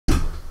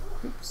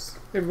Oops.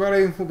 Hey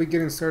everybody, we'll be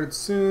getting started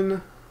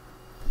soon.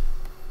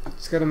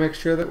 Just gotta make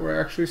sure that we're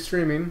actually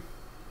streaming.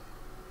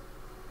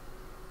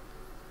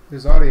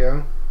 There's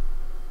audio.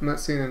 I'm not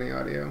seeing any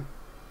audio.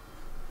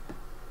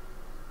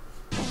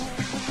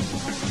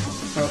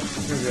 Oh,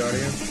 there's the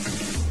audio.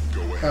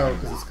 Oh,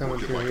 because it's coming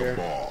through here.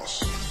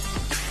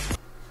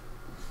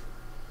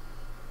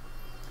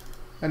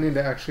 I need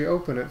to actually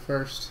open it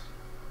first.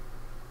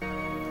 Now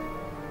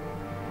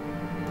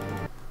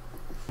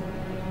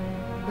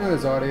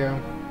there's audio.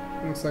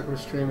 Looks like we're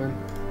streaming.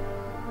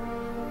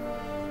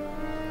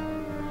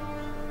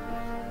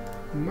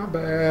 My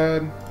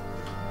bad.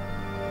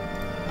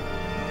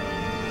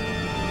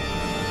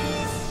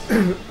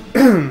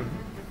 I'm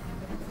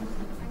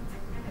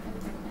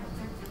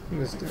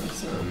just doing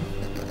some.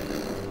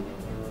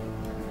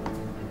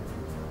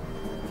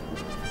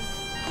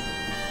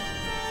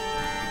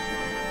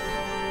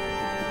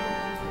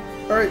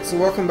 Alright, so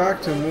welcome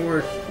back to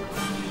more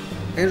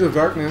Angel of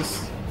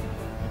Darkness.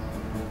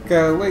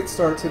 Got a late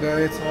start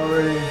today. It's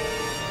already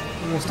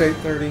almost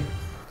 8:30.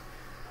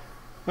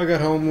 I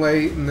got home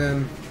late and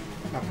then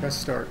I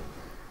pressed start.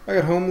 I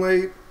got home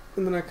late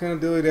and then I kind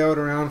of dilly-dallied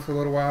around for a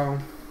little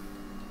while.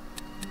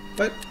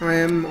 But I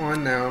am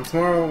on now.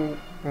 Tomorrow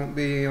won't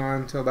be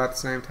on until about the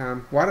same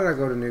time. Why did I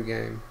go to new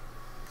game?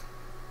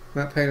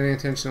 I'm not paying any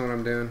attention to what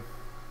I'm doing.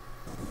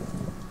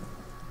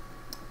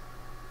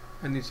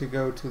 I need to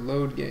go to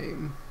load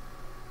game,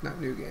 not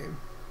new game.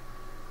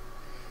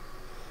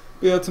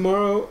 But yeah,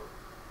 tomorrow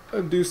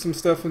I'll do some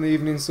stuff in the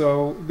evening,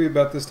 so it'll be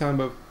about this time,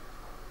 but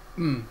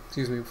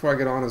excuse me, before I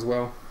get on as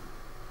well.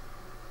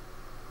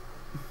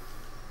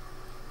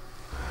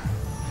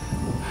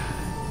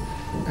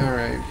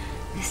 Alright,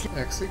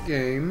 exit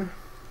game.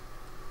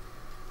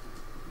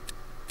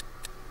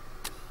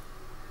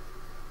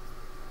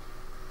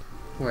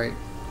 Wait,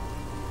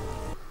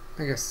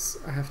 I guess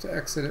I have to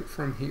exit it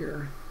from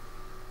here.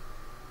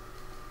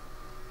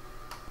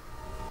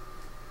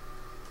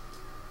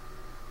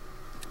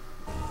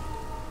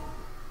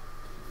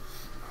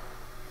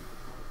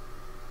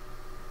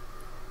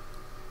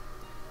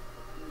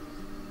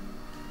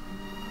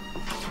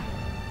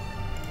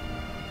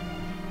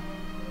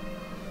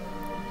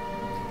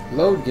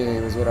 Load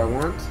game is what I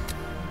want.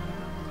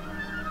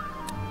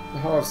 The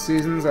Hall of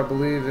Seasons, I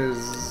believe,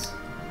 is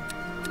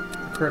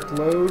the correct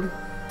load.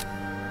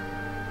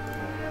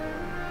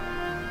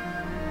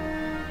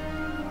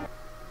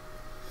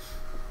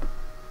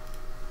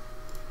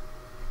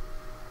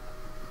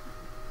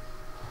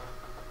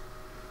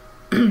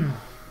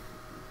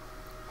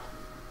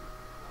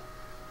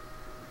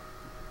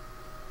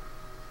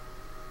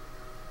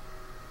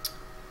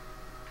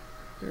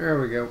 There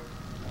we go.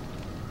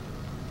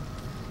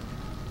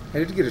 I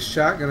did get a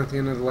shotgun at the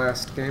end of the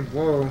last game.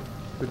 Whoa,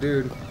 the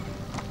dude.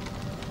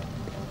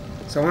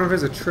 So I wonder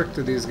if there's a trick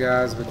to these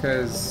guys,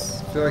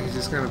 because I feel like he's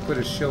just going to put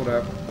his shield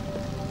up.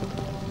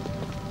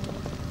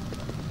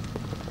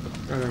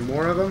 Are there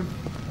more of them?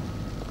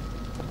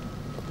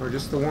 Or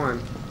just the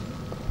one?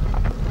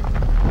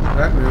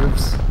 That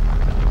moves.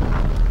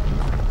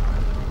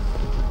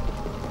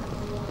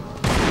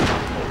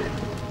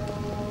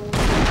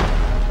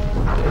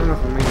 I don't know if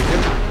I'm going to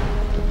hit him.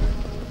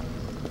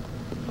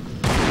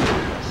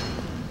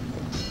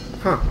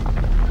 Huh.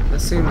 That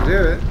seemed to do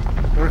it. I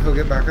wonder if he'll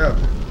get back up.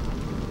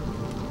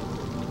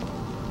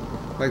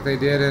 Like they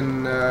did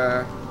in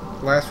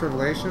Last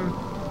Revelation.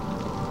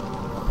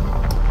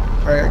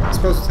 Alright, I'm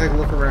supposed to take a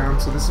look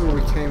around. So this is where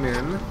we came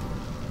in.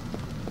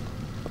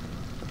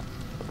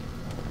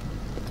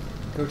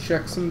 Go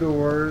check some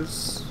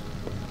doors.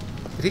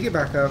 Did he get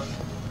back up?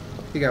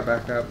 He got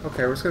back up.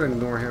 Okay, we're just going to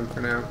ignore him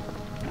for now.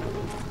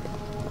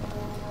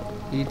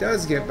 He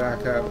does get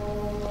back up.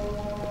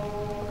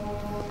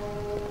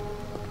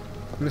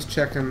 I'm just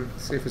checking,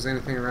 see if there's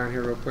anything around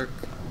here real quick.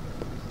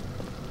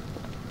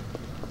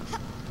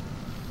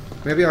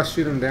 Maybe I'll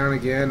shoot him down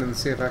again and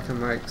see if I can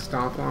like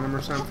stomp on him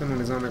or something when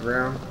he's on the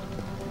ground.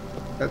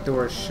 That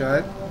door is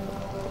shut.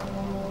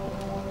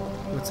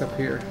 What's up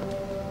here?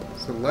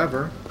 It's a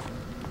lever.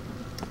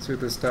 Let's see what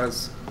this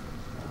does.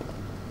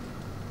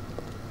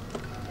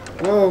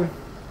 Whoa!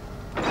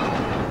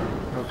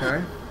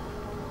 Okay.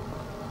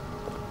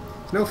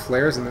 There's no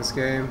flares in this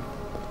game.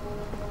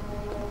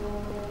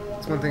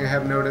 That's one thing I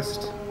have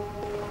noticed.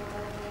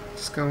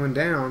 Just going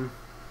down.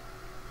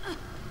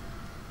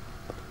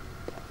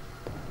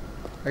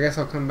 I guess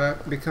I'll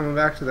be coming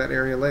back to that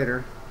area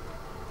later.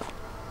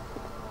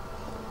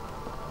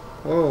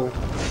 Whoa.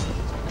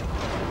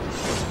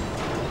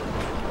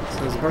 So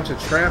there's a bunch of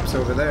traps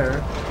over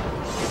there.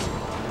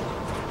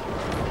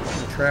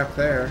 And a trap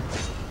there.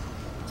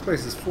 This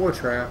place is full of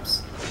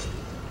traps.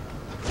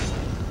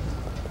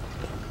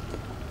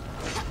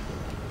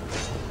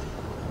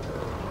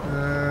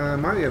 I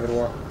might be able to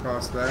walk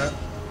across that.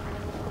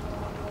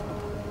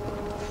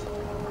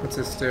 What's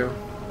this do?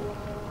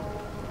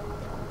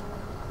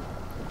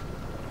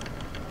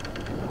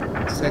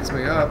 This takes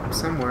me up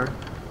somewhere.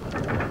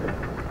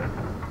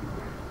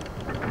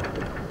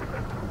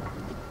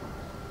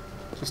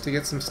 Just to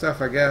get some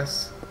stuff, I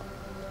guess.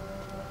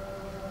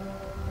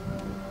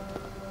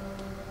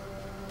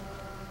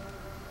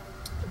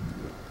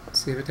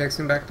 See if it takes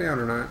him back down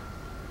or not.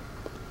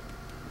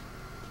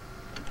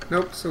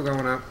 Nope, still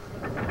going up.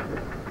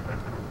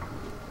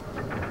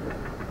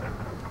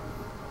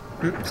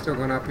 Still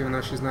going up even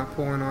though she's not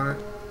pulling on it.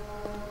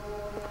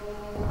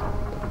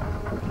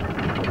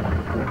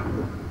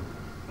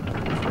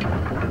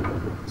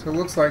 So it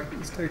looks like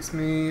this takes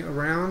me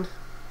around,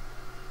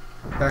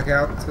 back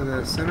out to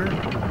the center,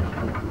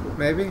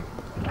 maybe?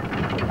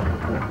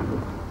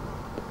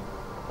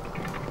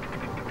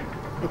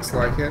 Looks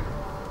like it.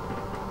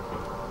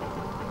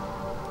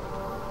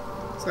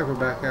 Looks like we're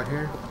back out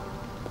here.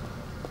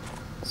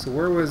 So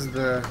where was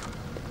the...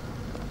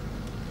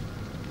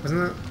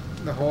 Wasn't it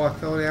the hole I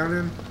fell down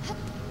in?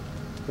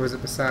 Or was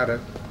it beside it?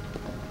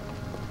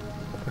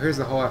 Oh, here's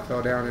the hole I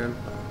fell down in.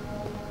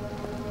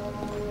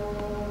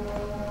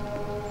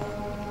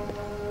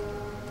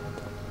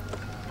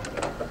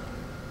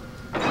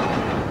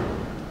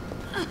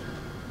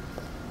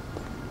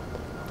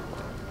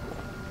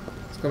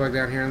 Let's go back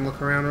down here and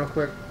look around real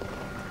quick.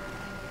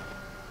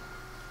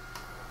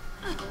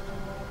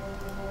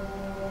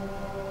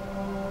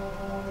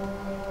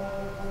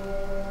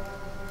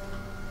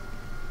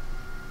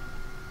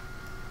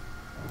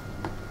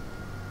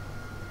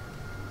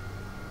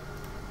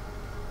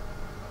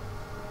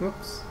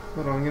 Whoops.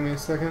 Hold on, give me a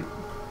second.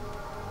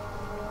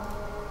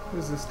 What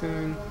is this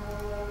doing?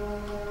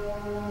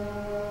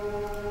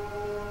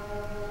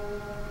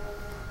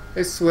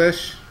 Hey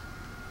Swish.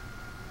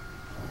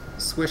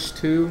 Swish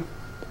 2.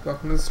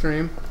 Welcome to the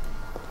stream.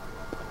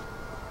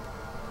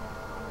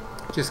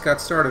 Just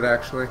got started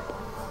actually.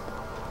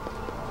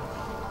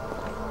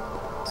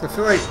 So I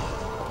feel like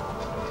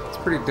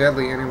it's pretty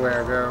deadly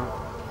anywhere I go.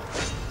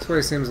 This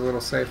way seems a little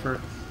safer.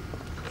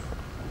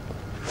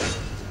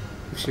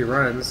 If she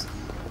runs.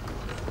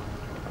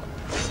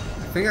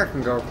 I think I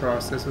can go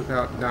across this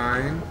without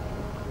dying.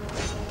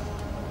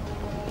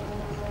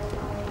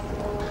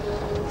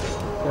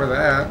 Or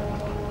that.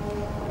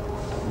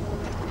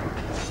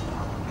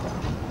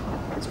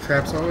 There's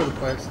traps all over the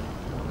place.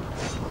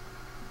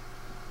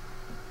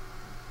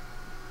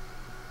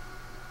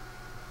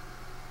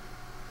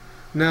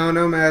 No,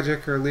 no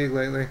Magic or League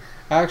lately.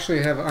 I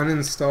actually have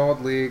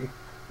uninstalled League.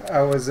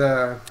 I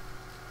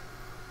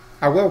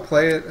will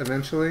play it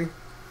eventually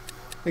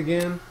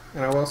again,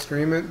 and I will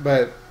stream it,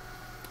 but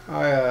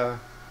I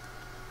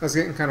was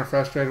getting kind of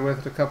frustrated with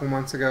it a couple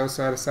months ago,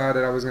 so I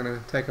decided I was going to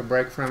take a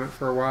break from it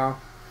for a while.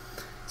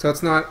 So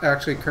it's not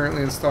actually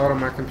currently installed on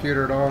my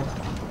computer at all.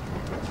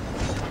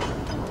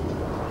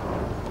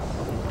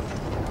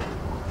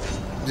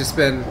 Just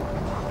been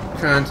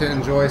trying to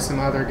enjoy some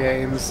other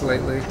games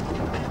lately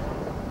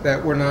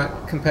that were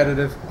not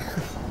competitive.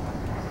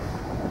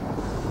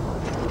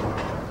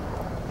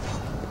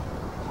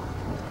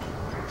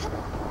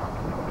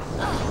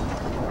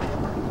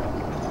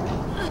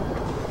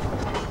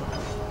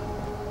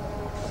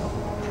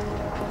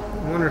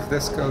 I wonder if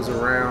this goes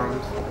around.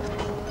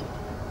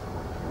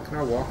 Can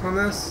I walk on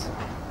this?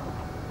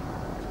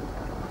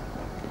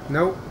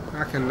 Nope,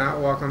 I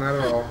cannot walk on that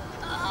at all.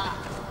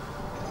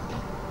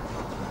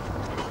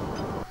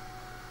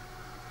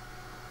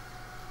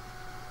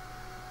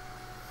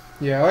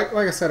 Yeah,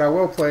 like I said, I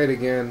will play it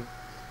again.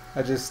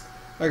 I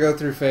go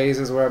through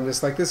phases where I'm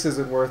just like, this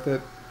isn't worth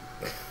it.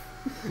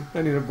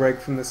 I need a break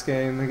from this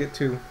game. I get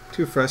too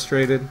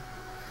frustrated.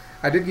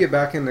 I did get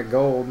back into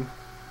gold.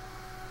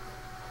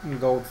 I'm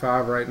gold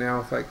 5 right now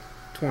with like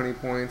 20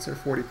 points or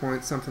 40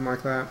 points, something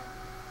like that.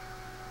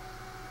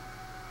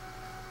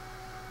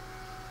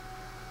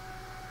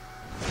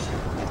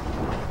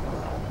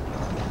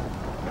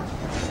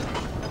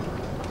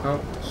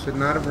 Oh, should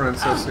not have run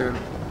so soon.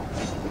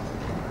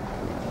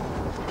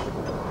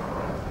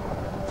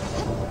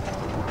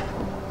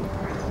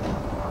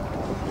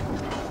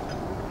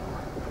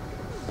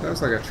 That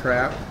was like a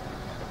trap.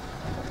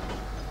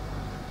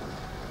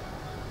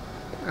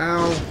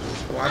 Ow.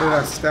 Why did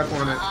I step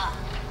on it?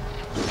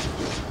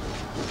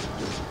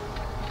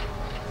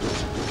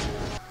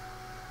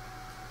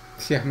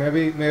 Yeah,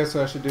 maybe that's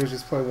what I should do, is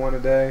just play one a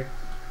day.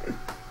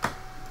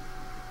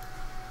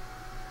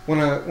 When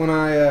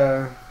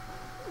I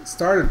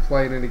started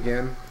playing it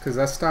again, because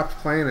I stopped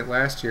playing it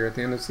last year at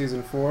the end of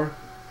season 4,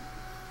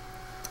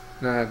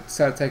 and I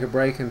decided to take a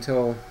break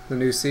until the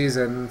new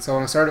season. And so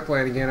when I started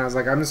playing again, I was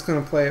like, I'm just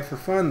going to play it for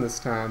fun this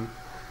time.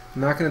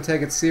 I'm not going to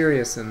take it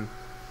serious. And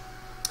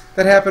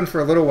that happened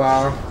for a little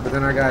while, but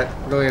then I got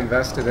really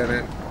invested in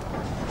it.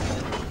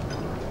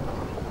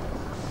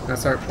 And I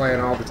started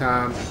playing all the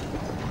time.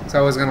 So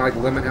I was going to like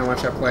limit how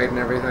much I played and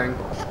everything.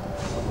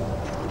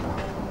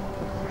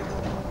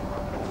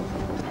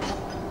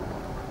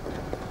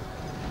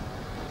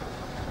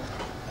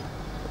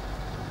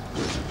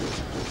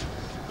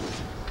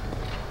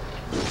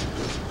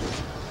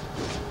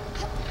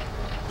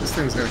 This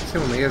thing's gonna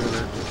kill me, isn't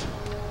it?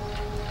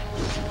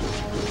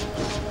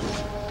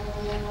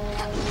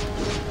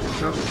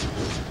 Nope.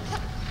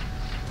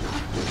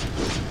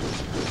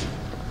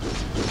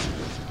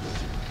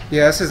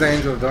 Yeah, this is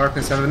Angel of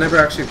Darkness. I've never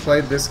actually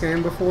played this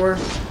game before,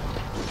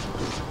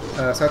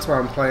 so that's why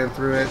I'm playing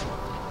through it.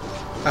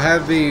 I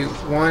have the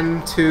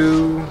 1,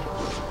 2,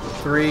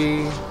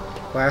 3,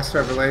 Last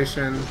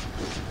Revelation.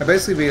 I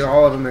basically beat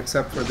all of them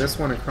except for this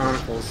one and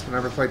Chronicles. I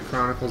never played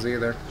Chronicles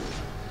either.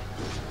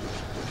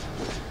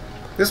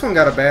 This one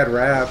got a bad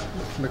rap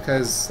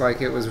because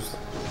like it was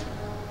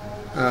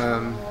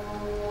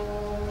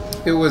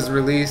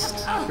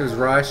released, it was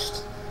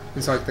rushed.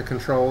 It's like the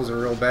controls are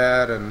real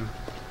bad and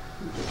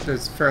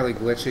it's fairly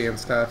glitchy and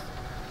stuff.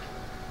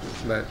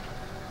 But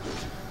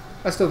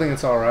I still think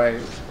it's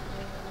alright.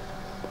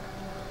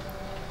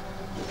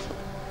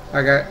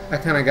 I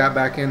kind of got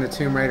back into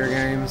Tomb Raider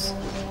games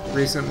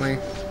recently.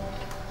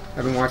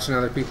 I've been watching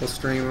other people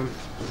stream them.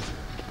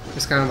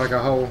 It's kind of like a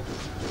whole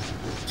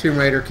Tomb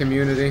Raider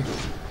community.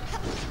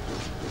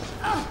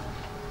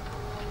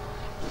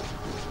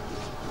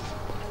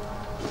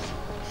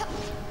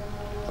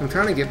 I'm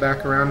trying to get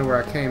back around to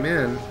where I came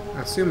in.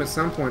 I assume at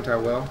some point I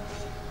will.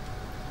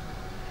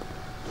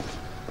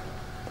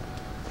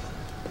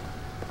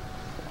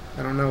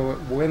 I don't know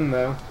when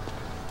though.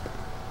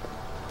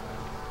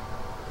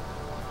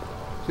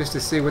 Just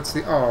to see what's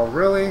the... Oh,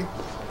 really?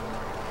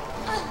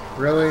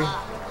 Really?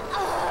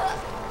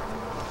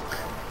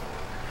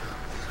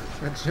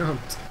 I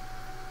jumped.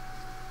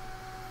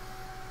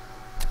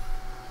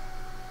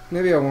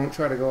 Maybe I won't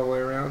try to go all the way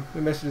around.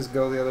 Maybe I should just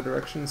go the other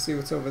direction and see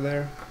what's over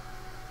there.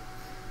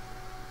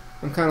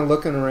 I'm kind of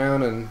looking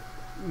around and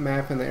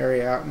mapping the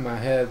area out in my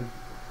head.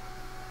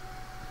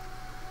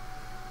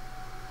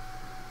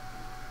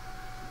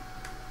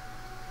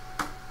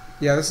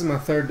 Yeah, this is my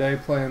 3rd day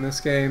playing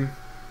this game.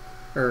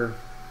 Or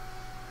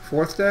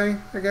 4th day,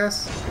 I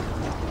guess?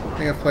 I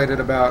think I've played it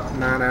about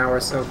 9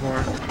 hours so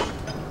far.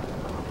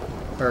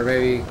 Or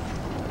maybe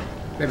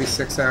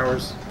 6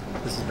 hours.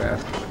 This is bad.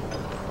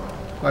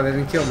 Why, they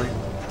didn't kill me.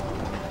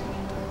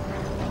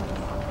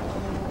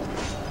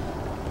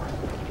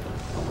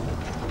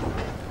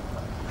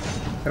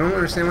 I don't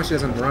understand why she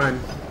doesn't run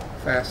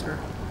faster.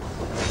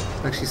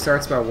 Like she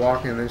starts by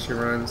walking and then she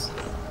runs.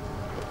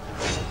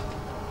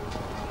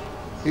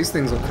 These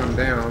things will come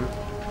down.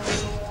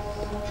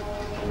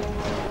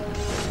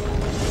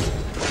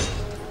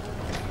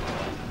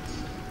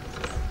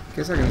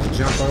 Guess I can just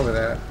jump over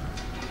that.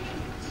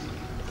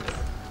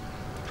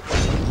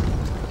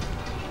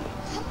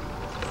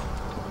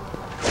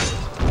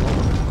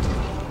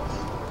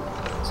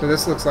 So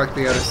this looks like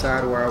the other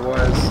side where I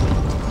was.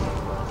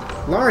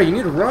 Laura, you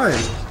need to run!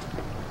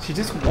 She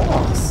just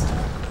walks.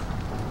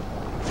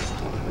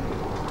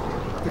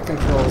 The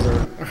controls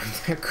aren't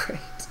that great,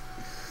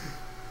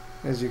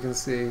 as you can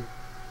see.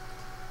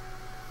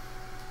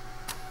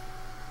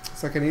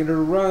 It's like I need her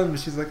to run, but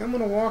she's like, I'm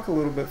gonna walk a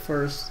little bit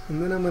first,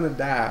 and then I'm gonna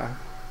die.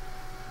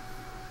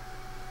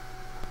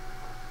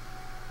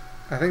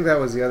 I think that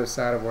was the other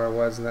side of where I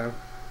was, though.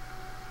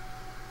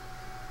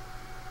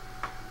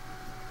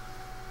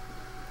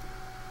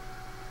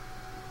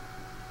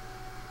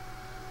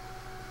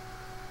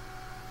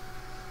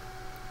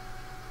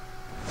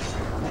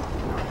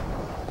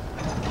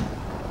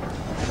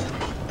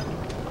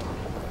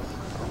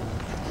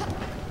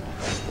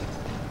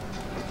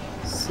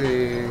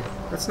 See,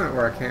 that's not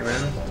where I came in,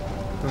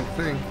 I don't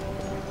think.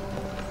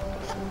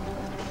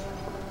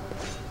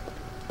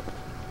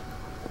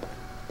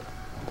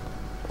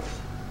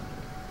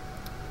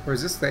 Or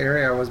is this the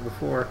area I was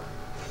before?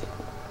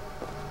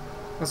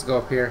 Let's go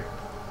up here.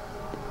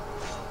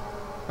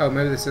 Oh,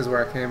 maybe this is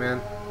where I came in.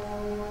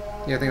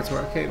 Yeah, I think that's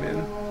where I came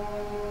in.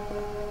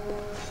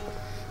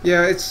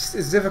 Yeah, it's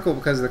difficult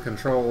because of the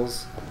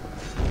controls.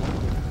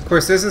 Of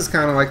course, this is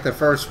kind of like the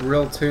first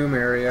real tomb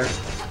area.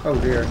 Oh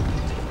dear.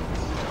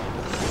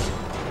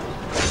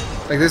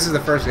 Like, this is the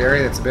first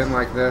area that's been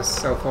like this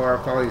so far,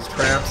 with all these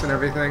traps and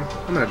everything.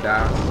 I'm gonna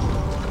die.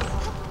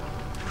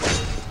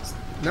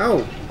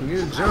 No! You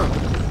need to jump.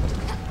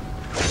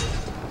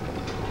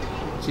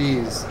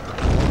 Jeez.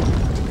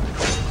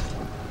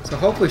 So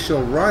hopefully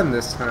she'll run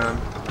this time.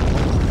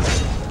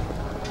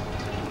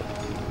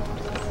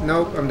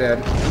 Nope, I'm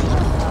dead.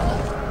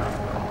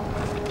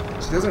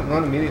 She doesn't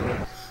run immediately.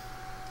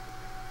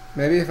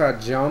 Maybe if I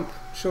jump,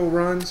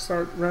 she'll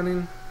start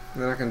running,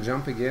 and then I can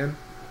jump again.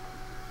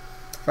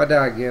 If I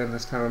die again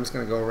this time, I'm just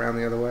going to go around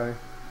the other way.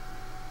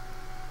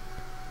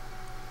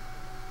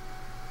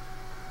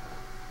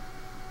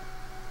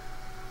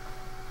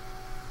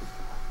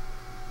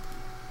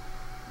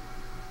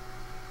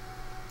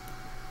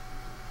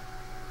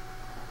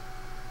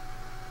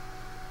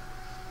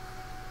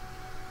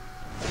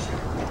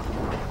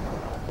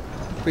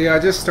 But yeah, I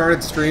just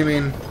started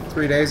streaming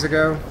 3 days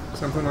ago,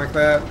 something like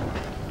that.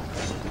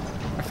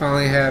 I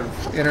finally have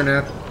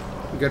internet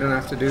good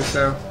enough to do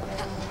so.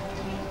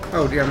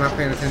 Oh dear, I'm not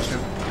paying attention.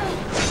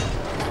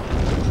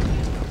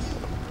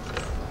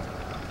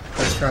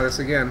 Let's try this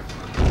again.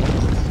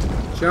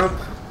 Jump.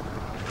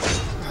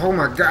 Oh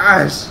my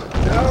gosh!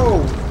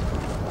 No!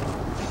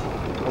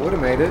 I would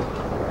have made it.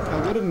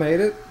 I would have made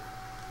it.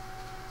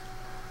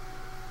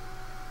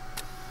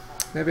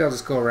 Maybe I'll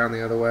just go around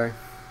the other way.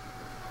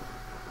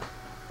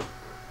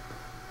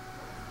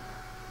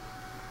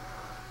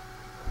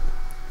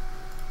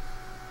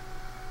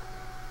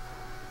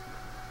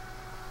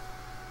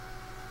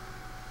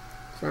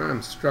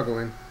 I'm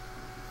struggling.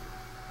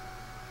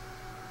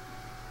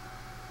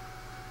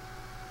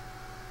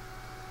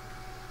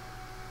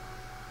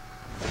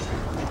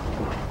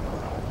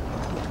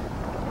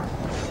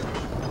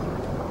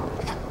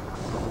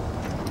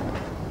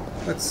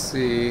 Let's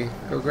see.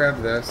 Go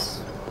grab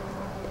this.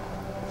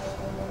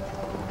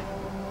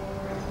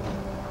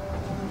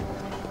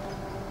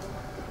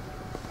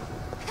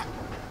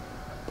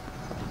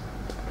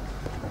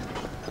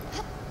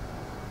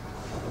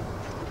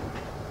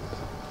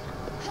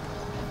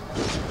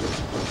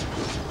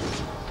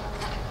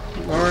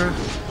 Laura.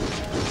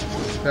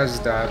 That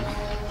just died.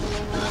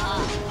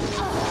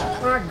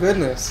 My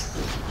goodness.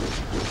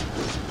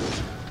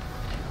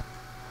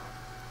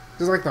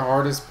 This is like the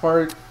hardest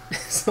part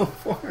so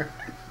far.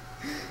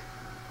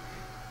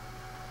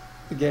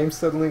 The game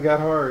suddenly got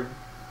hard.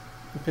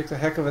 You picked a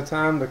heck of a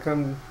time to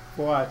come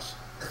watch.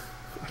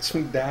 Watch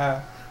me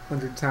die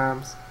 100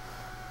 times.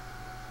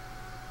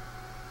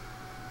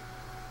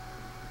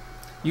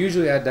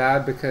 Usually I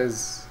died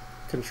because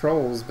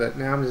controls, but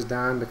now I'm just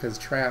dying because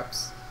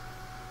traps.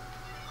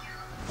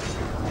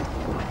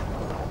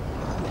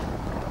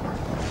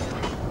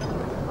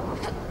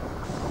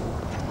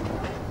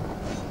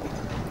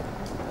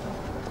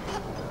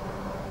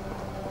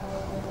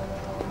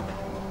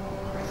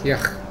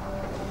 Yuck.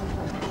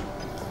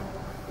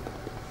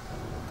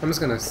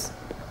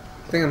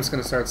 I think I'm just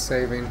gonna start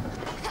saving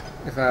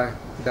if I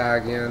die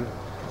again.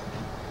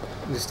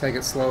 And just take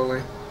it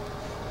slowly.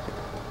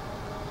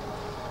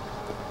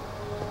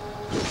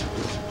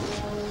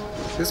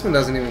 This one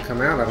doesn't even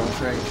come out, I don't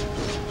think.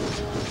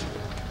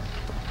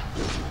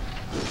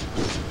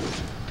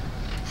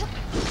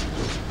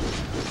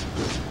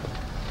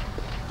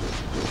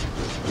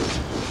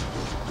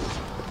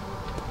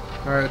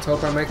 Alright, let's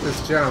hope I make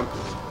this jump.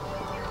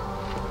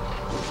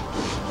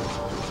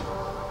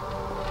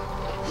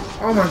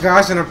 Oh my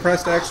gosh, and I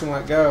pressed X and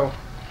let go.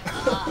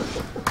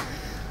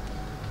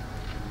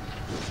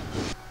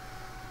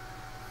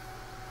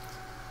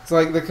 It's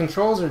like the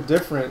controls are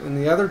different. In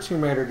the other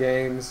Tomb Raider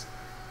games,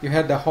 you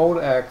had to hold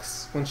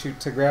X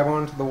to grab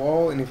onto the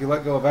wall, and if you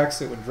let go of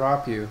X, it would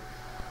drop you.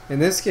 In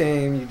this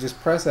game, you just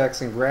press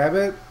X and grab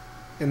it,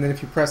 and then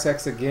if you press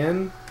X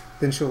again,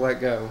 then she'll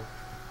let go.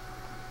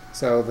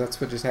 So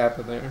that's what just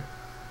happened there. And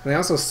they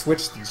also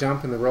switched the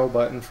jump and the roll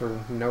button for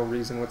no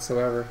reason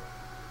whatsoever.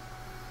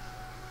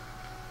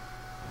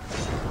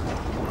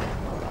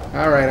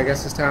 Alright, I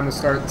guess it's time to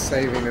start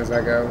saving as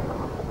I go.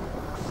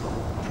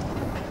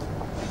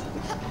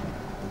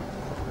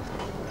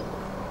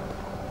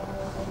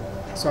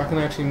 So I can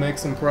actually make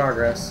some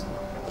progress.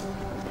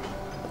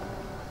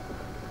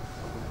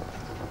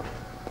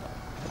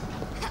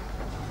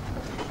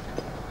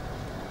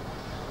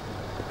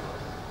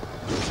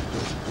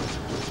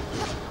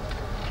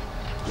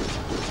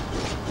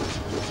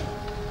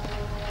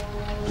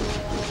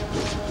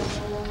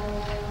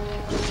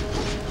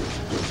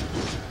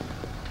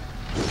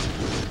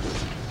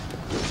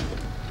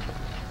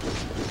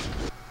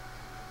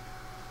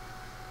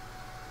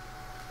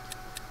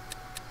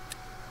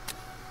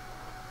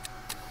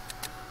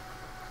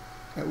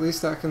 At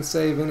least I can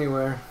save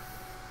anywhere.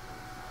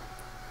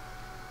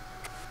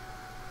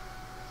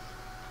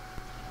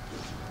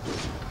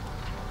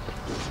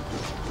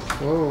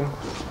 Whoa.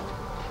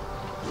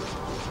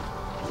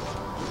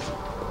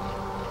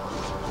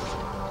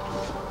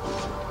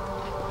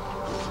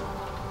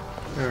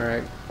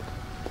 Alright.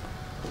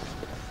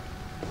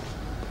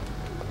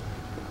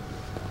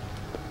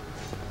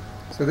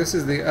 So this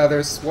is the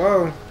other...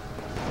 Whoa!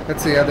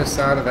 That's the other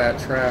side of that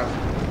trap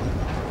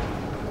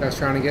I was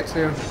trying to get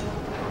to.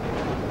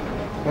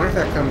 I wonder if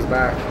that comes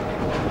back.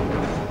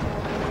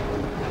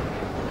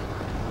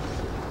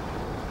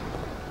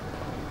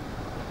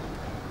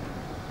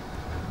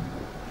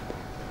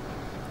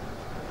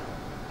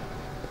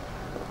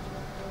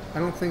 I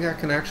don't think I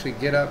can actually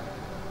get up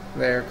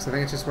there, because I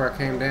think it's just where I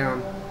came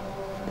down.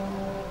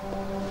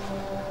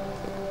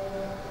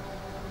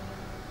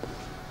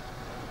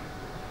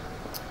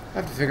 I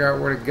have to figure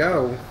out where to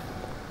go.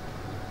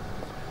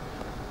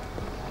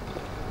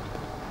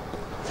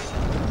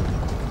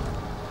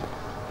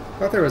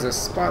 I thought there was a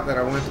spot that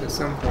I went to at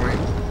some point.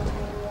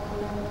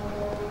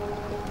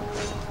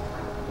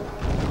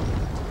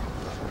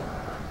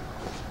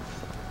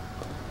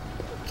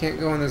 Can't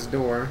go in this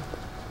door.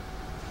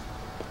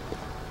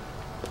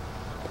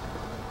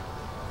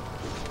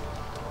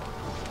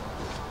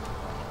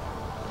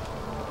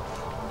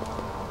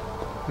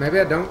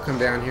 Maybe I don't come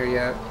down here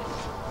yet.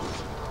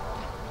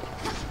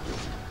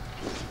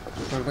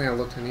 I don't think I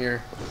looked in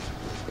here.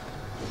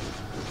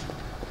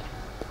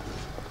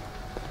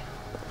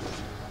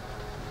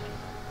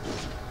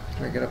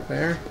 Can I get up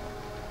there?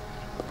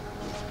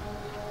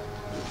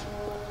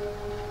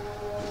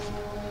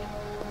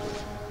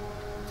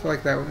 I feel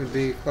like that would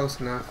be close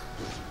enough.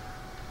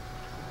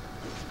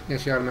 Yeah,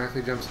 she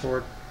automatically jumps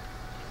forward.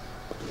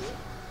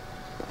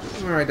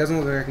 Alright, doesn't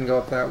look like I can go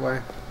up that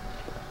way.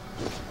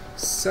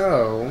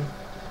 So,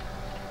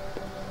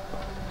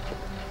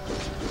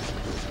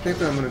 I think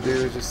what I'm going to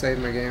do is just save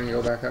my game and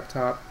go back up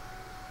top.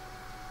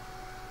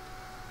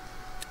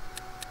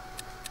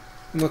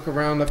 And look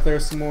around up there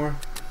some more.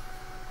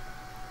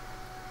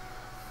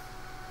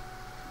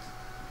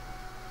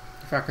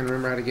 If I can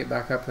remember how to get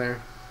back up there.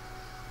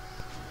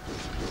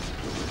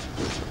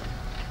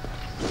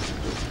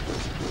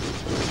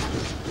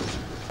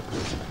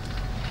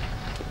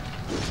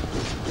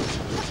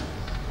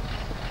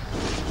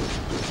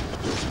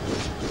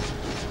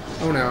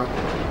 Oh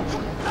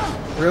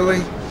no.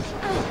 Really?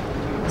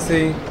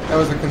 See, that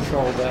was a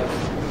controlled death.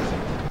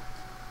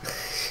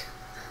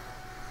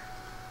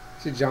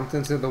 She jumped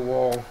into the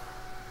wall.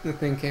 The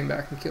thing came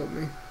back and killed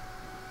me.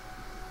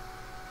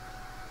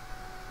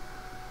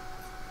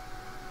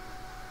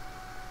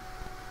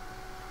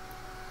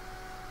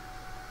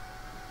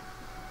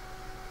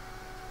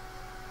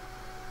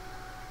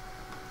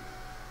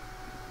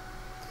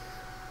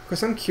 Of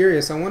course, I'm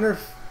curious. I wonder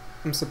if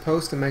I'm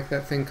supposed to make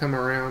that thing come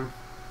around.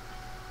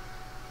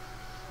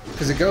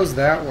 Because it goes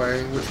that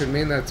way, which would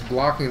mean that it's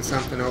blocking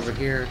something over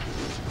here.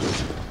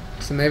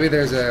 So maybe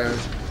there's a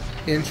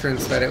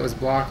entrance that it was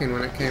blocking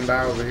when it came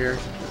by over here.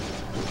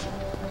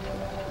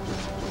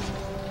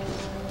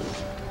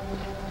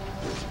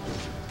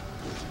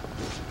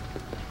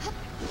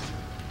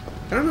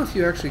 I don't know if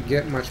you actually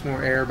get much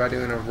more air by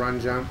doing a run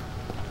jump.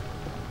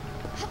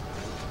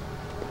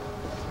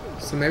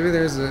 So maybe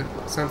there's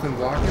something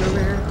blocking over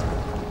here?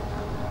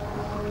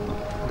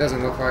 It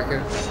doesn't look like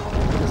it.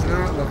 It does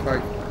not look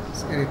like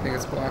anything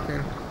is blocking.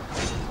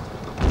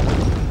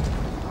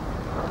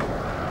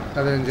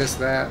 Other than just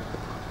that.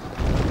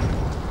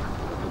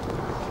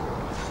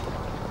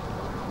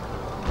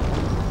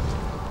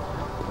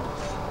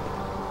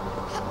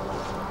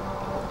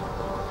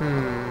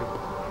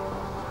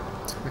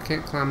 I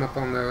can't climb up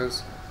on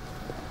those.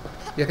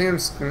 Yeah, I think I'm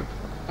just gonna...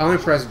 I only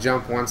pressed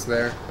jump once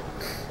there.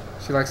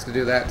 She likes to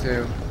do that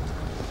too.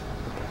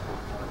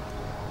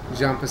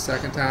 Jump a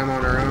second time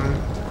on her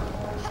own.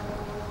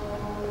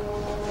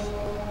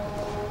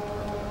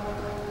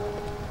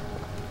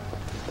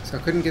 So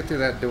I couldn't get through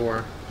that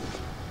door.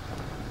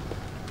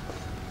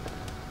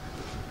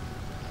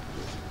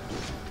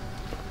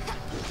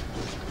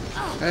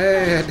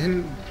 Hey, I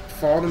didn't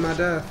fall to my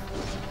death.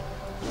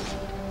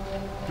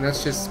 And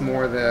that's just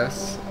more of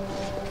this,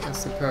 I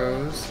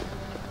suppose.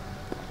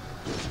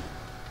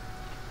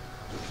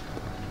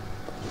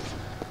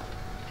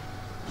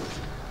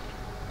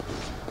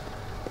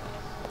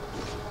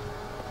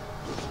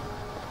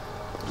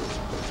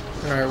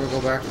 Alright, we'll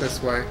go back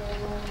this way.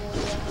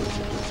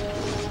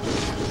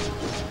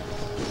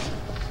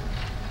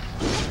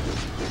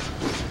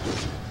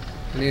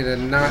 I need to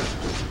not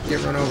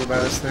get run over by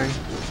this thing.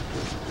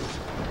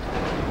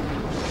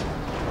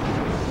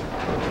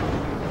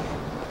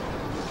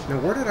 Now,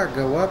 where did I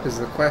go up is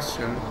the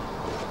question.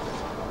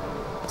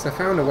 Because I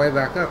found a way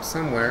back up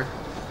somewhere.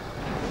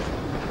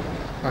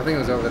 Oh, I think it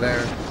was over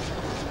there.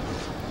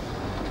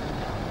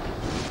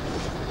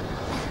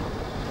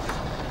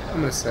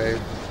 I'm gonna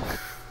save.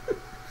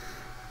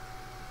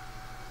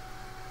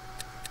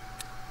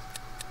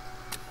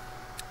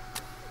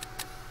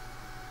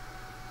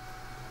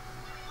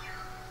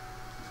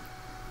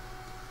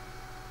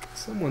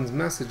 Someone's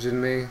messaging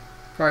me.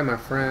 Probably my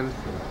friend.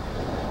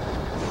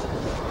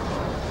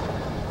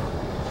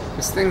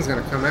 This thing's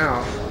gonna come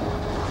out.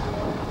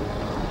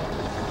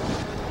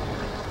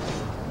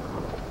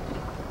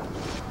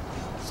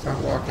 Stop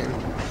walking.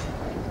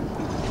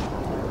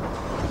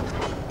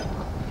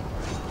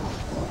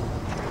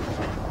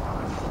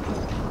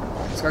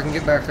 So I can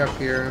get back up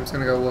here. I'm just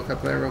gonna go look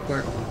up there real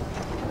quick.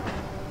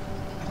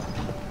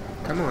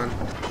 Come on.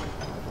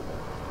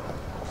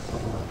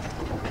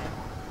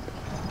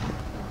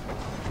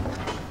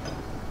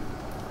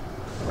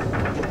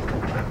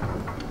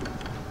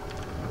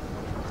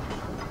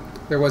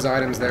 There was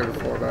items there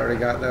before, but I already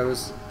got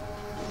those.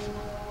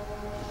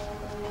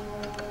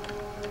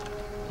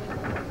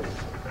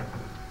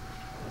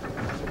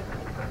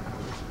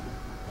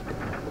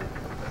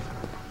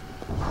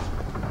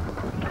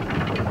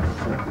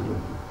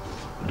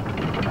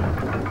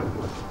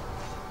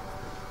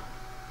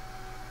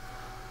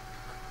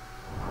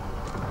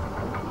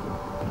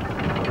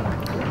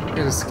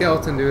 There's a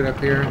skeleton dude up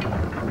here,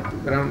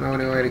 but I don't know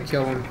any way to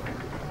kill him.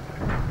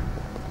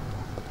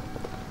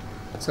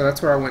 So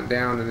that's where I went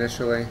down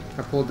initially.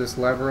 I pulled this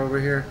lever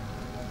over here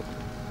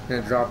and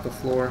it dropped the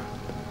floor.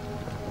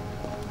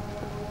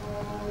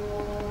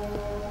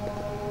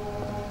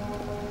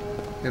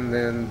 And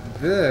then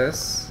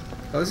this...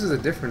 Oh, this is a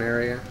different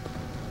area.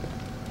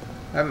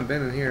 I haven't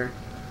been in here.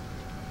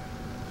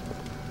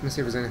 Let me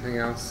see if there's anything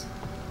else.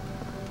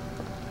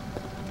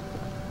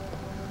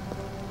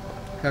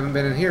 Haven't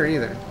been in here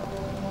either.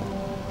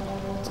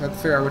 So I have to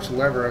figure out which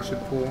lever I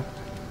should pull.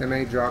 They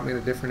may drop me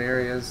to different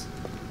areas.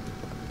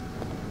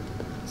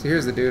 So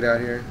here's the dude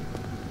out here.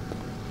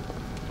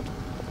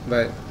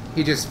 But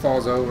he just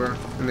falls over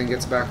and then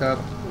gets back up,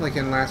 like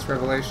in Last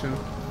Revelation.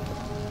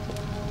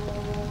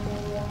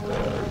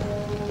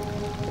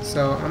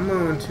 So I'm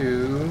going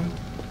to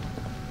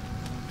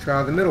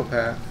try the middle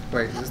path.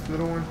 Wait, is this the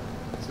middle one?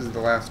 This is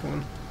the last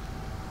one.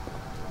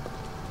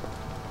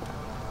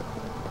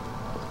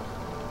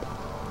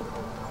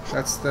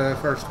 That's the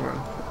first one.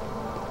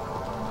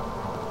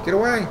 Get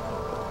away!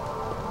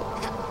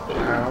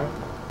 Ow.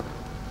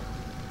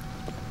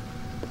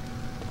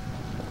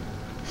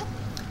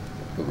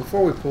 But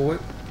before we pull it,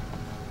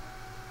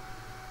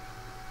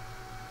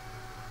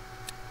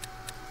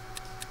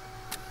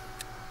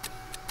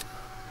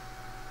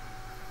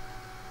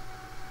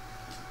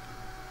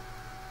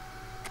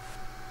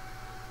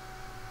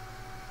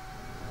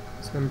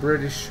 So I'm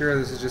pretty sure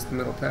this is just the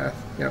middle path.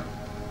 Yep.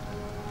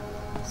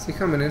 Is he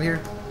coming in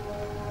here?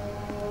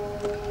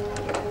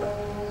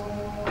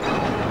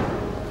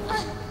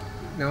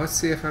 Now let's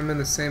see if I'm in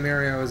the same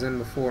area I was in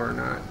before or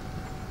not.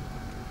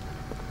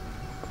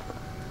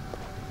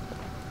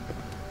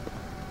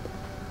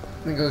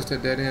 It goes to a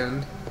dead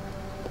end.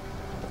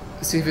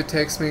 Let's see if it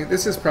takes me.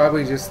 This is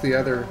probably just the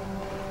other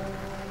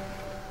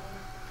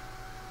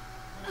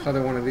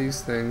one of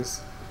these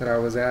things that I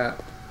was at.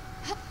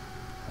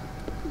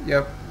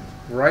 Yep,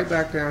 right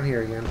back down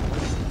here again.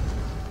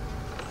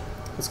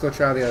 Let's go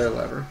try the other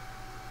lever.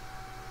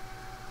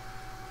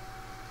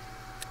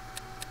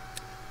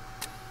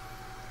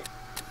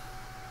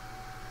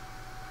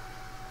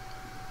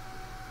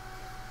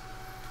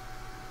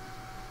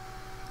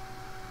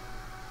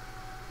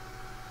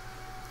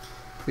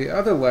 The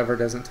other lever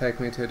doesn't take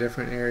me to a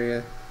different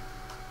area,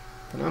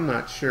 but I'm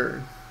not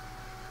sure.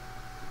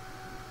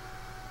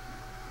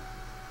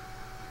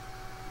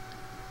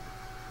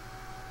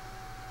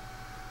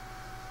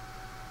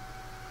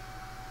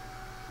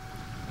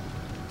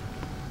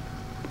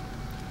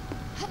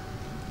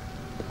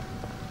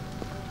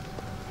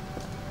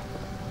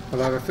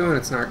 Although I have a feeling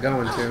it's not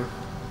going to.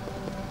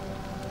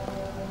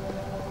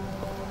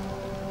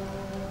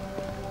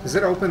 Does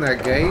it open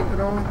that gate at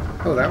all?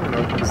 Oh, that one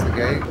opens the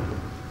gate.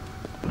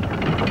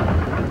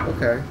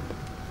 Okay.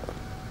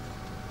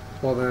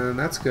 Well then,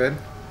 that's good.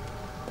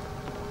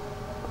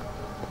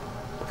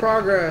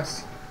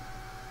 Progress!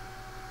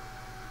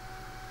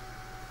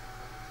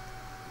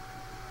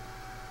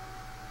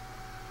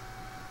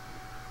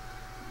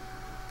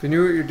 If you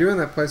knew what you're doing,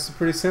 that place is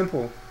pretty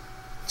simple.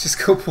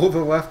 Just go pull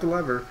the left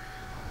lever.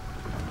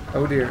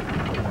 Oh dear.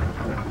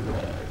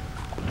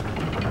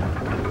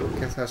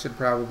 Guess I should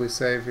probably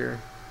save here.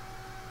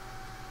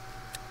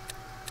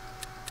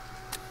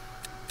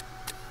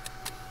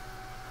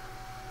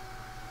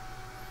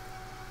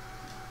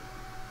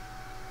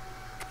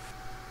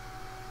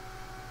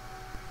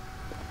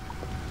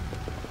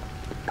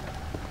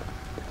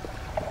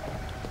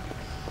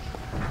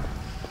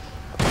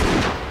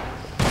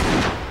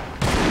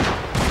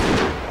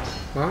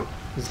 Well,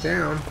 he's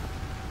down.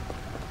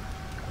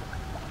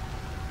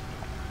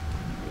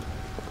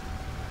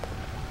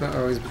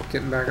 Uh-oh, he's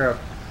getting back up.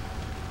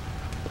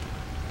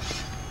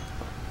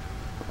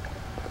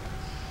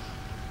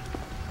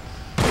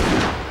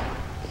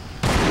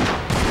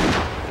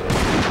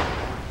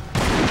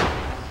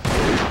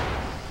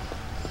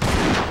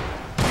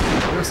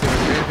 I don't see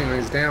anything when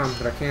he's down,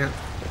 but I can't.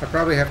 I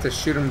probably have to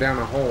shoot him down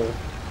a hole.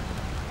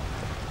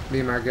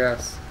 Be my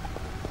guess.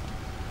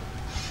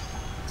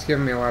 It's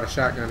giving me a lot of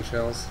shotgun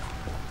shells.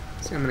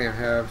 Let's see how many I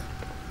have.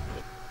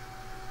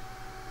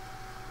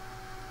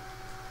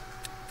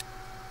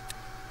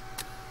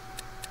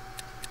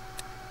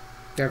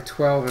 You have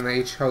 12 and they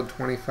each hold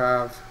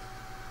 25.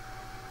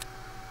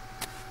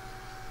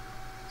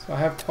 So I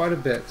have quite a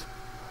bit.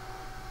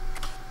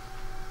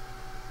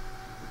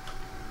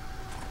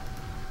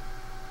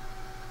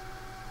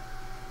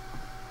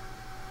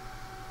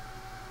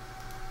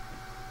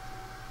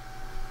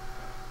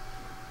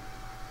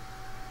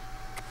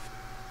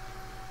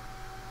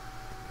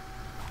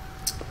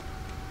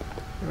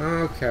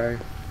 Okay.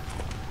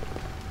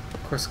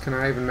 Of course, can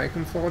I even make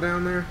them fall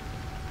down there?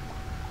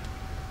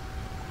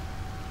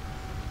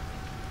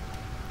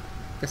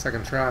 Guess I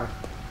can try.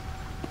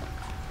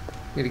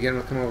 Need to get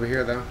him to come over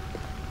here, though.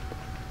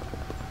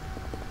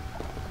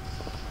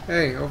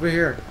 Hey, over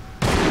here.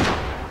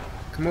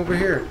 Come over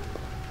here.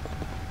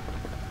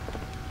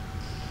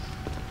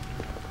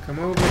 Come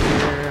over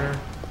here.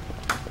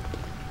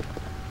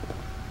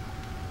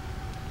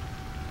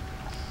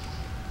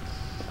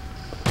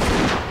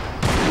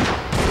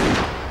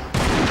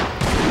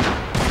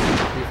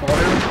 You fall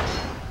down?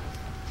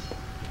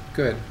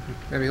 Good.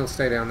 Maybe he'll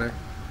stay down there.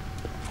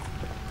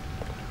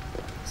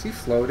 Is he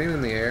floating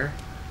in the air?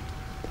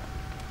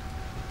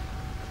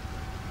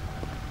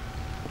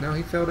 No,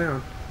 he fell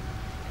down.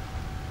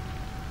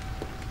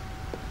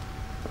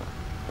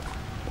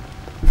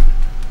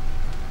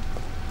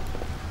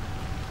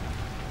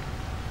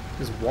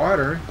 There's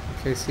water,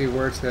 in case he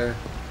were to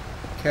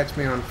catch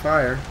me on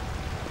fire.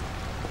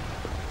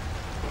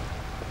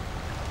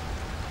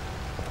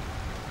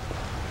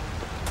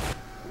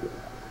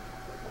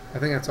 I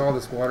think that's all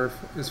this water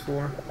is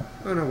for.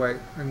 Oh no, wait,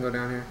 I can go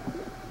down here.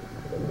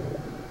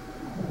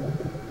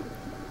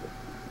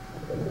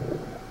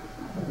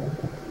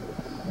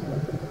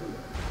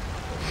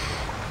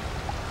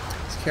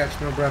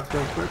 Catch my breath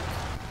real quick.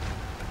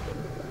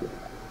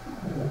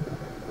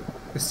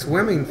 The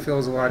swimming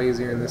feels a lot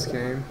easier in this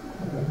game.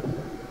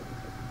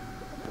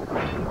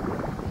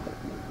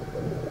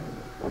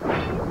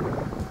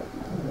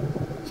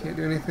 Can't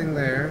do anything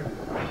there.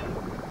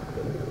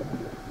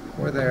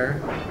 Or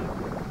there.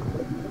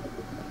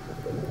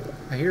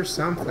 I hear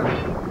something.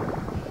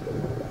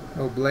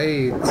 Oh,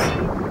 blades.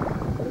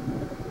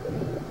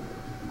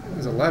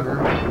 There's a lever.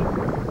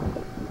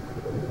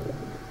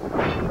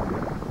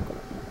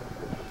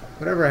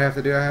 Whatever I have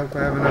to do, I hope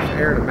I have enough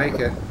air to make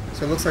it.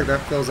 So it looks like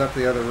that fills up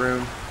the other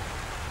room.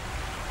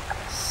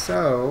 So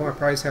So, I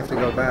probably just have to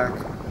go back.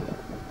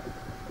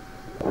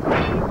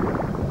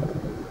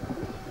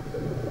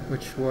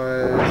 Which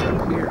was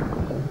up here.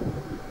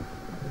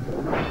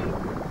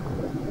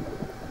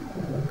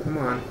 Come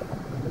on.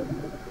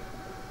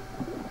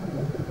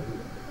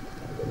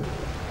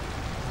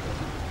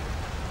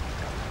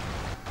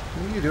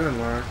 What are you doing,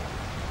 Laura?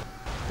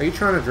 Are you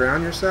trying to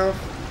drown yourself?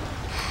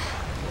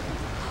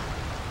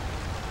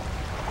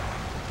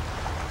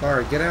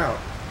 Laura, get out.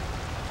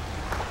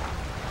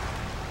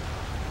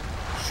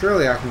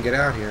 Surely I can get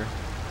out here.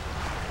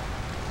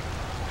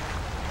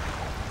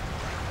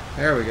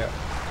 There we go.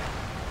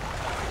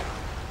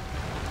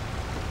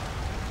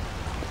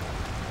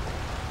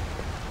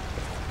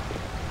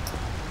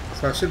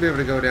 So I should be able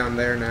to go down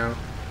there now,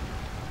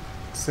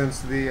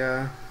 since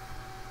the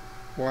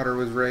water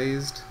was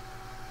raised.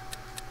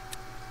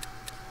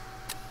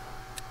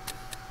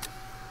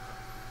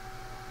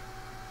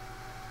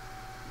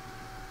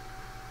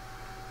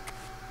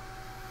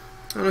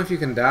 I don't know if you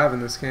can dive in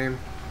this game.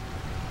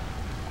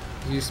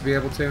 You used to be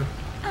able to.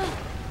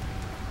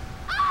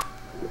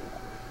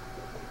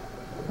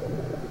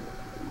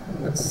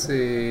 Let's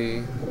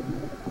see.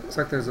 Looks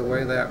like there's a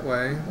way that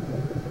way.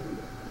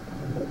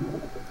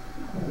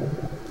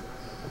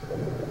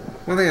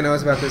 One thing I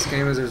noticed about this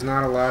game is there's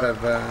not a lot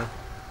of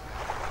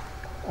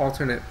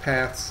alternate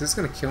paths. Is this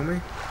gonna kill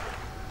me?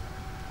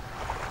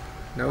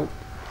 Nope.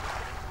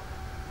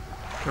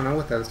 I don't know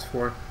what that's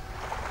for.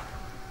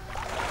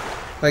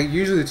 Like,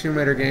 usually the Tomb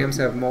Raider games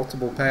have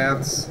multiple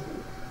paths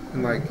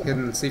and like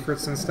hidden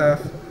secrets and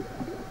stuff.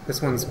 This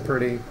one's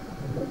fairly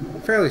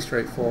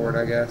straightforward,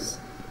 I guess.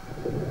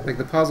 Like,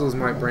 the puzzles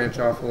might branch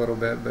off a little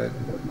bit, but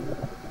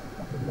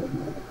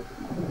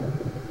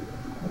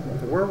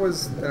where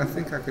was that I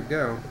think I could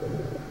go?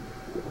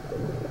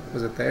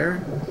 Was it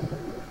there?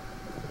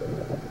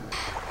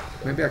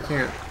 Maybe I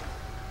can't.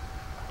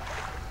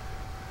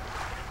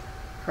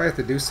 Probably have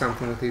to do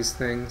something with these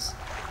things.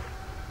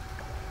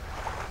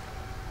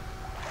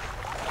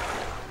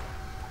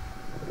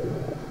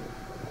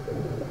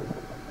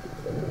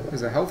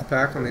 There's a health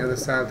pack on the other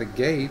side of the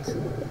gate.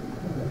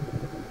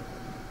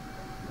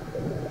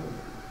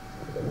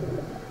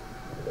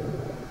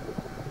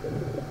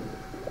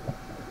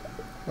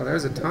 Well,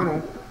 there's a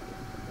tunnel.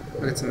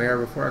 I'll get some air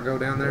before I go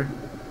down there.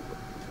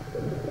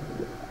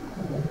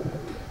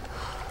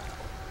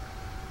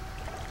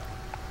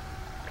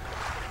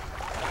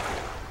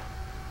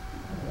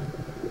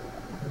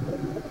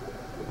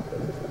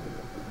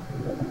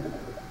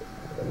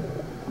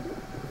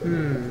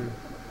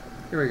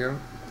 Here we go.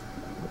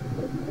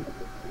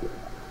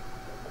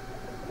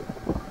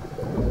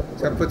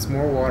 So that puts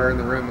more water in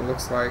the room, it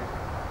looks like.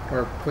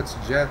 Or puts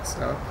jets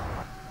up.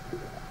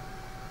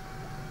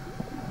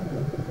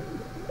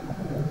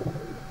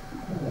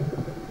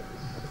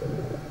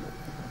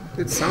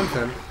 Did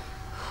something.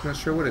 I'm not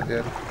sure what it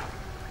did.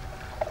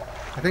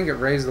 I think it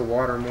raised the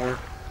water more.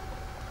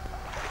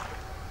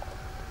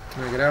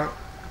 Can I get out?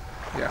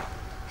 Yeah.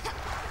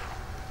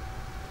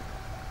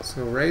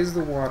 So raise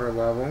the water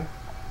level.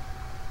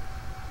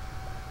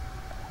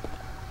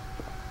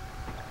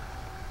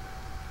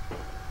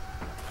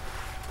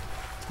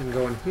 And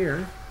go in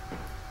here.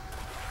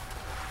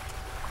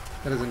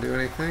 That doesn't do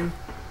anything.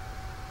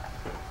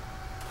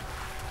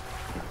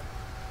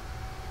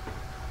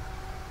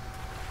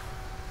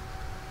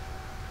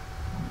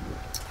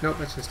 Nope,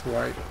 that's just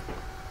white.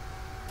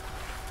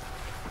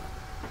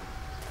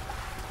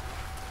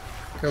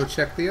 Go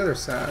check the other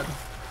side.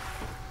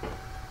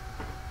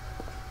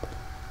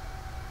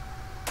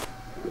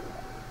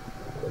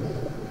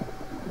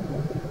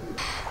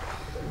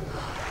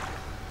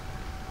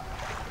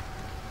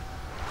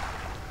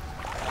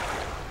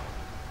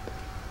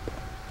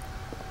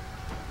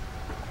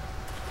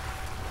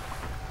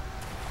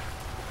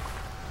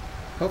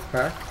 Health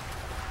pack.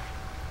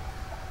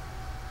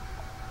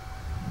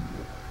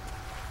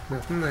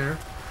 Nothing there.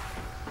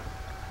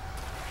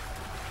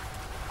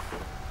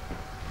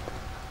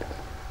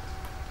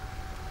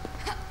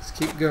 Let's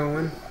keep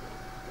going.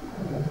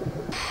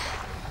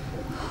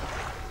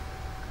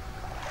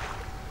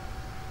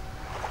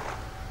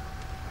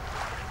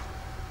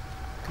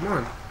 Come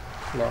on,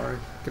 Laura,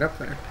 get up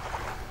there.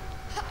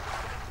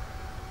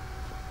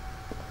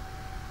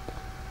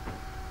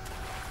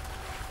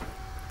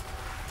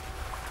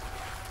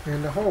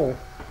 And a hole.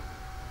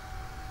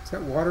 Is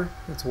that water?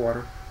 That's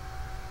water.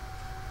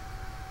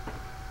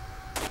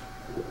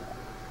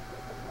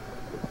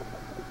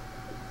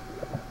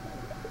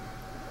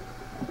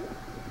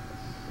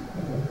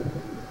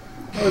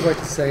 I always like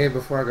to save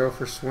before I go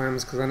for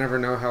swims because I never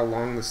know how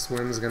long the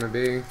swim's going to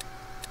be.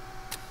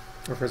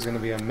 Or if there's going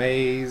to be a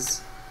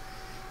maze.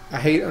 I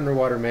hate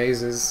underwater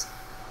mazes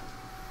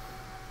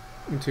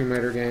in Tomb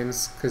Raider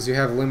games because you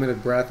have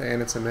limited breath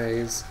and it's a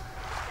maze.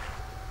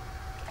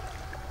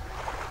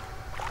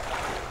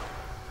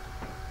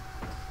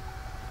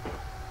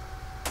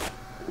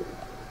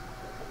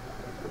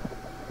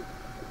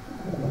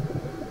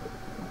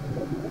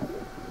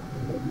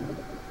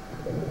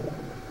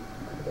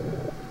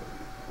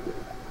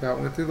 About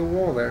went through the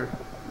wall there.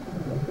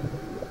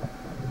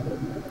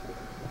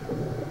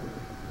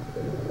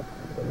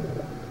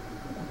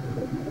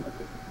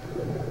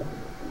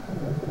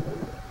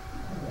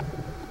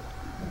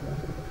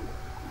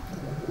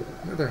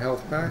 Another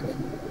health pack.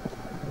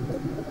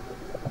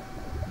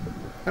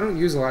 I don't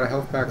use a lot of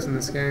health packs in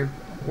this game.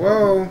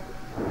 Whoa!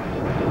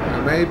 I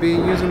may be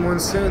using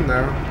one soon,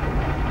 though.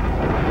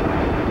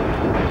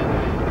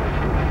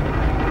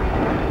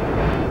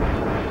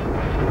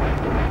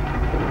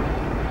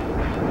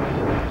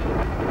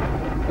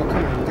 Oh,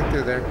 come on, get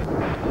through there.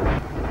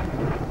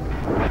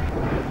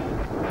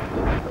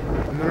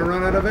 I'm gonna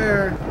run out of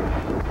air.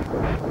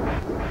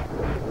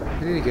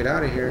 I need to get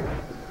out of here.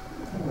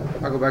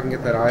 I'll go back and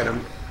get that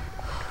item.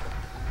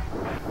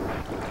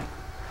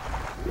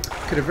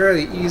 Could have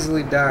very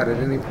easily died at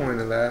any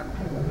point of that.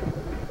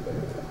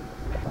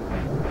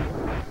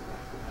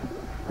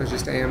 There's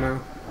just ammo.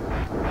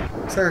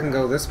 Looks like I can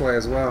go this way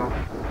as well.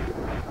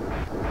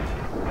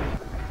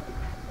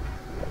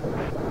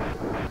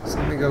 So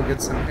let me go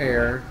get some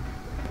air.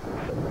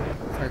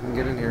 If I can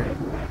get in here.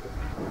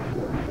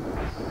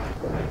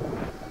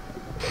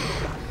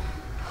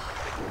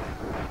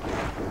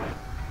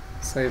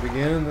 Save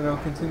again, and then I'll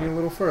continue a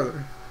little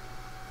further.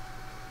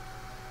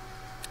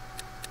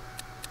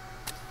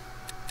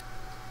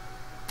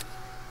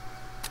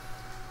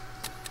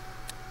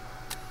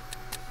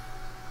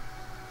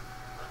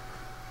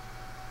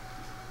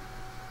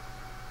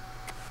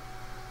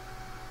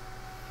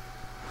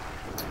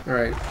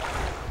 Alright,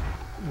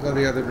 go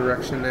the other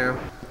direction now.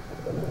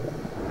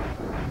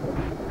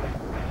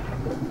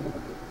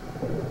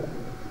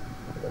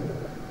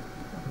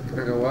 Can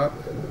I go up?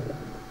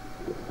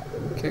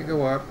 Can't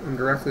go up. I'm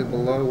directly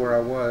below where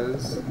I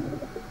was.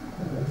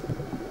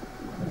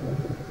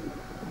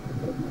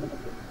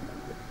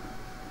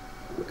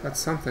 Got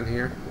something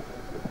here.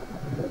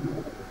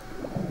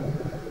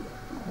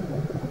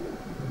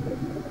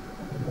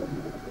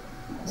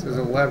 So there's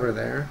a lever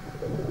there.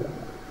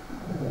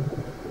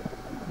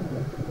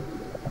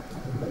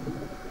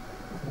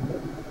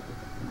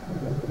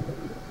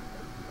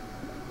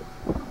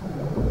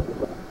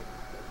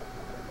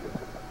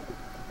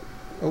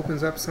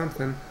 Opens up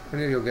something. I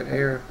need to go get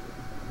air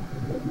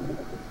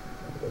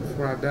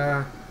before I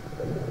die.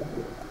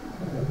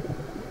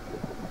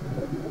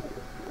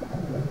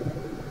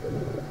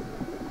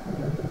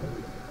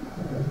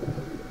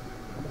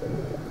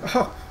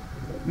 Oh!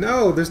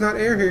 No! There's not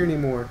air here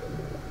anymore.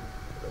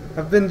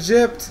 I've been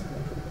gypped!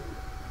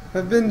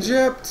 I've been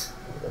gypped!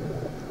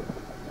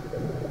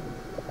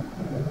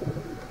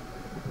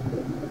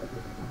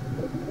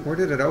 Where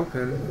did it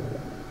open?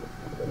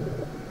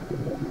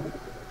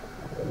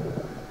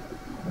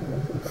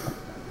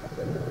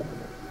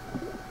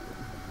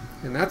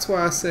 And that's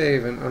why I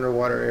save in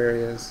underwater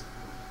areas.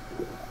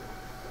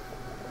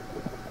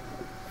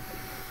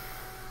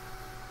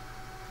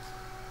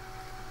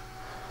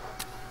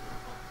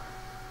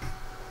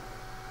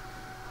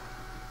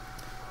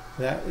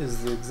 That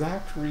is the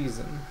exact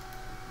reason.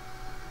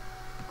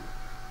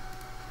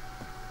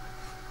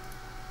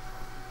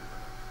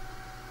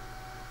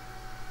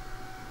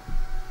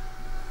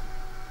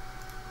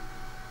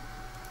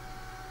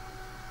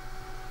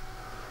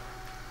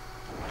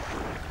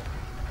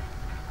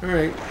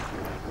 Alright.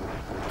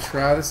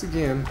 Try this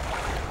again.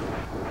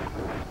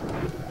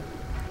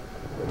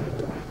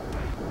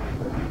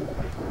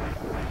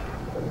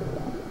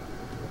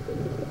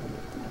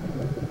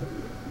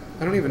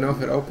 I don't even know if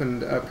it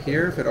opened up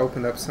here, if it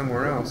opened up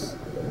somewhere else.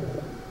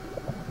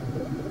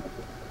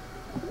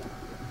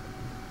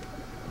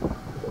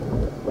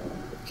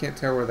 Can't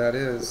tell where that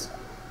is.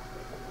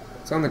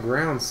 It's on the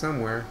ground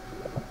somewhere.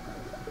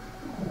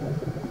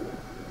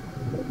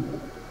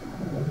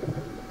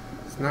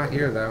 It's not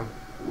here though.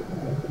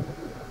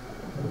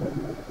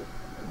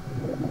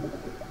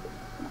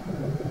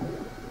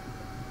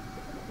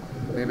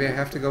 Maybe I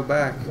have to go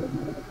back.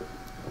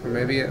 Or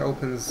maybe it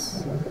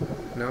opens...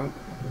 No.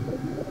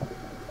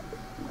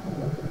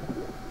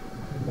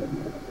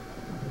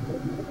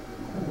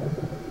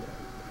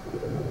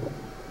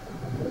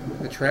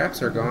 The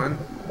traps are gone.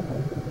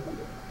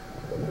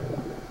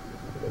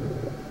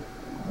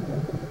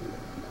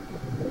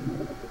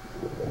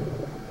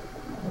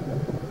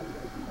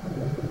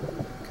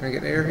 Can I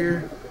get air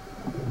here?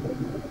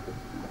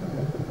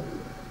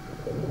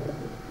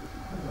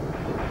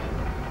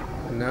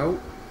 No.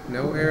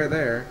 No air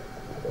there.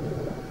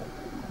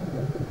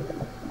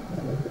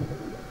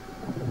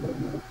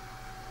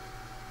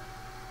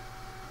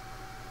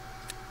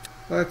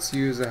 Let's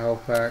use a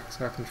health pack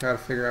so I can try to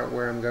figure out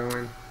where I'm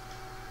going.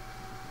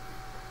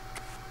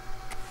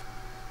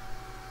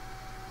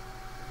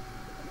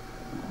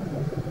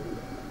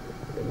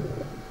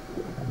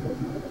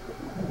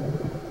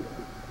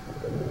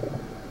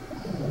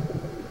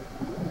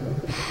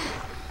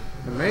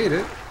 I made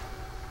it.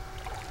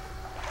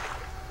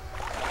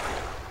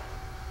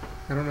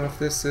 I don't know if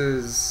this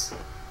is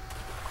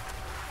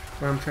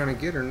what I'm trying to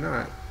get or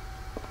not.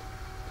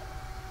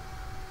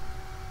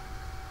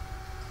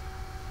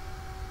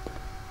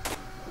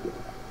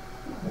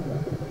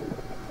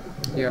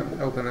 Yep,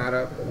 open that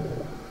up.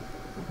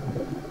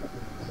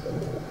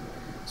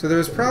 So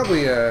there's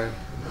probably a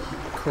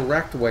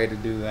correct way to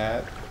do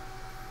that,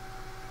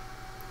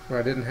 where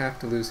I didn't have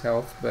to lose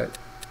health, but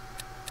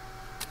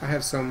I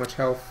have so much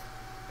health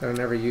that I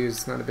never use.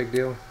 It's not a big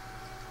deal.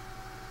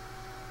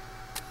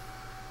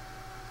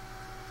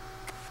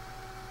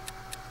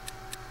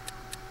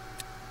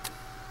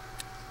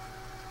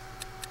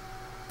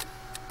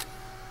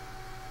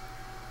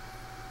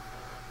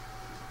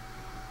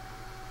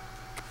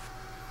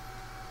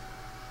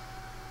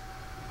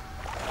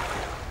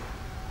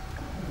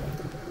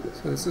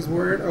 So this is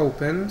where it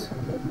opened.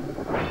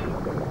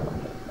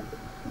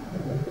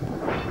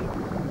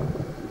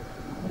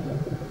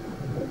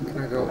 Can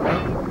I go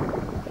up?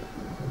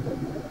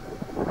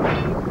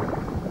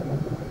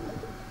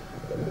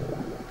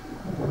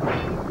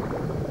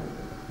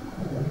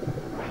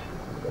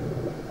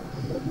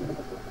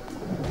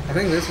 I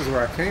think this is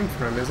where I came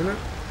from, isn't it?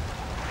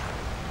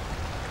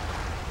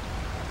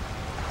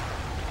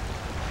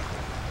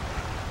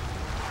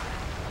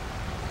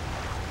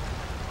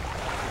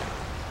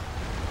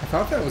 I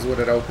thought that was what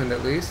it opened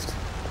at least.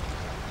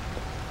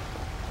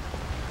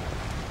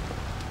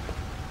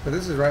 But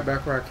this is right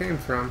back where I came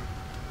from.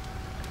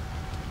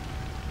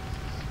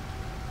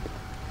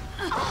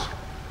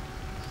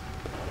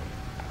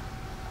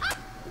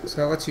 So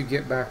that lets you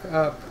get back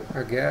up,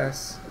 I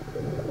guess.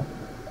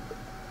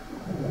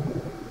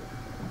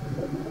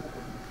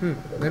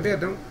 Maybe I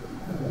don't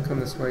come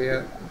this way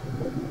yet.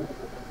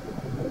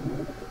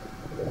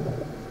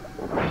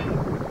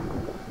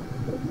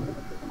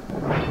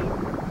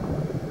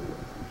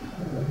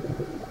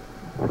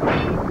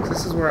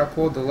 This is where I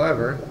pulled the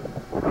lever.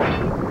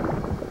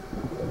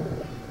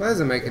 That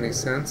doesn't make any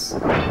sense.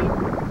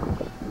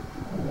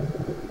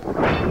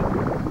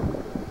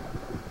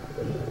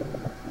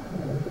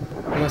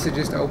 Unless it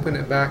just opened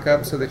it back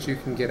up so that you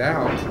can get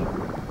out.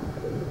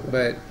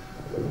 But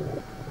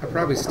I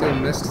probably still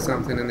missed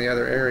something in the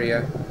other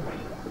area.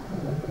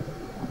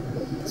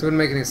 So it wouldn't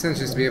make any sense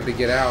just to be able to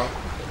get out.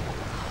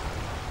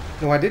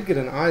 No, I did get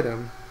an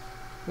item.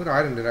 What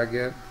item did I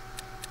get?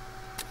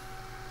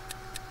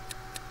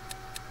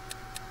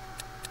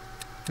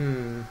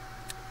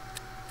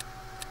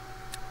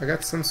 I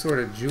got some sort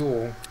of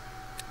jewel.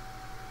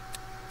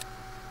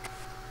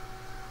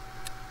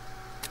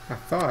 I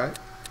thought.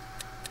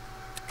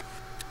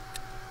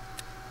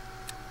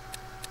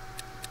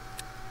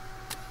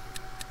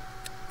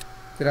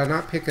 Did I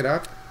not pick it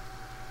up?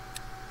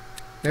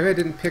 Maybe I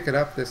didn't pick it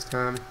up this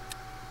time.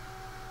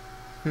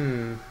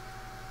 Let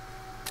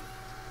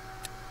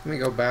me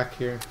go back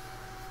here.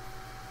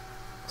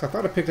 So I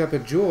thought I picked up a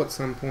jewel at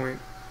some point.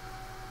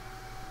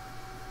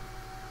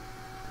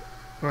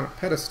 On a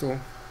pedestal.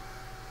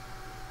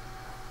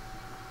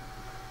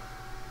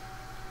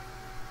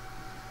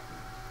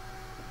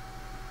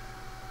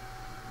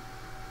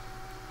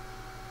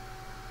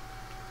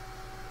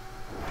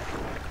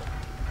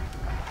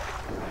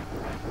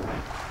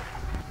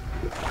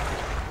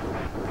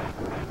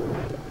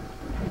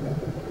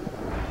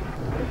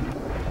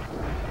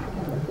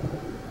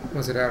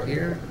 Was it out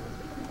here?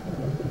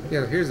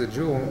 Yeah, here's a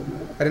jewel.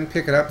 I didn't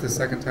pick it up the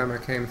second time I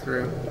came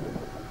through.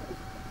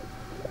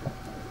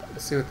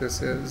 Let's see what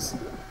this is.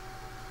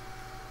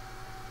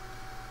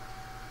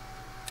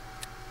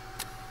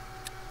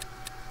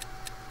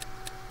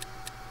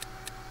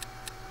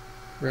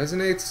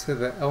 Resonates to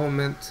the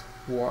element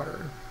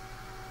water.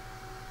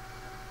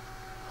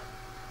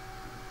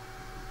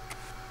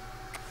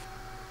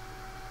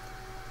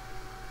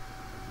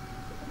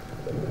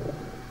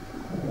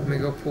 Let me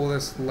go pull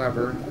this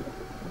lever.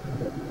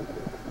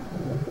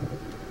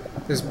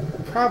 There's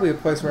probably a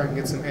place where I can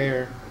get some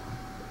air.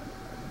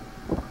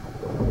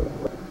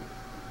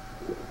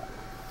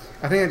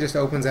 I think it just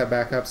opens that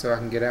back up so I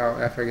can get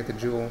out after I get the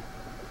jewel.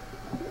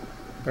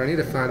 But I need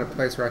to find a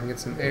place where I can get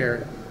some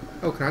air.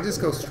 Oh, can I just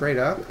go straight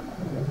up?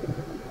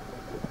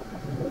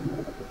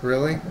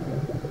 Really?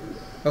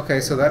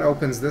 Okay, so that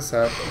opens this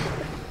up.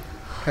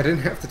 I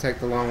didn't have to take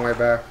the long way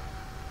back.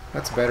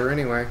 That's better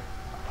anyway.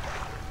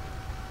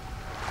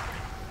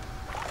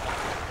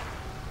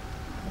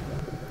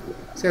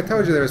 See, I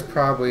told you there was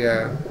probably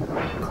a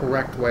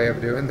correct way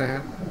of doing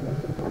that.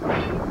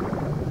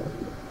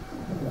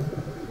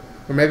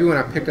 Or maybe when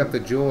I picked up the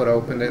jewel it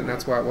opened it and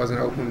that's why it wasn't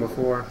open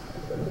before.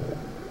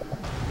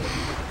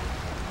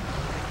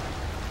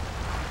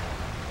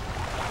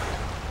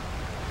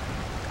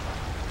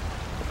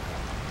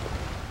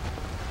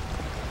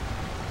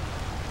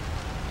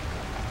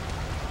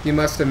 You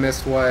must have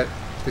missed what?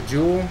 The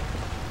jewel?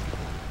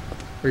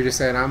 Or you're just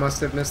saying I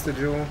must have missed the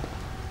jewel?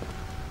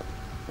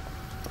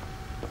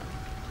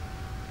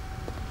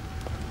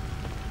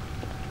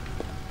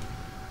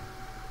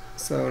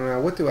 So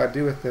now what do I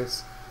do with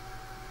this?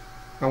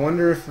 I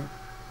wonder if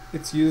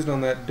it's used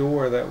on that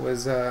door that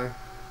was at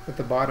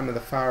the bottom of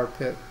the fire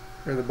pit,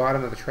 or the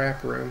bottom of the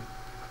trap room.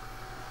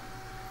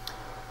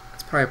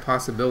 It's probably a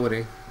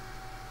possibility.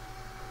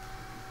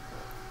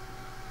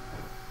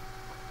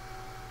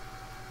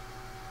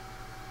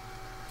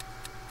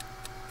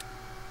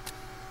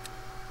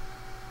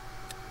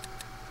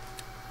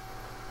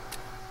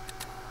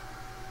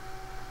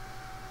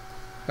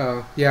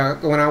 Oh, yeah,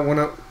 when I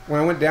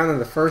went down there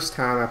the first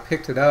time, I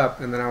picked it up,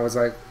 and then I was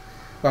like,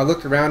 well, I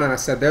looked around and I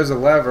said, there's a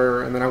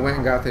lever, and then I went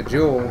and got the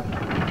jewel,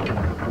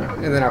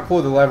 And then I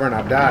pulled the lever and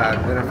I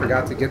died. Then I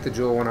forgot to get the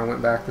jewel when I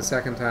went back the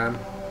second time.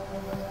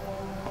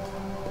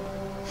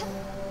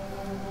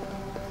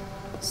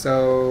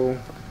 So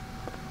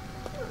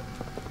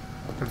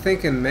I'm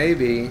thinking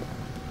maybe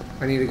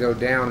I need to go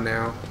down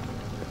now.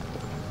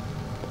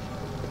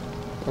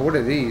 Oh, what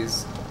are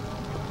these?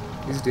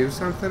 These do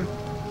something?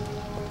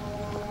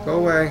 Go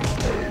away.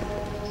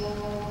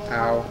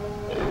 Ow.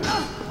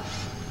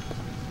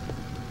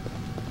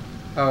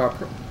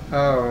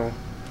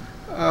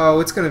 Oh,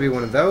 it's gonna be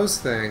one of those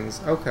things.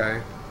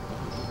 Okay.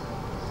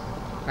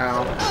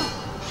 Ow.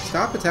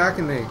 Stop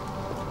attacking me.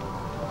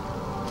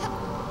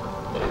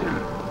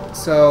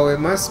 So it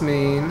must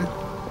mean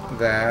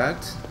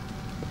that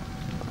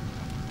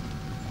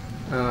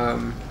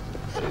I'm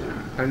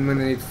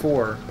gonna need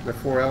 4. The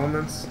 4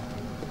 elements.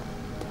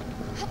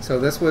 So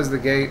this was the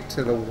gate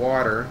to the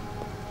water.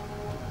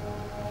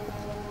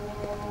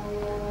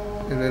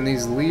 And then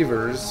these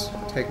levers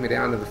take me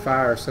down to the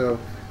fire. So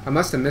I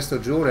must have missed a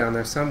jewel down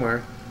there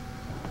somewhere.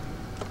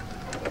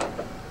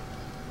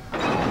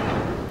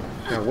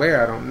 Now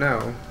where, I don't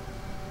know.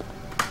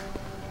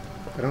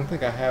 I don't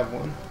think I have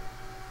one.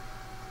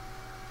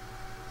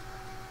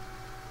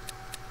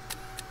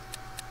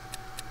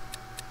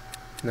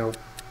 Nope.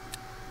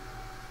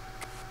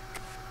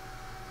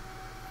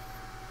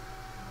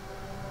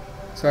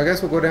 So I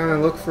guess we'll go down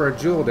and look for a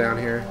jewel down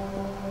here.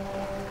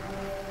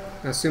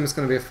 I assume it's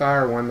going to be a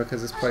fire one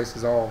because this place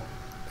is all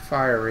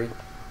fiery.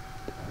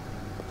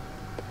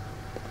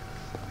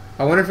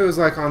 I wonder if it was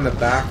like on the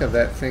back of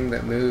that thing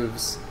that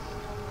moves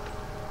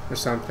or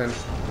something.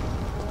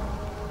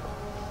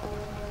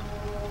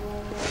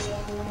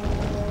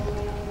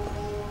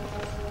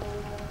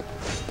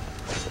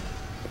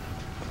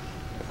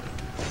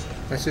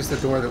 That's just the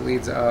door that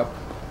leads up.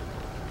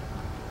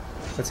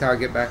 That's how I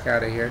get back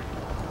out of here.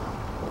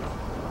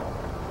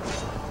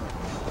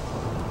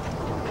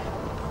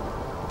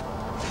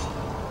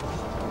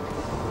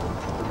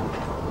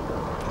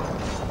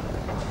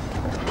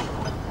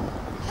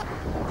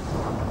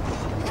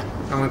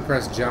 I only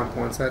pressed jump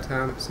once that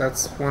time, so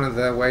that's one of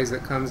the ways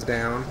it comes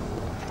down.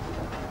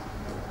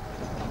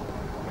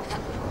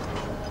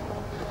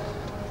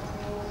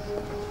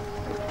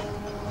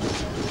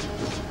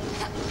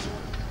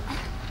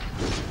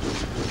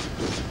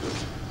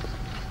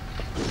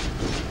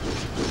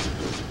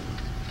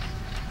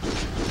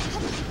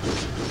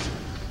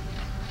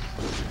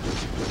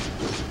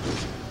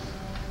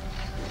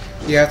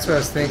 Yeah, that's what I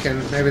was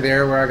thinking. Maybe the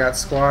area where I got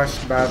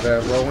squashed by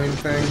the rolling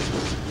thing.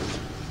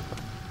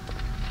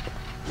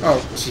 Oh,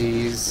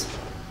 jeez.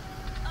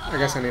 I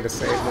guess I need to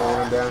save more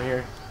when I'm down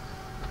here.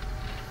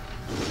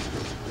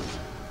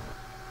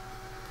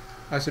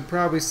 I should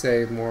probably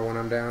save more when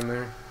I'm down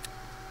there.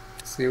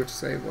 Let's see, which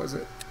save was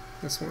it?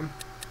 This one.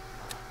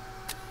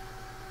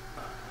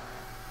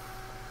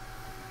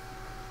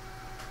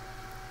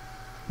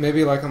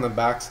 Maybe like on the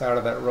back side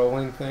of that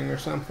rolling thing or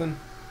something.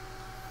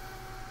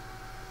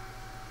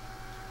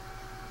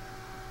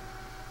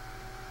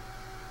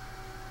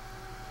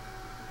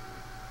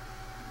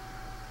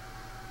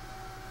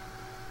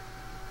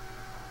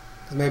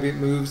 Maybe it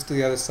moves to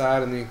the other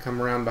side and then you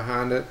come around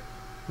behind it.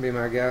 Be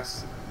my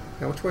guess.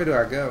 Now, which way do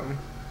I go?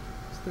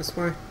 Is it this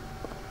way?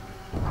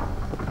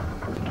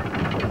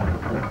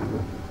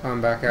 Oh,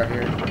 I'm back out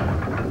here.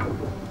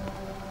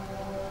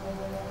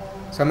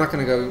 So I'm not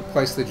going to go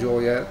place the jewel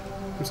yet.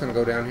 I'm just going to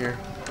go down here.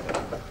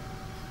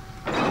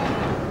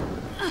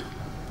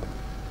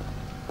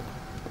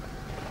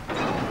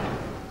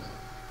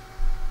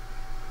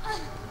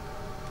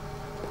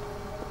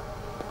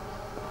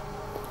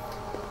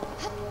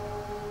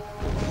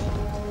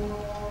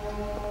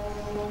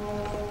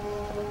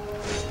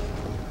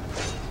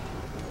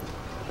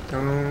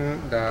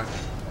 Don't die.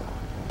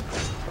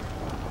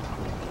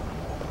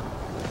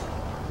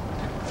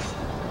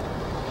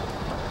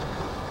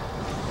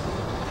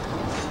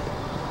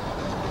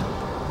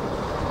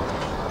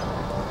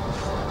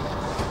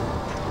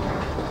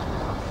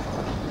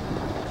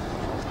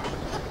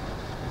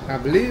 I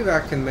believe I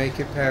can make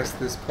it past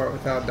this part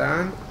without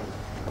dying.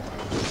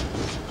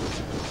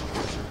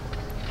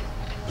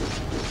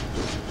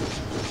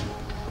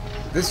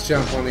 This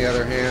jump, on the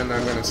other hand,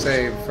 I'm going to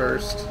save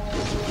first.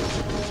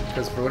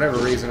 Because for whatever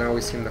reason, I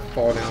always seem to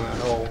fall down that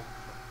hole.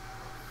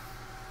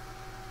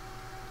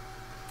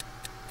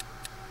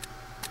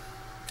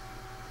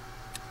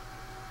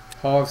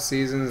 Hall of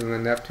Seasons and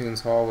then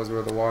Neptune's Hall was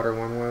where the water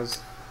one was.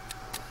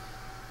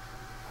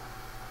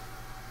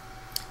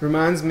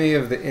 Reminds me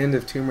of the end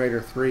of Tomb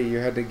Raider 3. You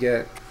had to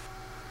get,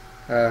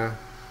 you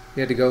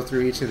had to go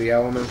through each of the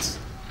elements.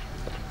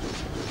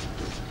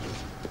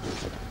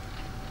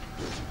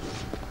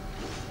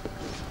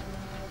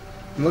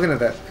 I'm looking at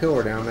that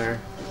pillar down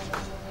there.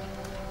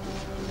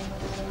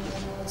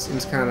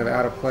 Seems kind of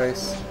out of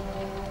place.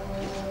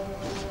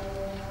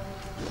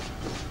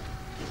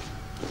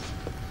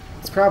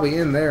 It's probably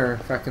in there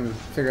if I can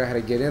figure out how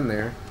to get in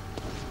there.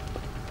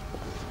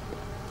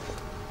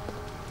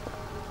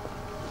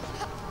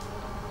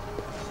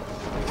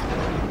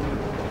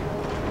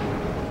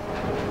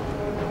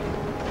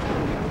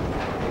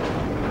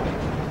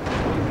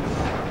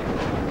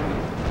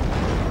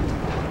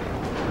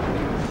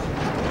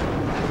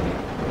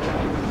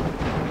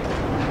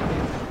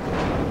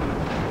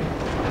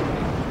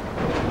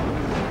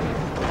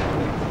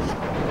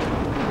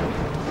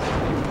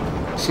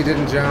 She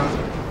didn't jump.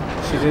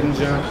 She didn't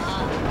jump.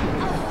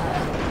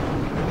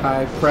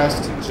 I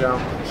pressed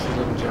jump. She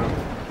didn't jump.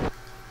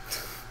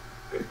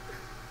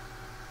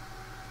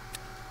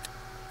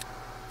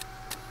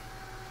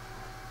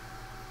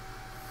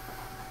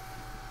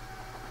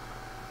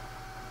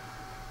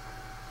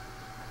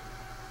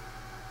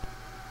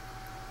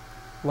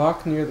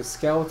 Lock near the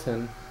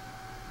skeleton.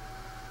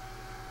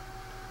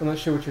 I'm not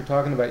sure what you're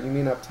talking about. You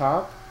mean up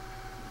top?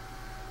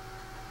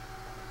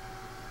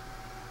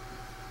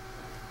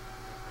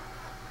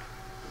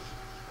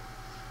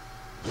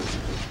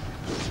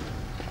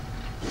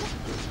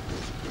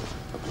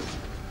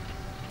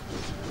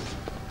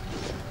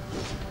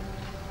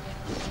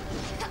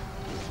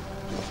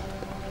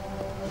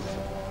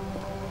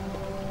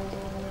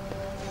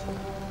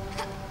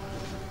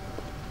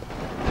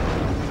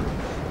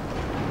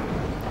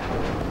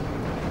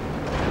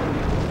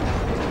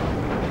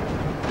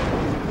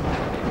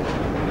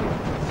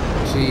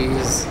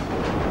 Jeez.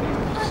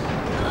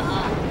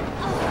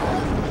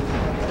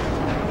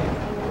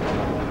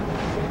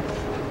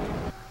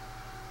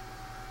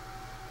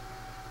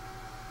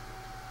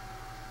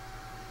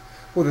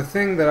 Well, the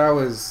thing that I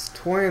was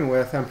toying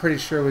with, I'm pretty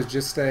sure was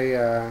just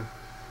a,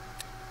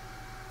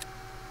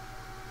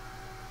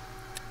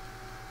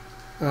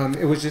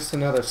 it was just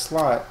another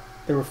slot.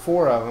 There were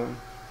 4 of them.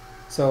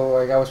 So,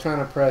 like, I was trying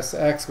to press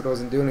X, but it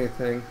wasn't doing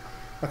anything.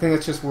 I think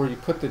that's just where you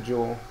put the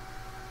jewel.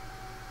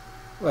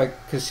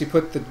 Like, because she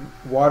put the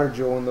water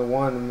jewel in the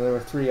one, and there were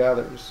 3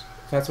 others.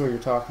 That's what you're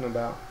talking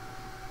about.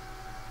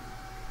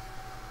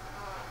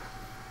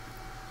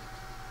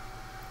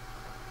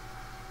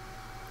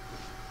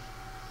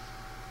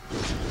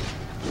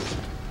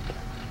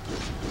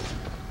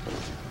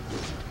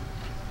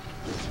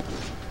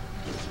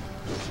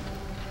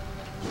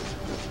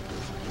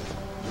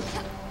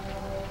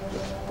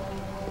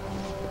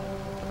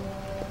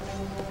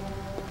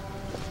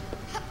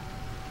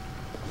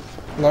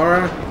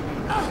 Laura?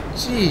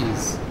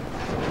 Jeez.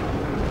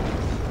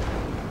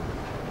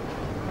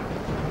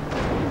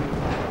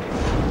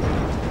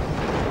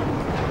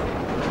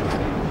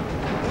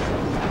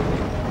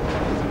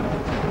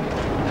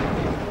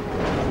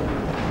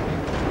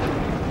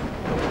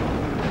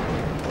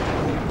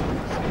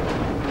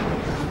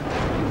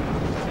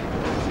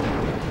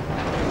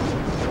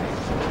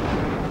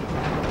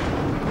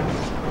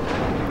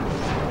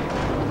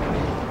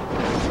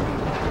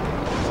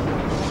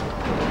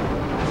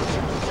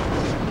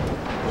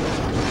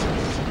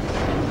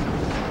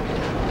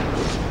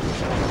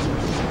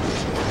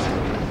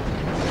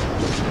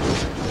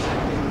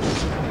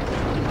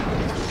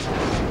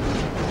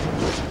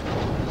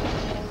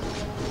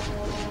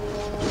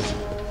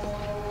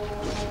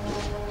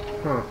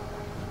 Huh.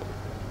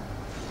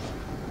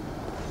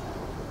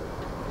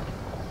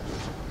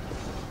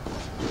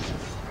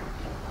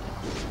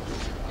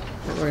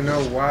 I don't really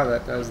know why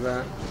that does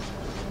that.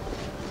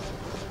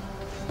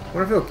 I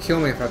wonder if it'll kill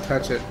me if I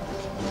touch it.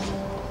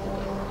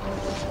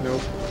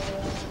 Nope.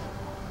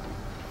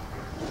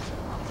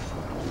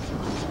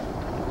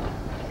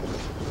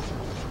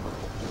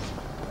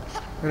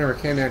 I never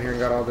came down here and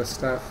got all this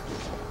stuff.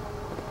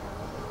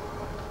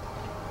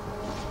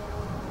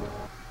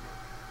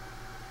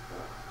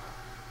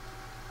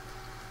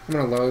 I'm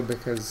gonna load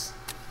because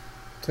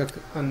I took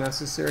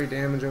unnecessary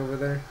damage over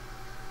there.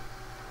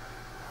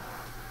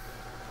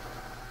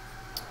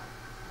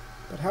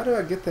 But how do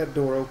I get that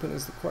door open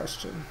is the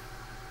question.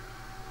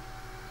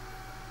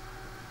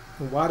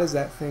 And why does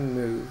that thing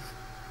move?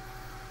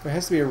 There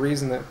has to be a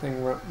reason that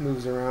thing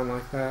moves around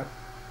like that,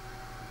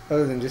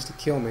 other than just to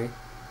kill me.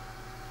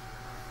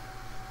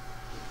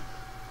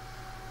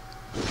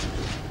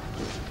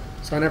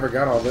 So I never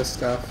got all this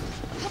stuff.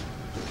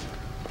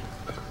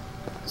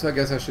 So I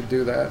guess I should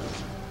do that.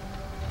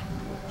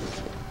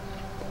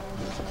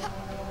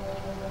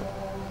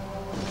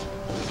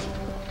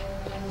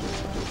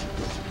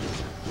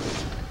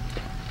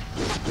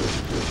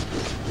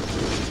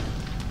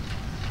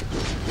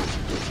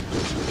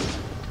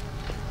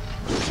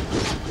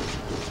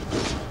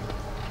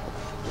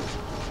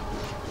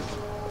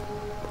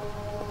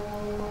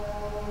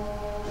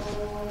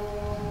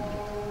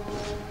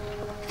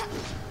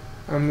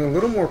 I'm a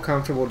little more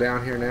comfortable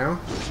down here now.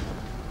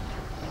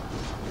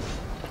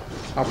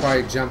 I'll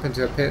probably jump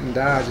into a pit and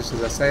die just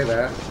as I say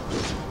that.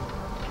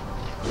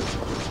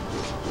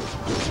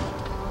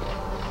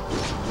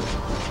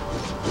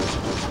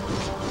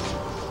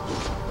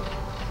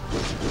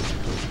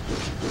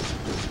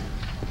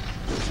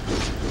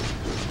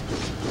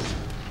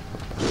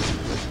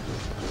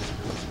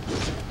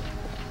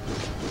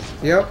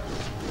 Yep.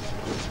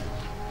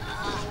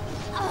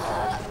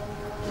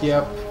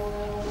 Yep.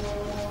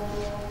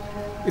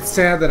 It's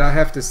sad that I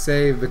have to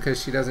save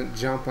because she doesn't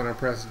jump when I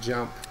press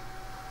jump.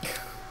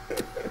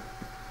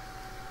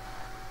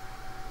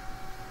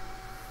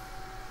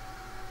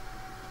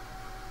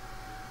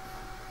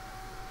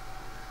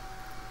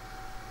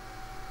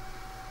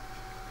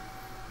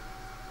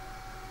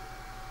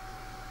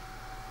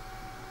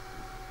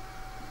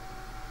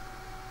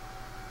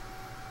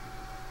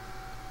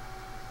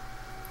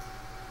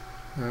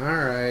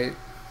 Alright.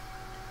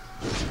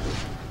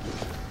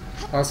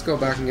 I'll just go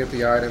back and get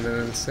the item and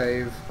then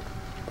save.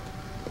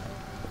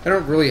 I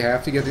don't really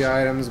have to get the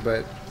items,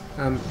 but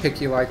I'm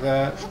picky like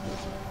that.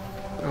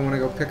 I want to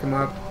go pick them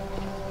up.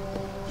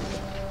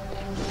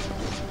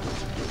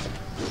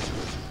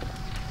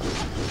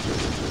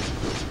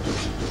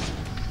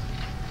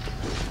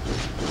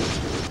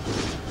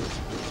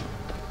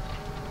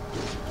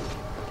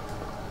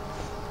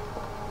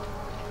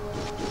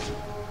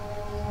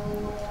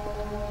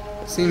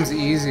 Seems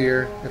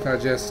easier if I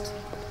just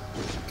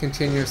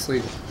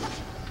continuously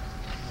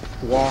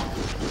walk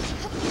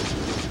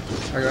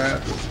like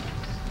that.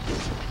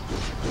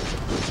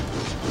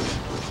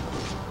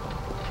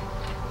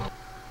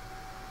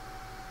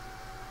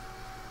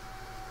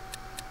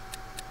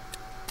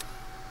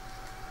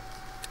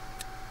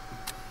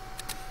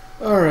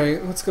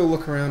 Alright, let's go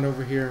look around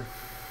over here.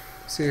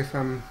 See if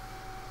I'm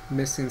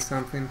missing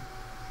something.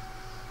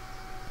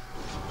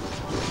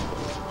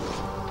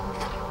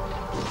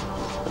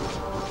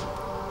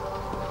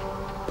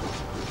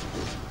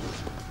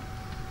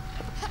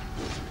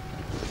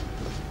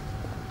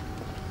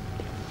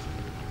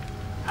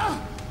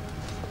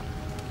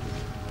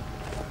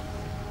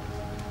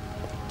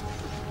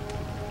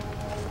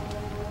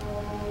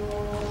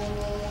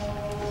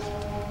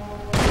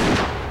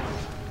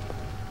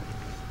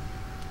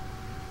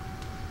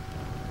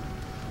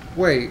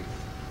 Wait,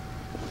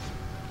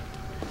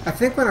 I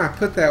think when I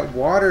put that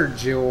water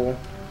jewel,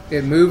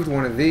 it moved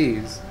one of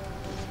these.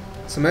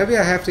 So maybe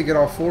I have to get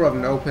all 4 of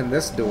them to open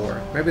this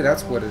door. Maybe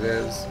that's what it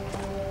is.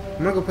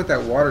 I'm gonna go put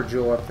that water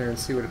jewel up there and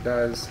see what it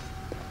does.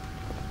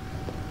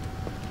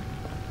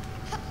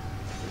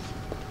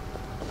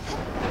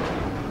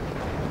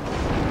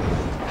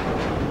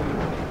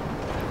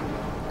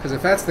 Because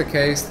if that's the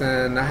case,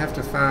 then I have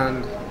to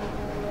find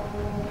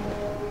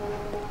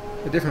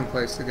a different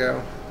place to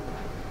go.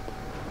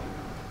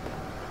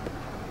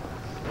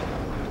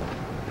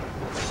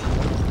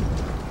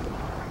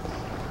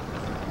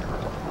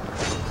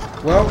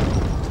 Well,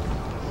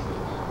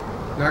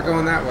 not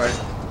going that way.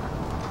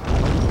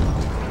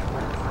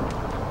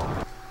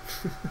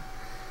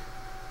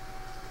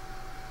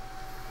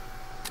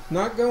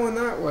 Not going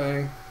that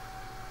way.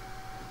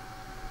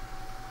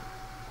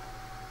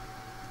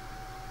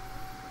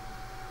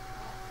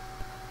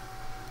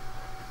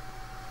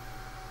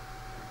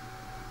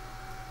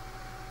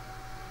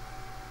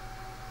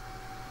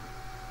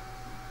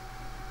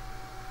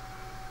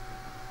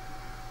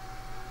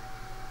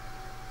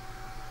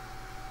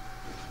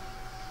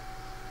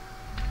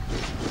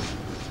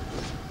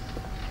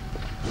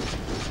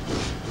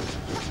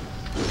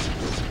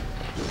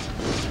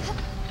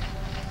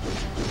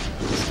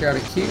 Gotta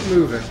keep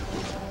moving.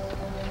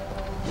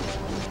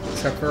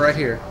 Except for right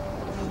here.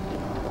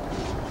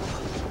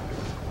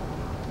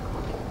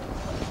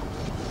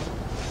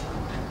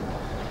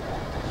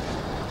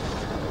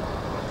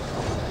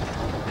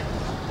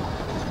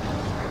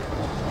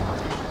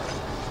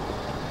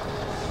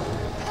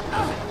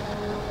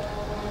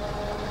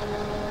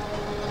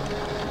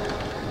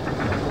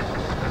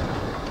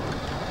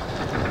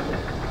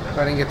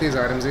 I didn't get these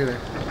items either.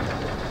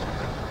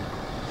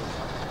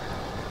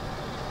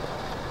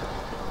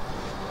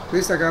 At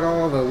least I got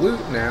all the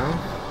loot now.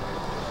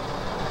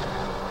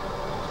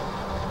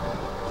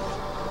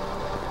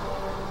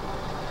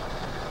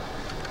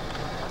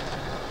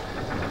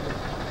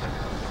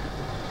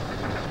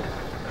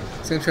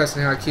 It's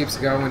interesting how it keeps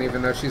going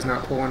even though she's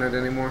not pulling it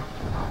anymore.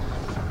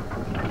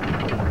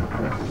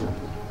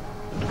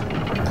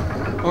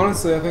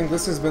 Honestly, I think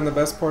this has been the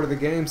best part of the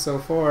game so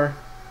far.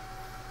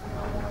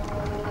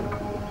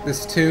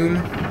 This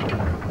tomb.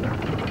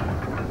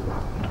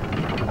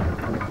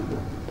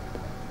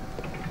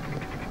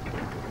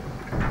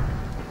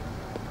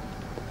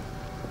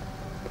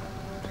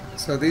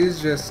 So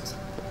these just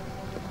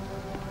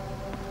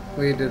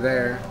lead to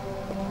there.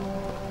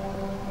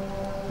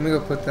 Let me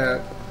go put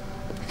that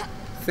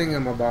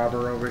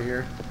thingamabobber over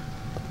here.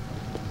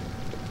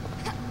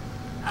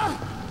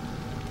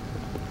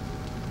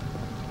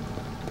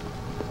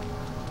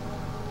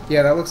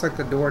 Yeah, that looks like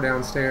the door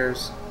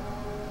downstairs.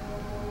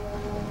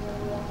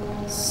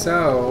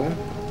 So,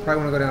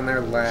 probably want to go down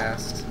there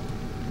last.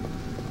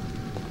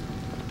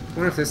 I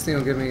wonder if this thing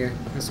will give me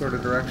a sort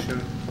of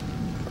direction.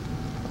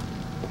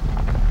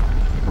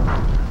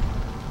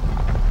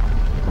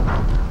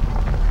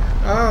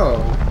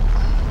 Oh,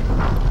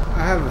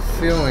 I have a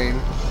feeling.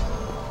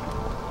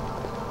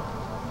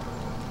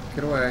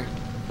 Get away.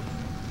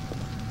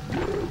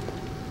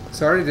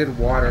 So I already did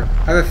water.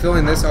 I have a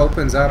feeling this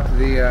opens up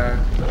the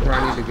where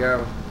I need to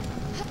go.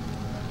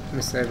 Let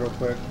me save real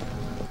quick.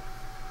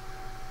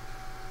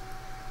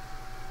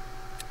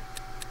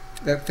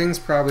 That thing's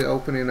probably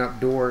opening up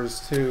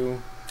doors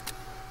to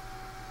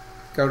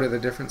go to the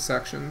different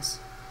sections.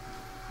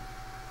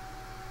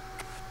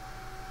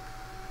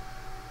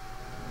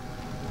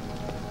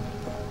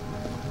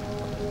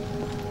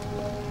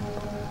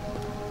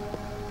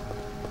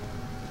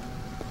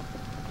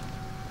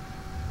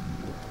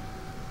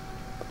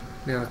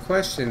 Now the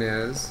question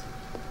is,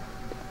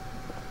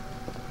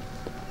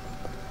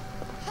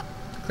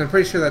 I'm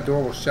pretty sure that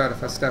door will shut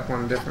if I step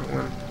on a different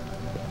one.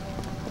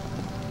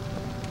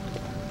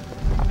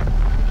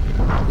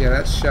 Yeah,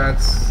 that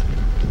shuts.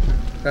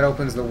 That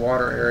opens the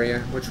water area,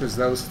 which was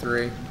those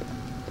three.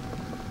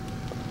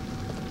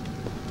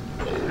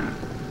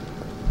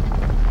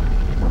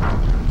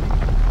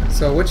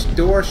 So which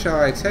door shall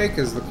I take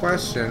is the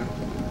question.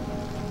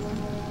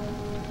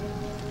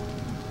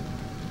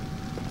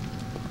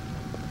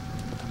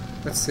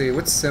 Let's see,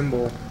 what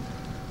symbol?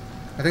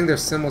 I think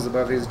there's symbols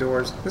above these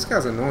doors. This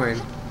guy's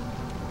annoying.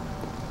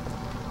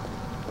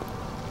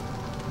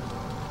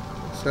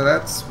 So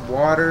that's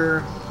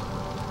water.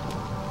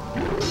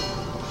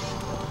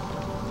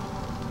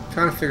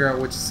 Trying to figure out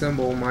which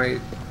symbol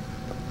might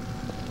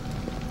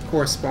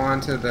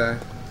correspond to the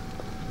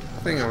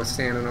thing I was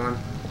standing on.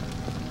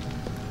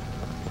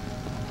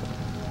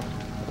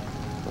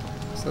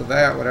 So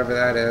that, whatever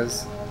that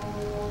is.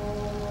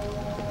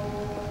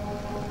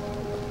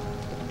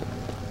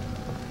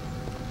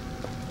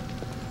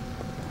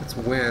 It's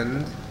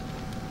wind.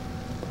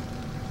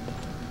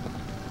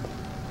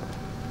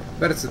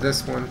 Bet it's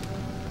this one.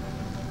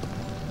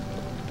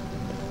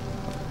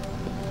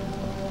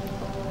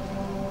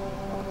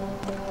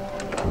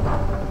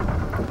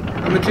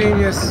 I'm a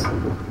genius.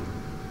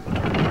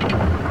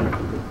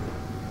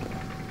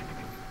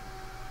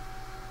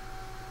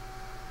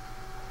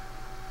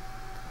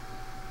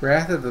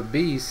 Wrath of the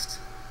Beast.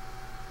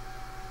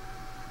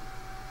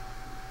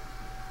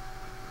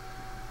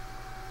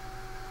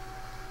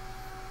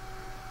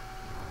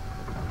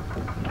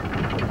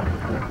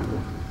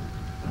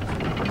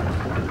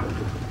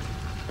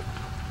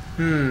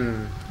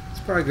 It's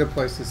probably a good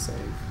place to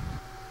save.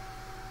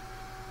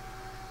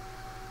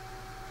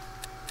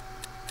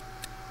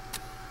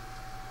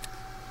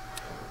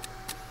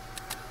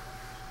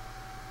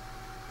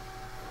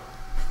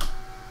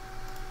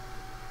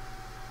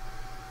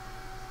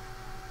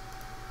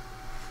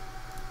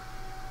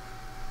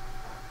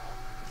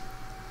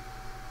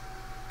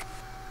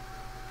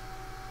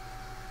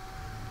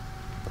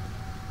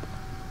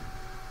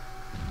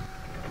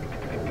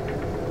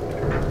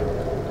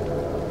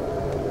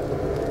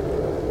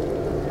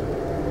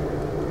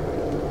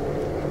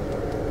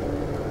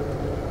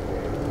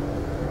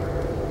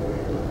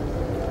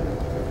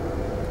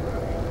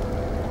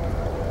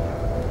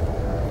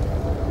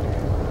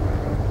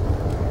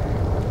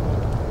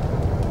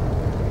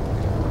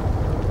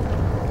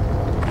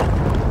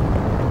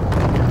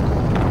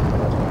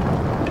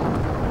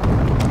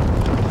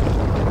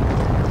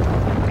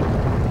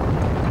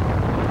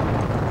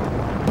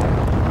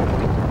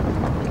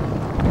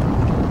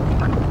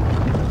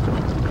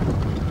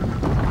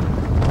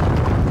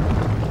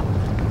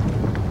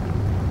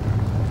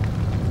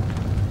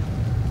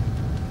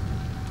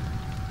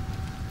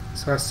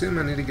 So I assume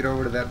I need to get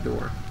over to that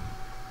door.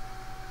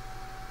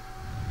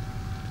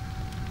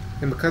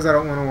 And because I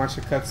don't want to watch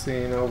a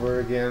cutscene over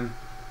again,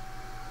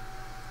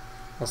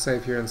 I'll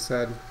save here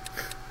instead.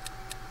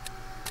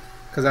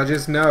 Because I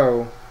just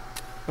know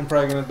I'm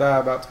probably going to die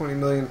about 20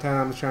 million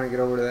times trying to get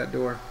over to that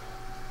door.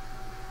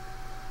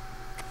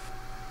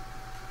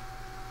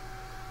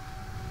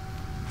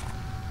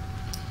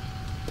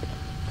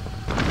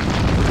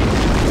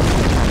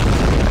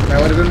 That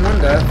would have been one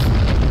death.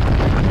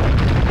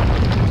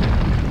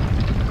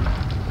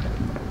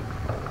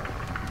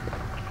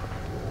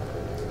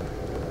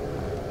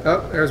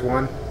 Oh, there's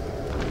one.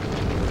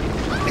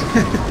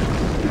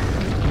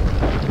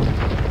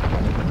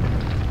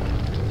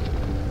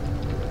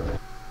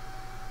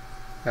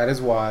 That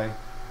is why.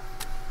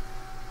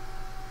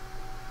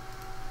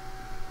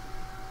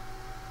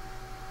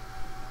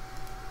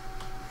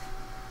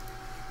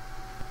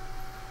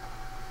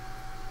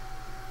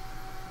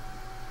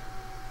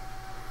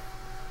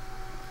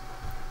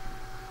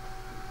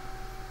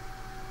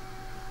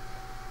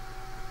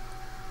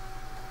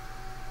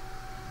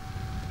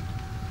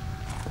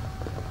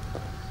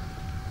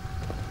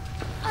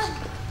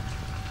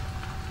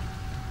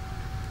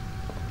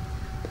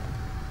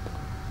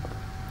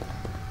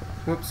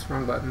 Whoops,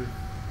 wrong button.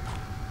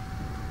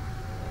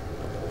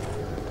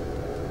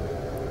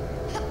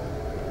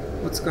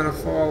 What's gonna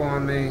fall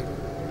on me?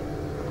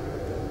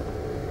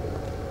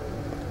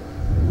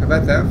 I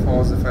bet that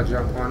falls if I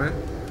jump on it.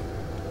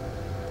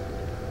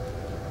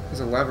 There's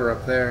a lever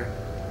up there.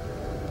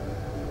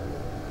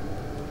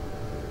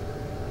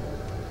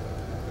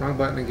 Wrong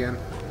button again.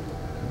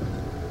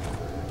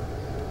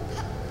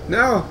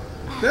 No!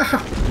 No!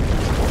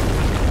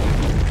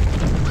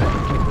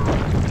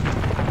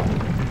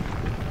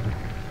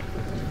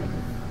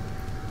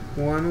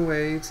 One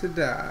way to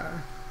die.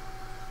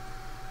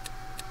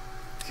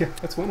 Yeah,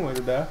 that's one way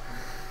to die.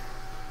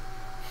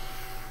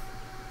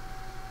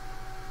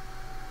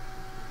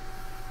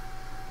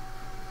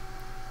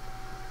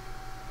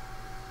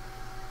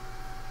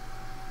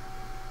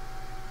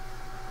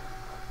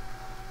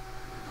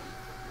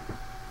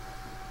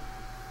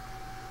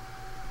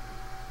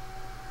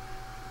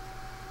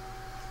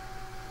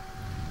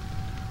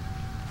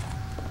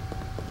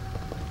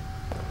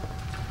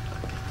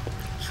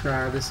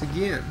 Try this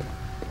again.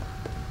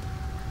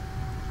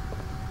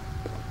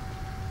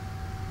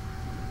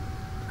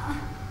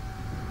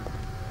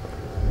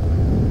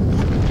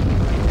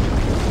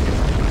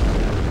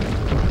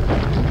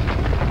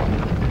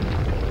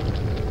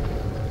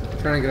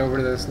 trying to get over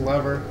to this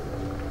lever,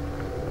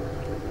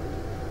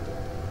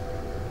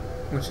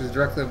 which is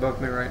directly above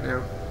me right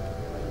now.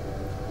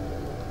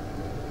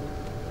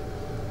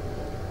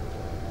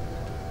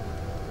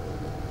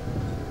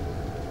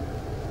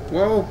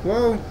 Whoa,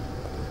 whoa!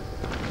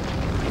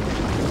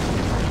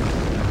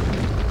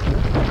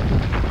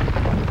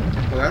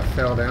 Well, that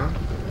fell down.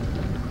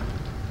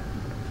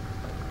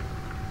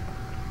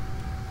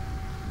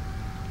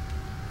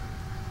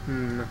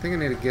 I think I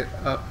need to get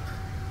up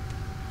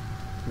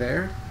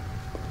there.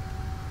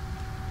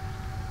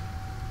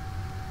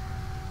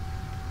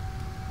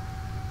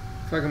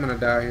 I feel like I'm gonna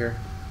die here.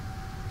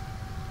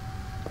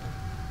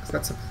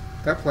 'Cause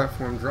that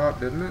platform dropped,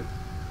 didn't it?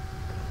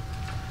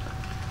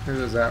 Maybe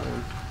it was that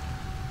one.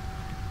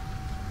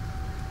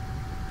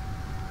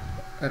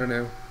 I don't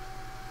know.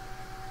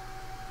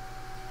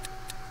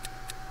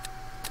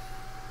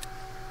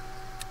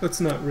 Let's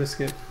not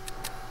risk it.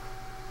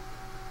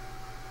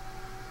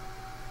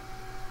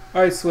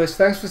 Alright, Swish,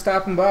 thanks for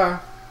stopping by.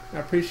 I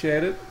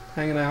appreciate it.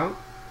 Hanging out.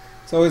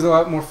 It's always a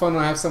lot more fun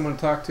when I have someone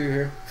to talk to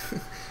here.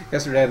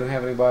 Yesterday I didn't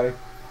have anybody.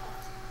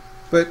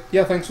 But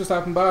yeah, thanks for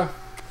stopping by.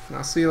 And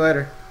I'll see you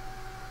later.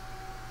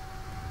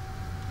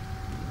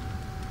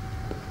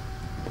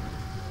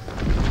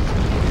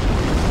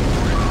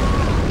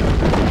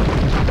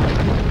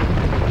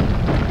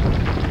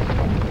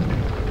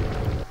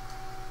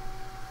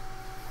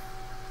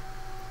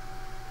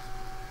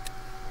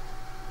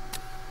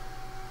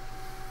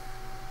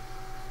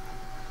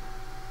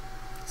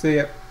 See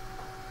ya.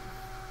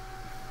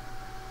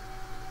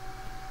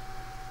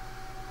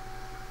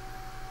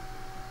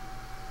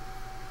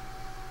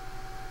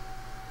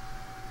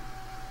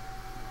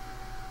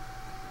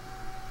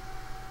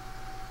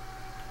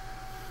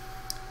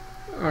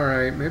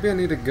 Alright, maybe I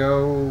need to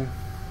go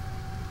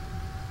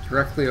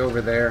directly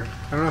over there.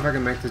 I don't know if I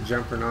can make the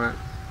jump or not.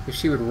 If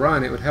she would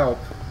run, it would help.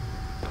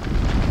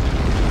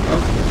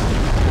 Oh.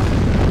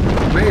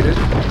 Made it.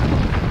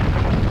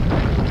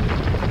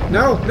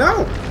 No,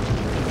 no!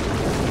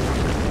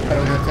 I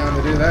don't have time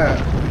to do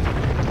that.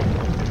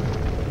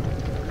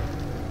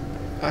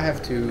 I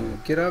have to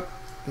get up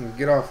and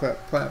get off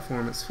that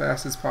platform as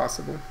fast as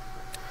possible.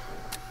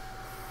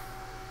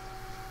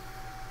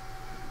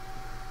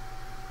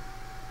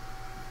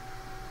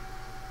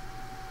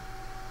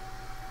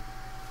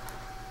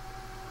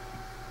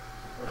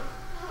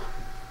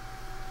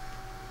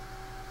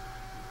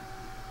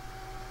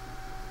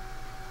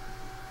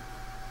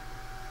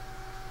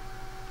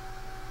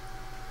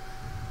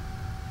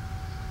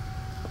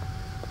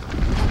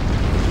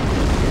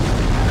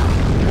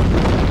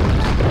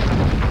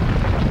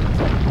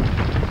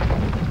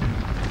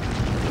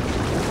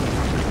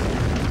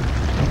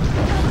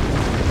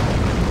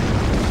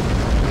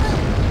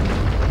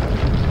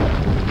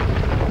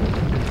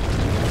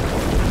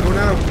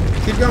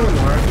 Keep going,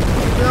 Laura.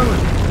 Keep going.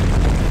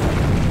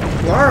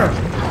 Laura!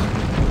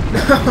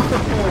 No!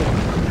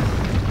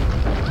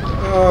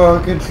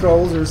 Oh,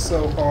 controls are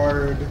so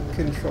hard.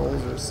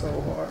 Controls are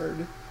so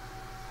hard.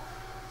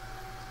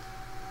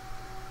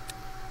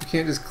 You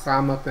can't just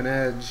climb up an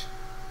edge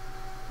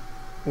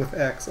with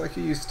X like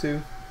you used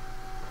to.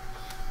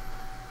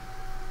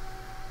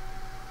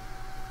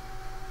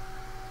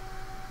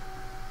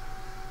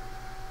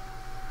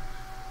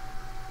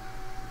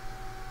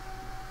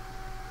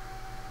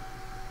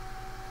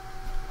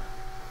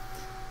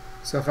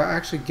 So if I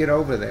actually get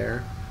over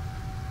there,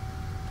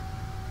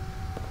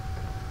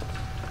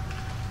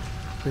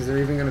 is there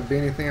even going to be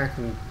anything I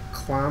can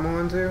climb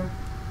onto?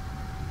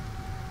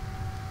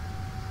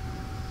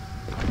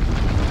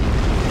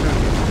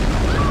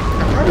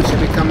 I probably should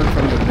be coming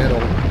from the middle.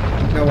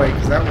 No, wait,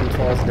 because that one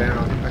falls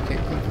down. I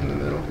can't come from the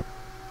middle.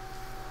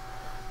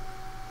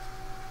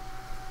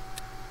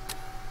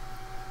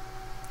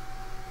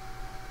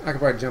 I could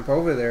probably jump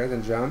over there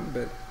than jump,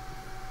 but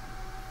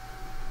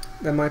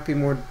that might be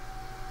more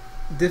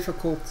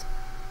difficult,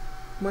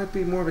 might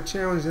be more of a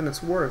challenge than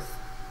it's worth.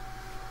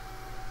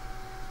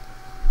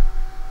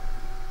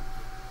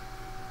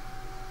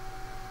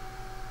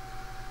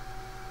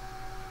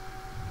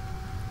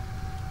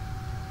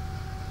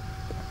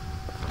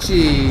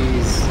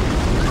 Jeez.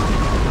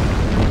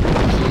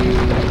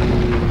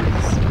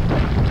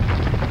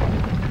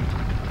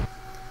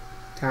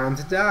 Time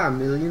to die a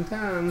million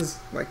times,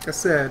 like I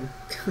said.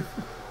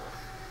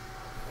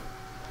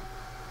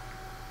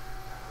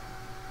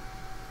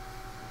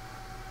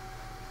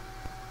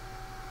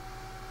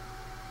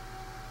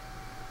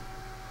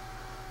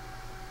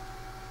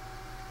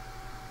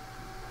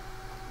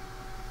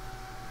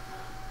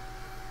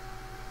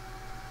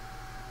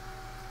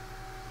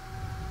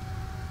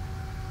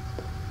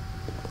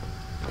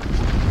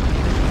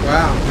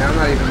 Wow, now I'm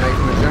not even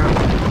making the jump.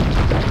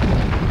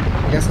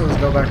 I guess I'll just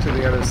go back to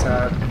the other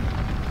side.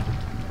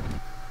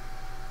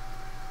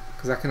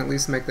 Because I can at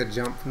least make the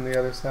jump from the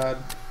other side.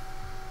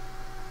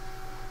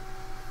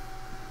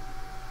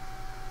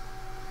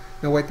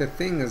 No, wait, the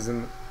thing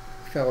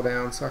fell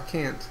down, so I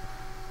can't.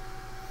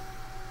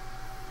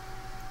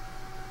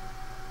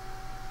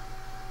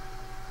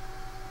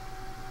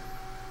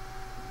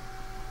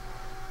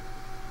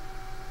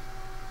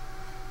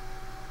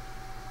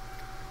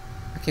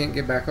 can't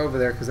get back over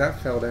there because that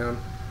fell down.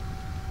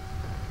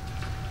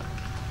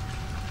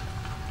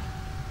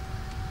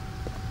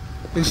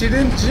 And she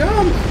didn't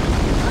jump!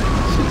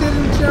 She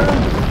didn't jump!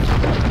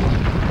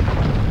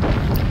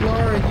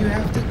 Laura, you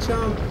have to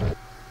jump!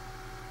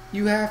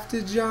 You have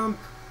to jump!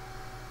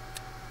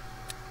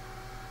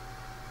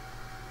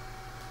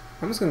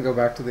 I'm just gonna go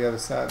back to the other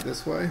side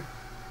this way.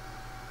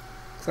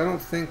 Because I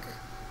don't think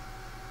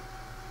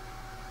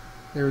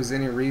there was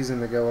any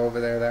reason to go over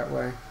there that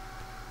way.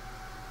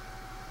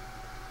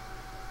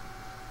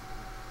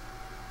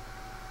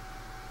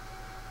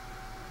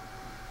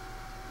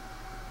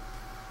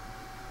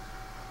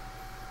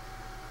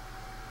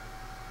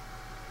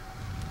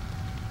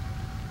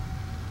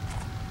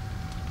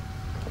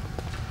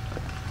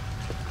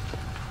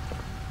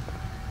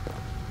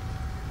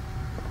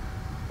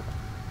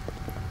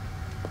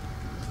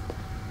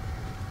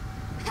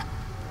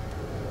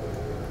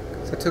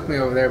 So it took me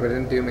over there, but it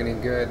didn't do me any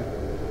good.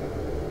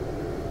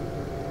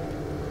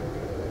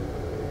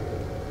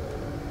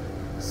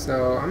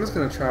 So I'm just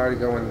going to try to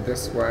go in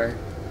this way.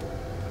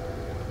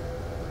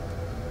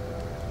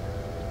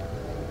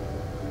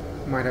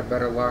 Might have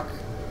better luck.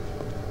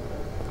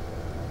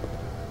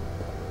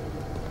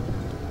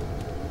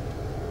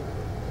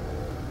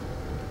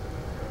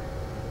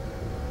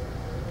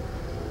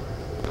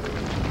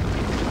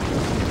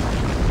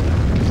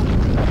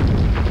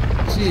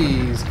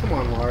 Jeez, come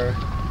on, Laura.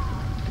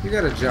 You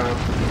gotta jump.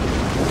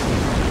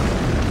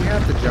 You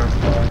have to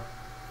jump, Laura.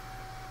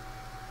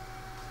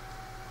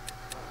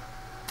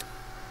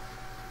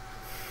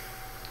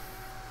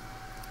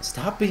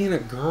 Stop being a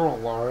girl,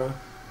 Laura.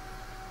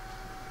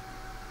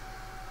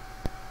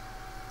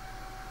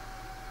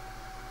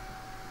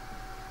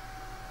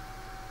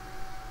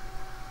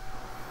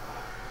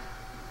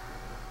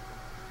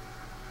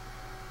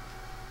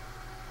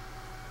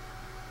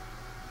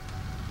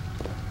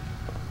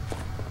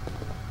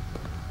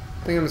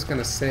 I think I'm just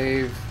gonna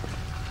save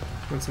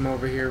once I'm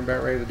over here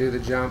about ready to do the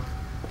jump.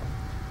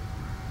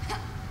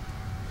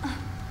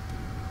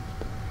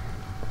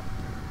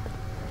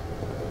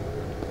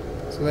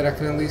 So that I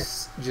can at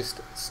least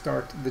just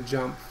start the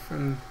jump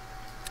from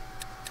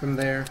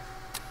there.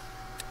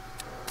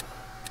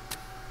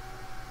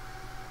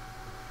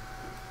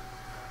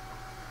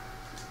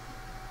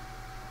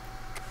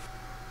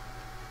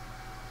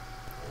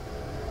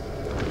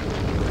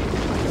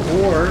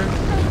 Or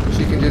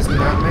she can just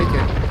not make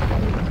it.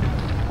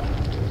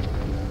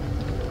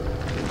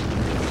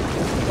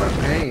 What a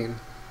pain.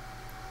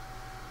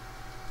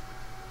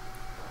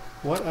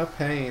 What a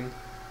pain.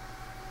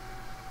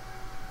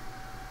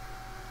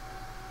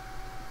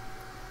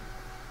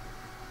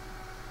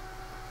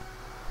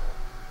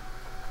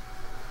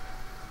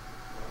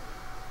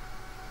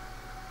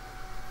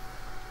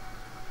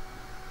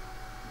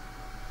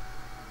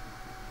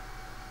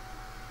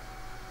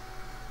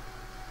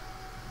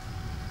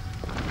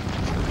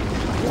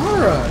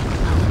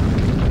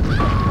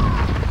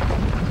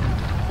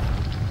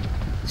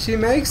 She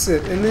makes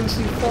it, and then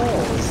she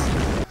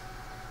falls.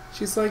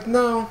 She's like,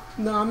 no,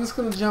 I'm just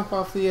gonna jump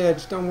off the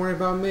edge. Don't worry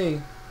about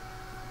me.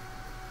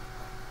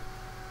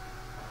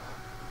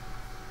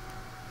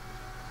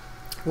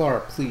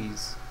 Laura,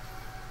 please.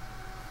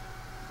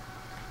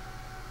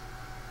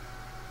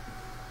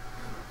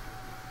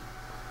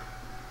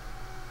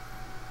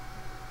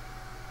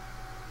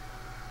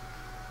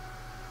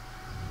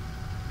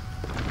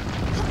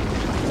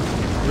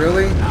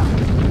 Really?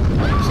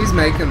 She's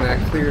making that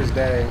clear as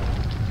day.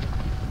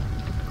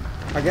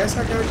 I guess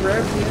I gotta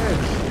grab the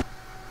edge.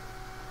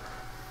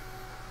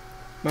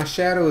 My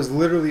shadow is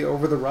literally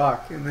over the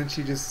rock, and then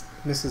she just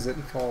misses it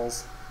and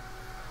falls.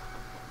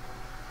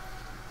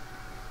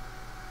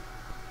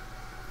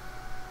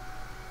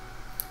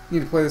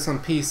 Need to play this on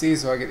PC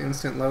so I get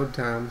instant load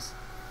times.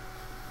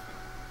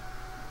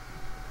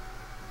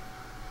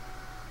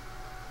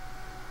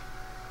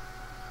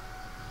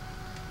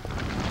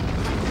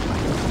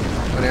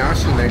 Well, now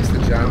she makes the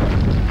jump.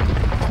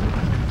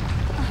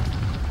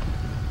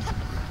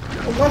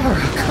 Laura,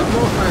 come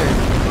on!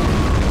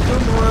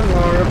 Come on,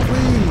 Laura,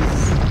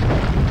 please!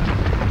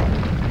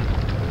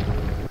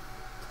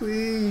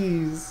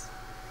 Please!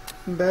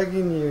 I'm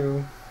begging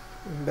you.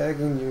 I'm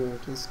begging you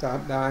to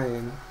stop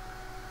dying.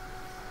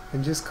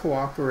 And just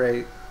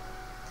cooperate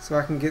so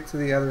I can get to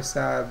the other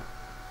side.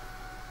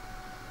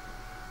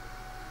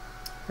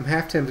 I'm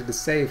half tempted to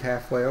save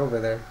halfway over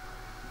there.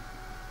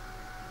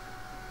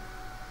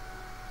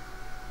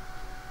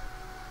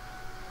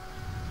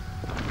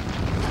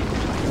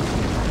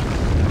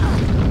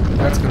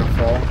 That's gonna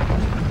fall.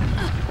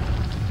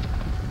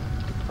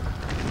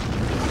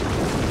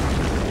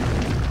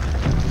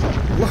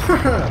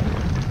 Laura!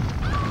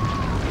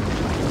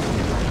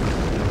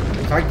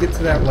 If I get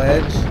to that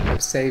ledge, I'm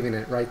saving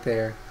it right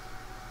there.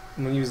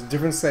 I'm gonna use a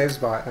different save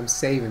spot. I'm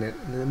saving it,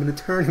 and then I'm gonna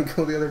turn and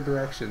go the other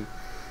direction.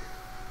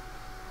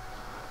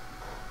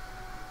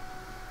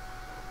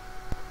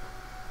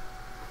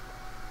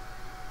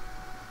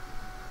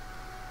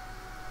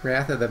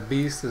 Wrath of the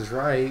Beast is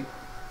right.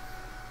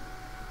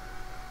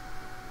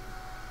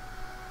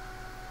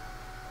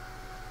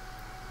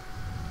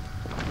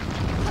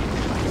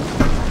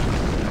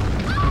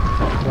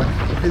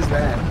 What is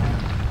that?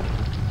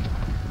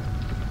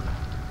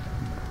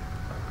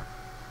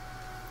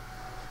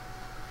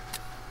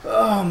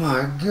 Oh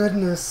my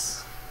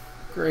goodness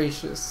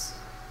gracious.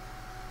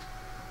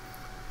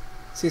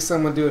 See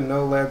someone doing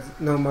no loads,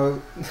 no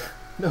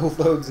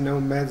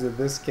meds of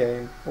this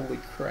game. Holy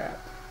crap.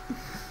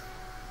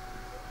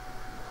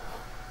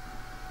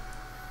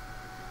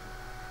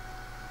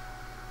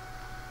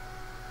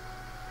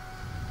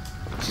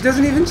 She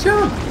doesn't even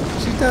jump.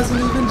 She doesn't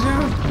even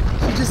jump.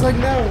 She's just like,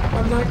 no,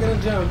 I'm not gonna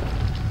jump.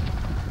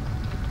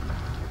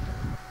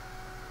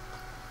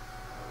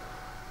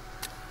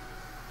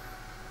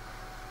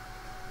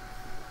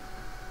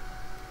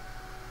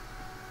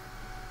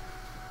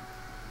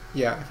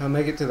 Yeah, if I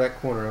make it to that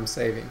corner, I'm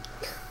saving.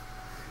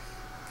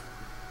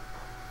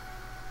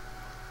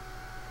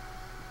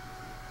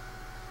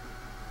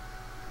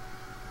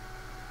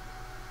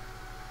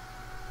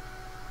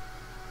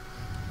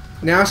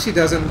 Now she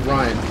doesn't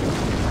run.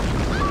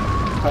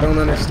 I don't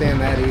understand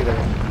that either.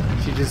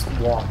 She just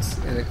walks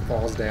and it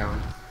falls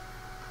down.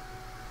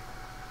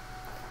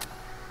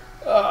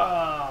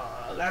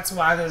 Oh, that's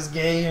why this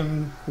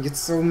game gets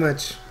so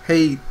much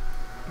hate.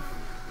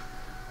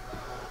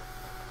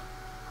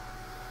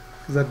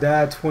 Because I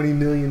died 20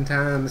 million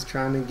times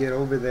trying to get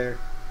over there.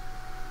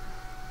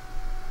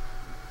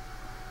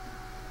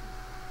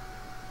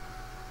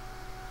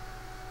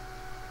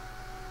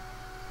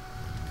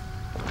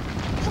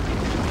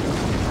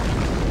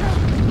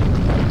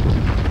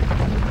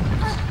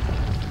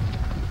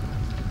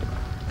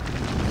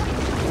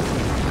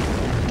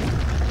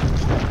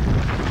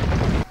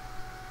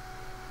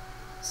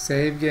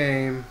 Save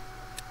game.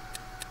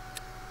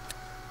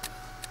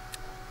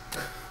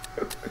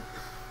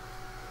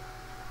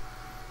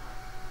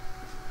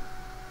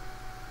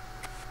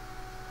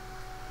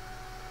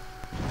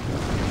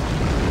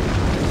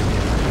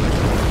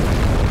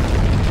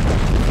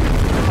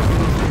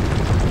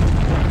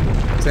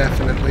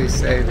 Definitely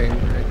saving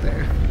right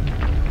there.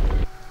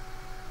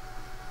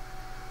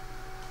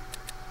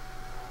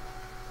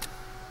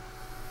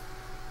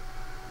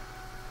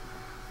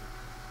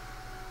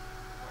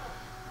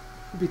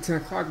 It'll be 10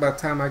 o'clock by the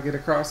time I get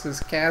across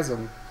this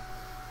chasm.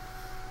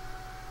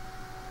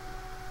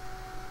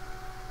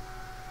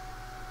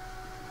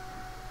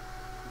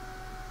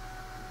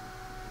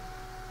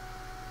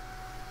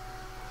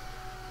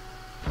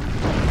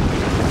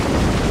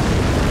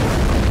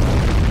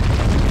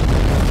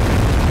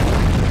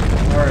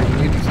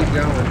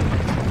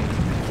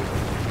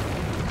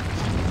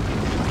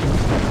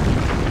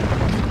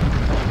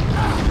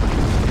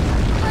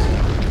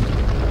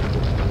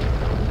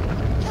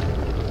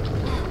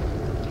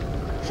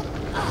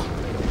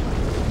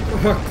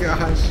 Oh my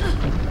gosh.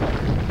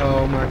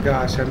 Oh my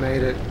gosh, I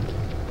made it.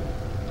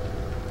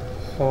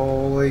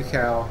 Holy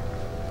cow.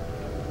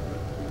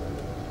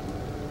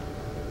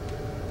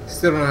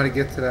 Still don't know how to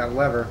get to that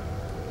lever.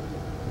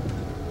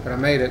 But I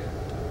made it.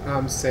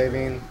 I'm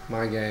saving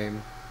my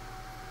game.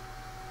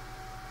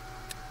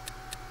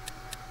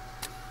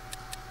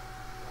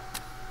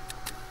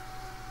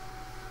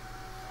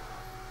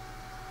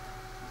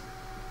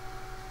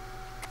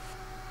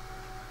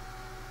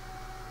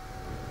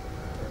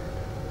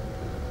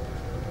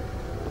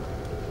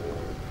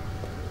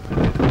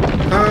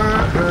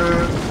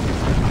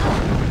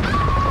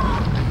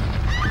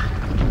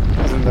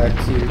 Isn't that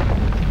cute?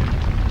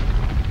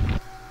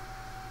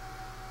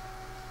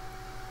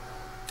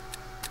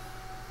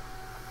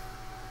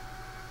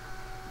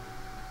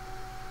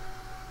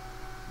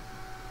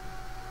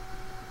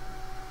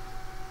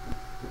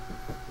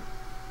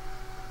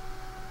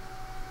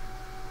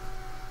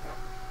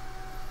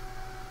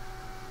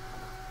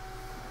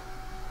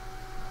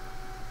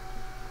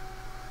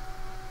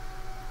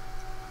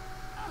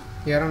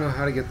 Yeah, I don't know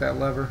how to get that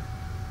lever.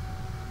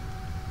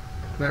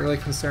 I'm not really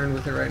concerned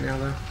with it right now,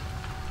 though.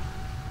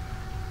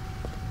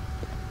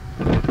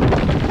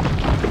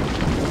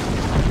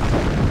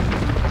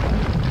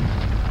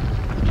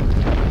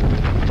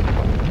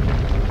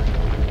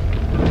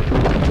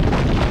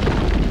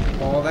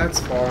 All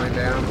that's falling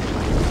down.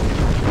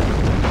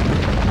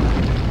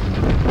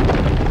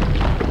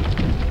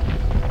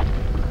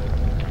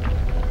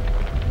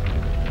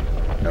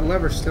 That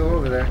lever's still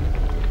over there.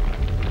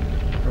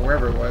 Or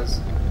wherever it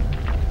was.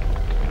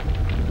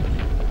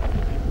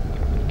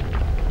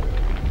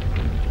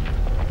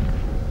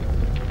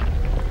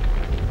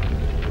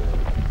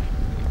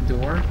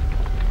 Door?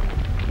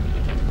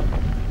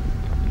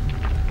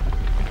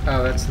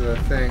 Oh, that's the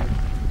thing.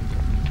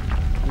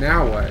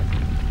 Now what?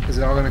 Is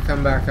it all going to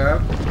come back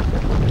up?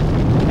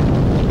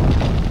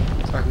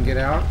 So I can get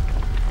out?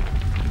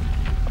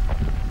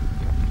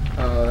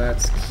 Oh,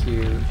 that's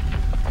cute.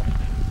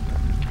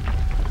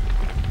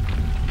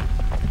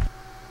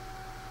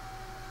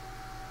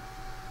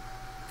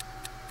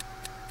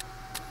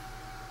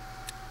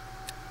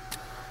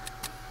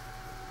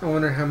 I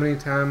wonder how many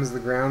times the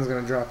ground's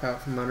going to drop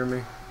out from under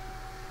me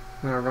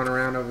when I run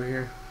around over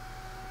here.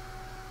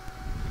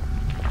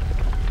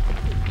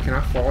 Can I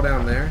fall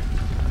down there?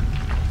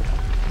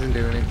 Doesn't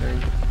do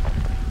anything.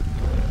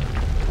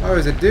 Oh,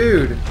 there's a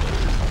dude!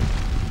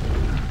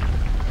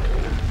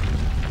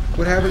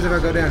 What happens if I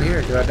go down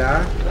here? Do I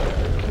die?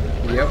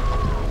 Yep.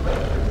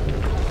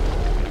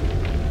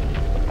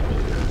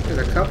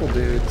 There's a couple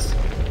dudes.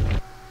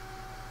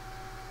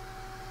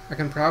 I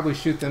can probably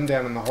shoot them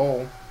down in the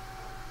hole.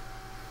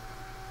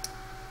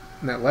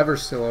 And that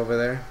lever's still over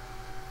there.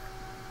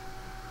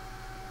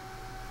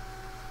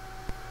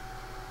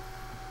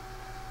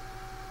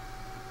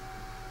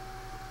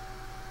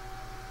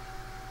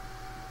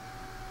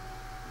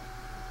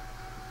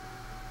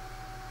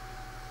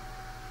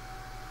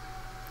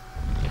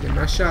 Get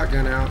my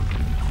shotgun out.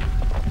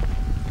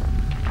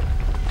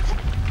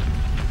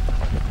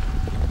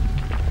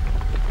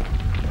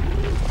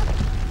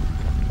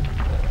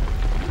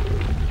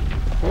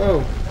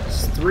 Whoa,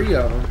 there's 3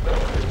 of them.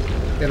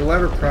 Yeah, the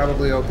lever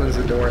probably opens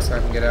the door so I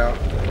can get out.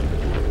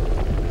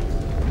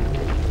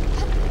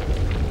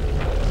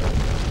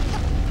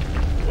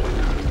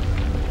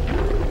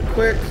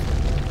 Quick!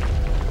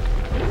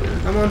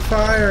 I'm on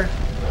fire!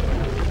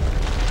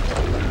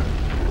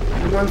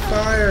 I'm on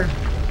fire!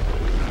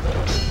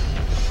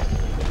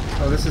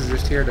 Oh, this is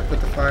just here to put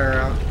the fire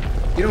out.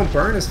 You don't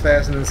burn as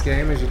fast in this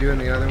game as you do in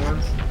the other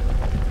ones.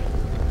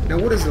 Now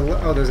what is the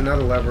oh, there's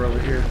another lever over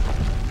here.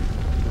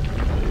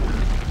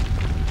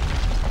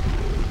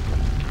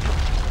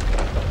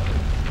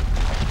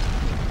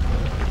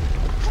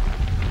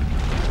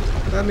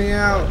 Let me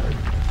out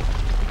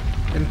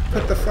and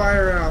put the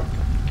fire out.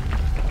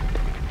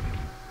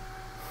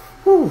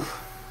 Whew.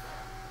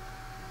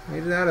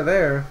 Made it out of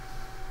there.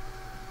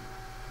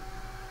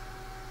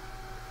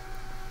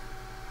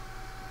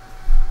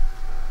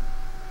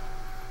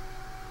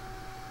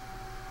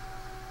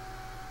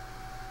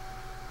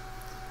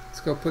 Let's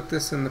go put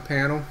this in the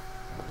panel.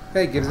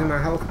 Hey, gives me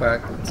my health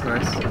back. That's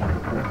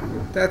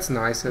nice. That's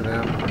nice of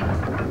them.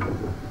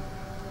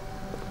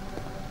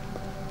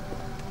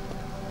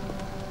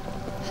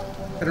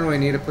 I don't really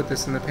need to put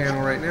this in the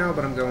panel right now,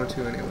 but I'm going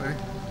to anyway.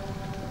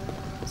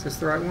 Is this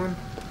the right one?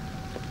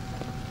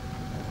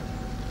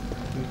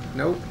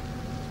 Nope.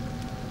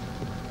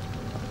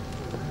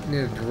 I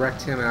need to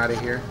direct him out of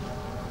here.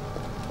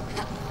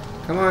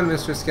 Come on,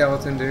 Mr.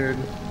 Skeleton Dude.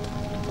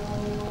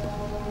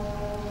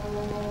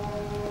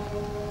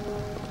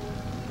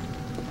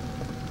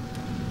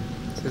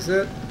 Is this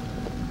it?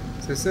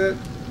 Is this it?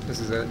 This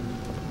is it.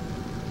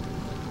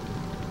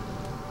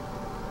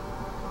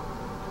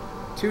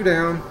 2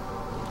 down.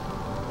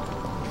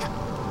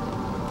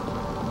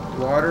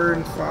 Water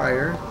and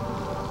fire.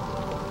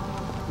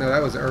 No,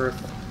 that was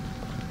earth.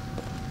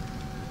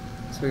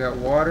 So we got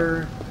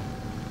water,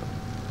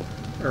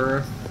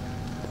 earth.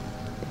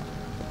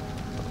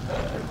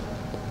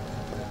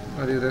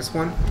 I'll do this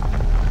one.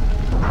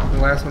 The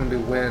last one will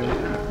be wind.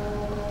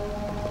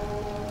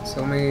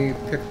 So let me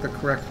pick the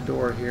correct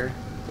door here.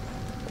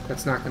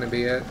 That's not going to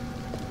be it.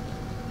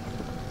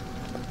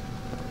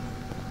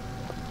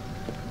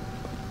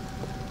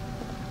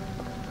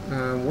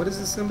 What is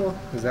the symbol?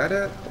 Is that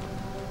it?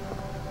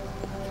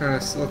 Trying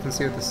to look and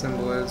see what the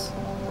symbol is.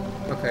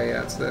 Okay,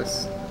 yeah, it's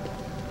this.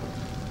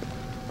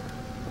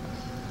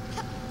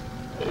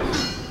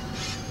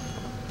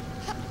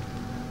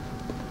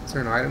 Is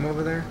there an item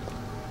over there?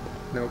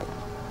 Nope.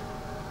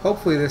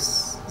 Hopefully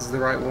this is the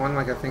right one,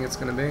 like I think it's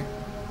going to be.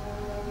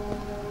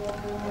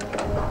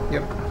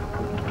 Yep.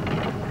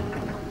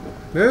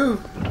 Move!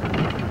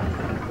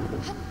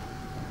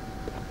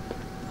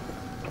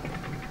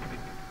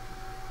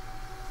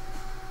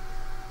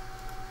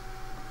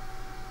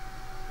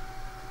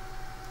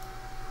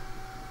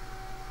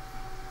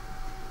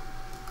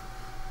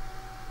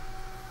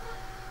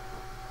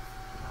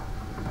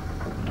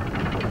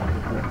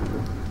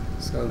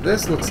 So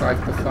this looks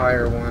like the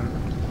fire one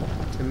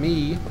to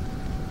me.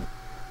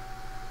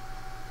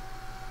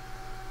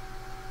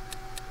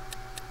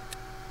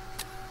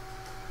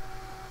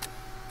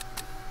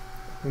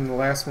 And the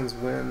last one's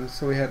wind.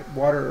 So we had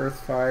water,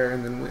 earth, fire,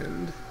 and then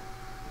wind.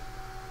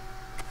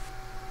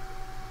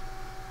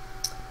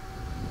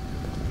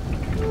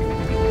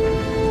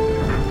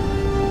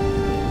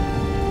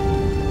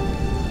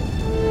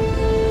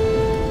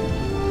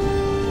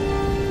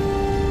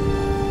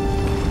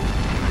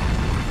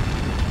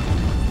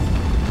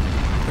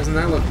 Doesn't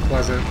that look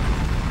pleasant?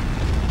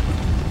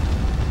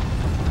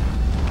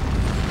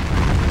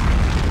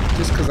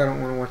 Just because I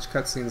don't want to watch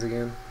cutscenes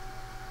again.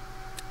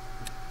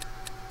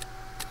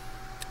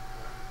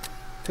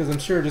 Because I'm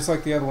sure, just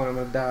like the other one, I'm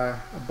going to die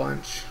a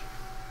bunch.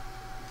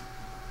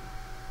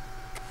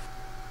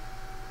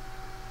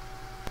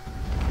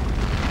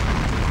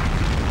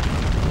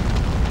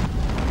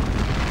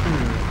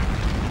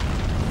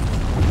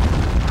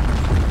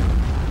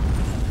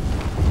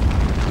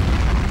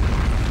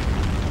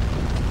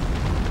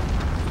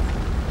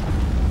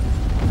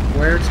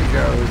 Where to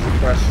go is the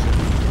question.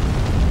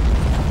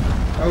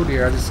 Oh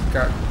dear, I just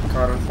got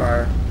caught on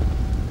fire.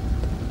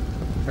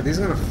 Are these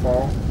going to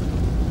fall?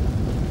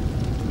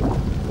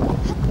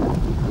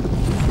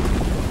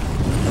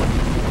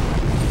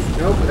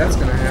 Nope, but that's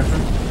gonna happen.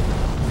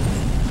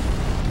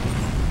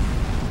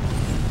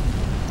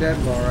 Dead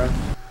Laura.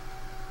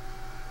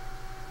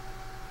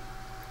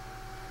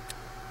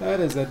 That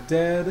is a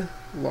dead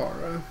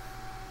Laura.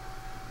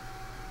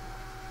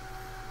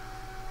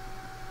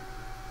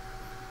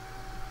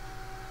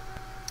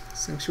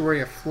 Sanctuary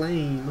of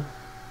Flame.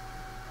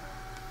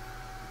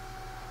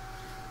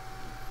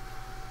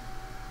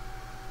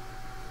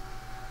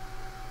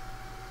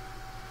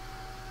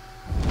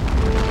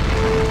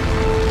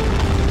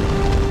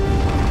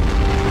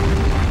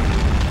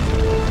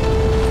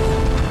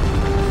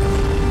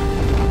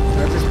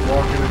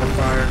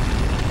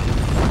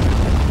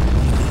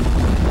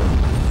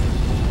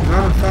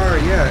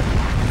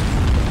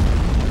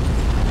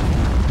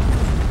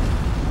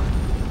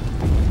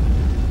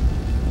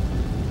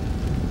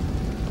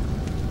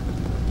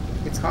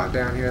 Hot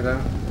down here though.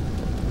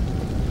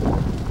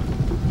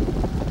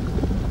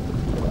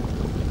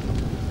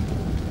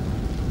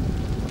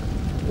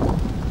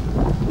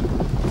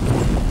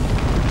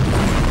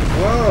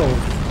 Whoa!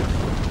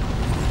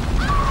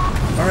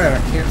 Alright, I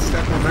can't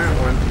step on that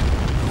one.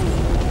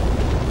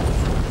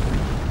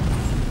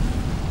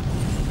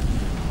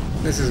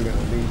 This is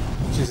gonna be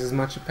just as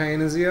much a pain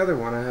as the other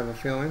one, I have a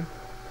feeling.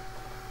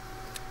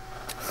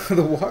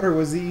 The water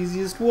was the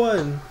easiest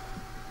one.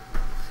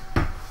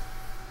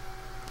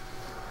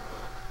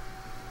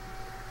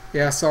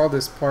 Yeah, I saw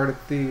this part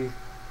at the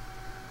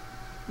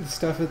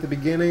stuff at the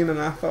beginning, and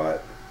I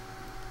thought,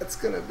 it's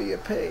gonna be a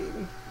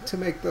pain to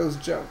make those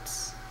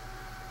jumps.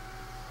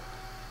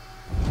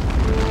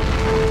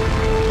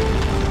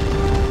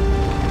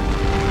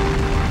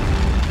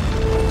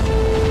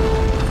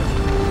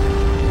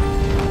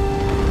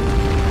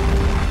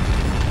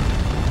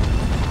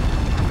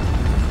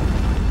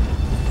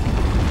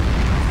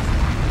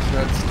 So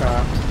that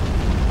stopped.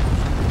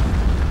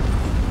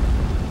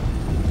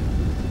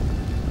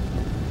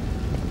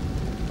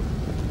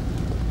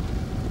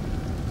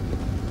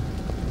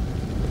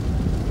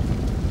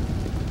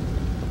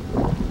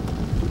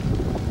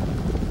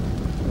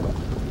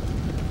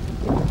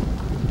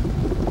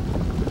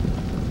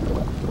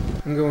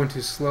 I'm going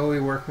to slowly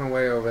work my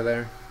way over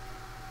there.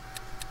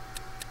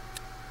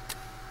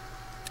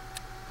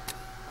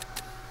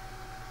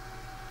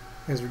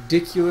 As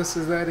ridiculous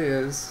as that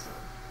is,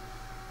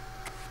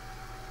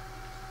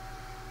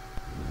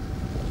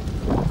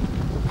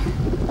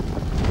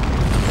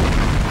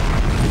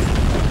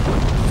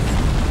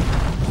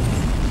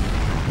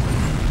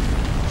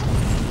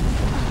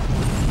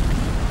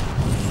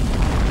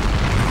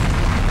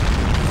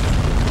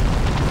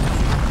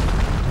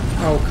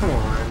 oh, come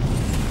on.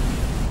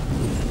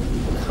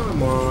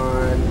 Come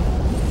on,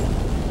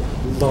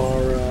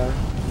 Laura.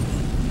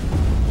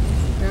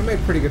 Yeah, I made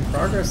pretty good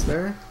progress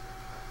there,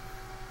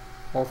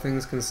 all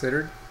things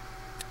considered.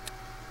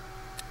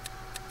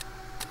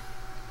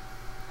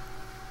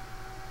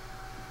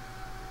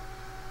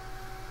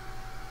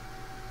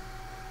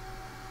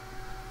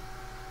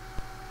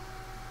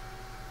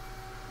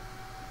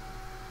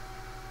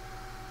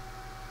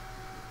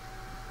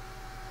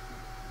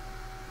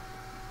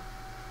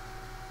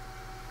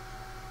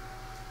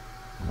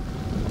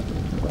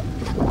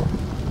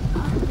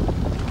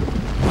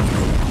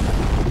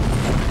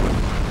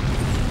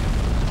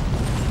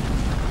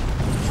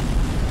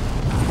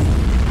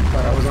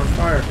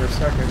 For a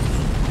second.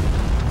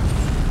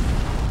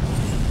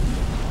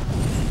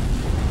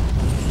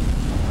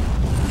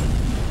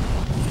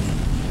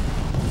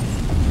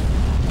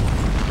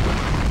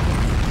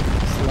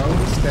 Slow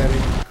and steady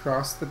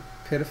across the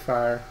pit of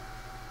fire.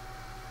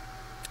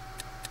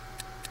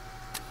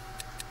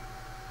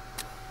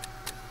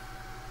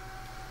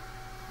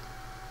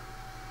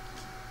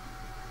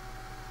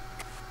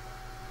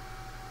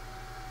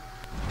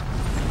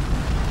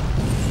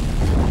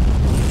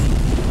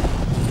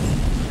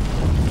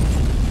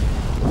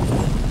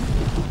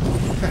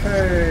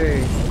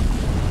 Hey! Is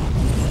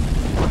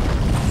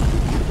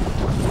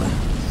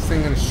this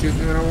thing gonna shoot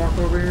me when I walk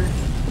over here?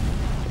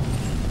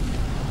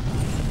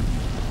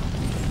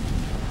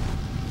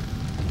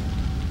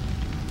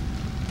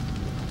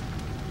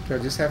 Do I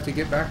just have to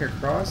get back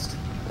across?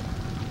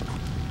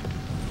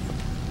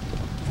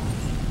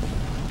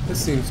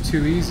 This seems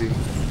too easy.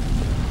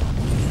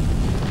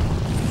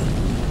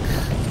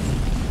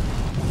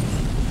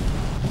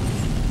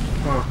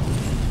 Huh.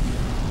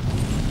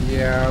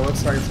 Yeah,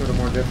 looks like it's a little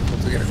more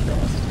difficult to get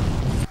across.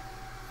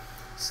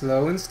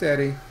 Slow and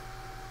steady.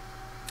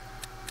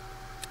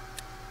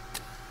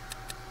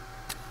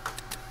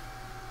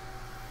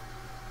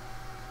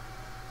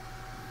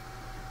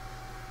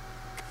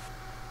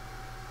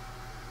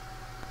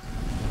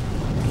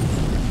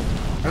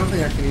 I don't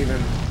think I can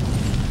even...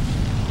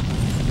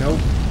 Nope.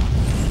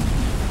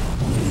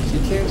 She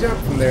can't jump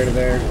from there to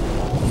there.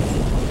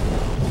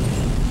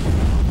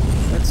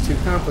 That's too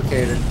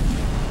complicated.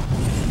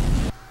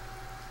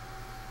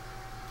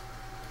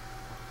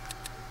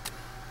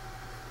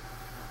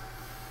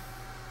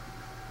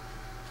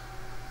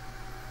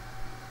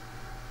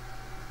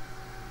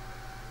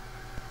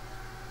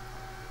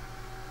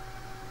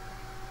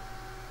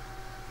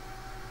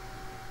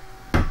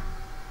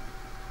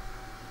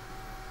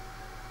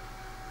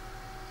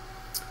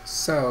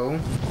 So,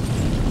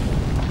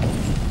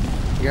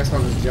 I guess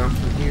I'll just jump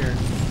from here.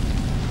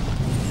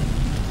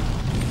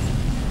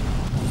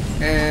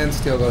 And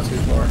still go too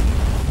far.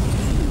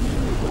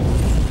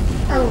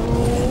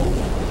 Oh,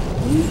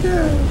 you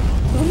dead.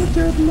 I'm a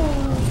dead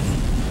Laura.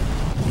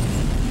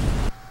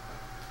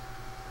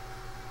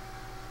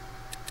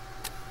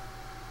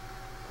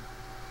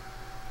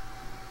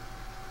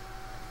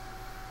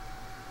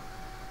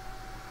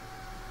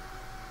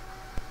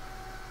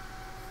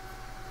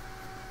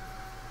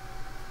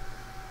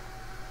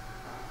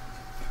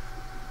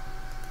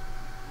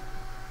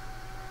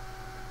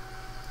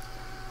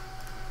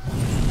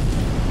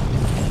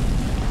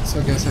 So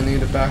I guess I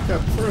need to back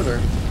up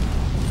further.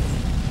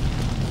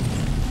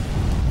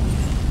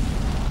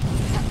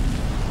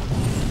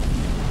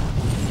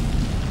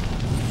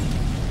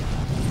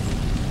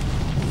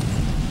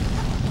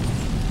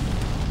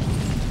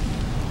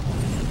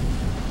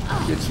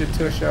 Get your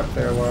tush up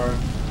there, Laura.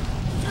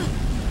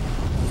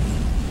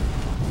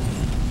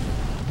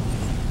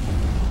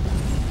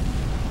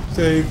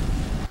 Save.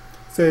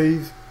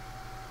 Save.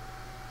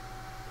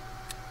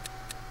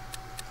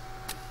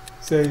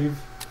 Save.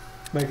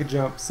 Make a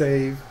jump.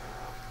 Save.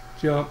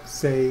 Jump.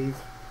 Save.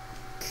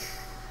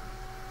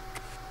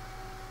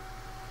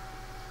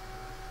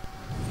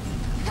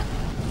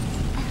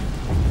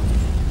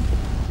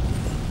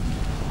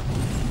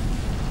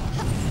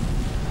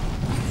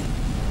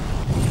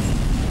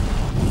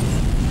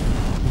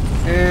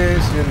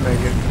 And she didn't make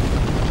it.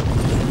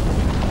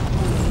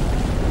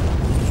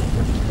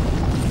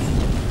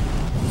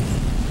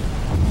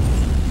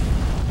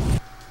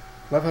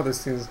 Love how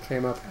this thing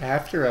came up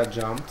after I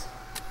jumped.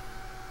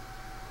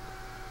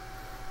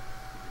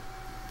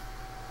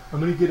 I'm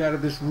gonna get out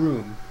of this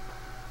room.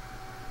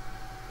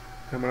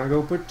 I'm gonna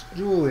go put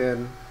Jewel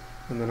in,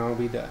 and then I'll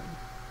be done.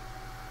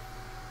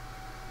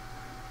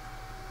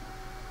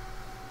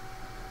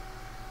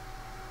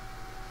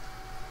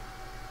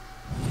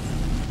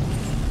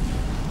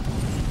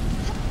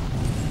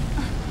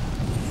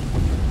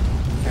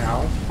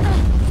 Ow.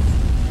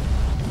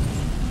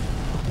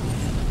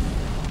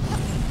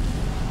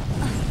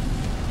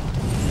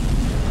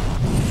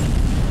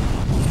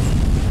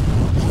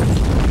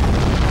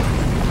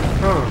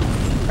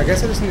 I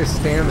guess I just need to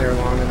stand there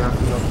long enough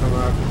and they'll come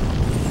up.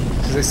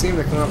 Because they seem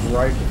to come up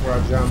right before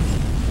I jump.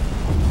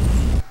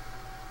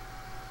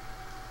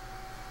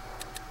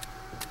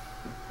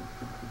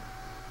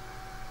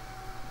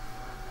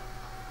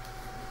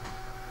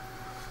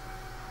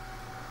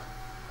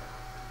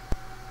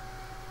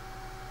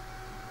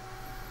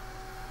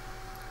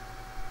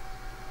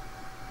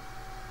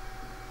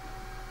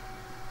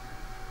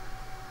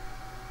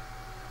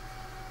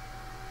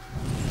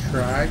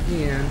 Try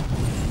again.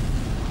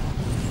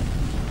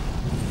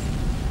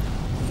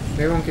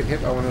 They won't get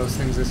hit by one of those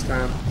things this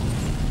time.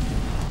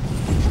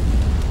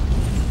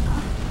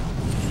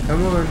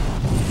 Come on.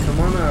 Come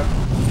on up.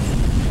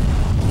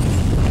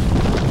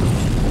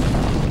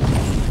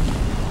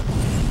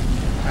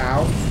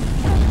 Ow.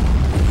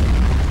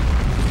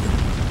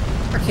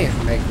 I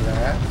can't make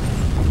that.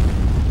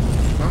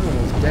 I'm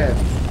almost dead.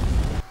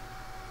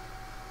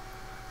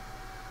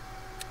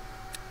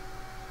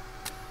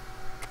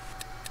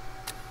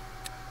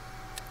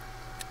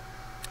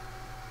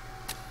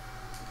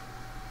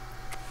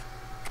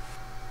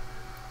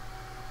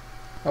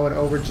 I would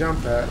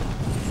overjump that,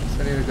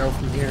 so I need to go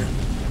from here.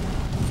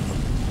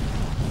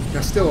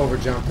 I still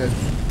overjumped it.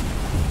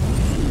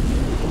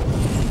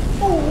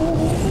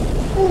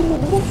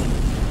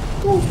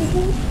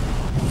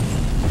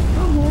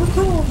 I'm Lara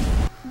Croft.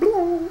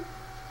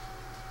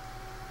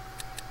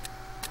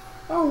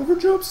 I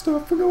overjump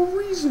stuff for no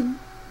reason.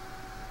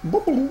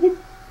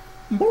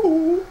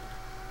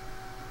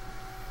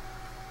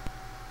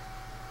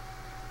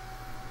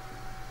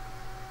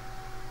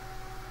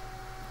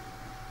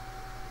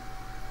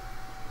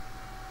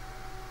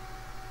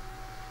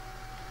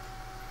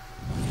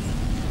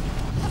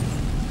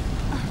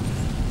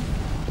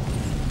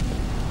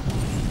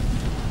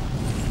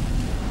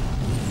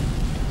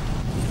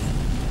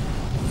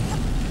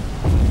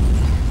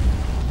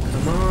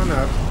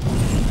 Up.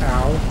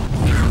 Ow.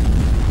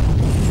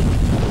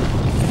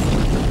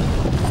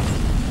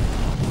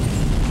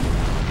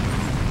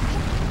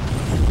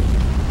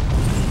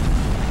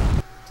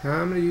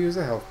 Time to use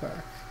a health pack.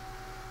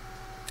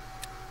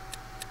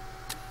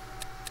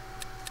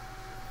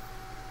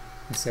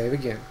 And save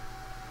again.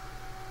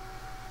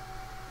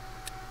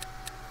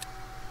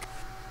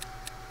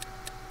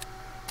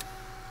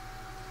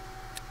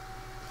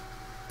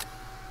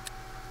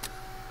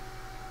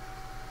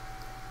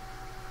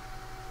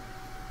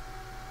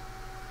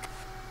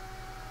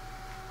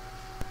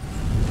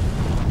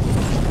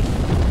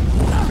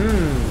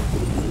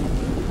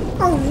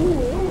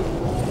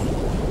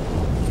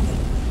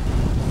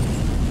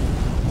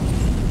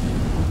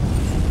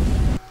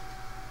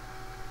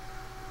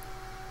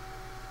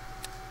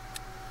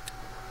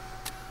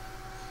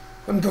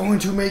 I'm going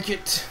to make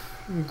it.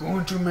 I'm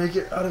going to make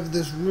it out of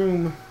this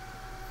room.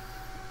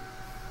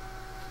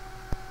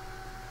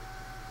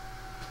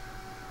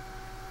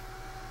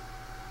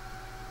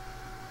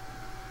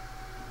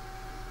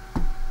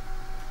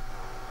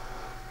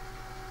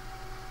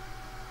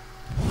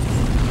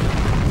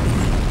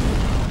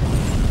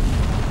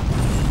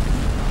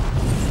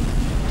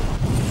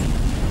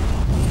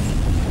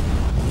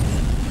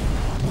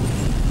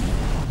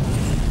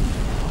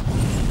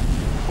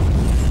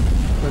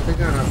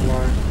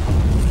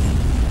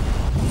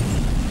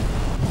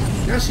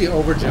 Now she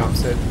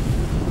overjumps it.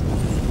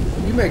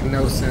 You make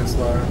no sense,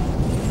 Laura.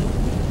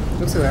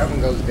 Looks like that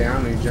one goes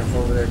down when you jump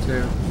over there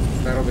too.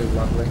 That'll be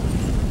lovely.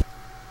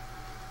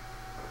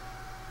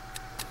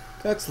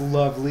 That's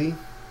lovely.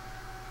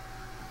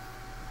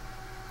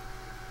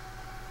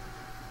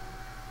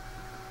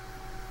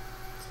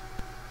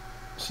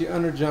 She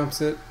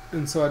underjumps it,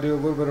 and so I do a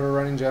little bit of a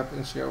running jump,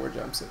 and she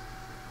overjumps it.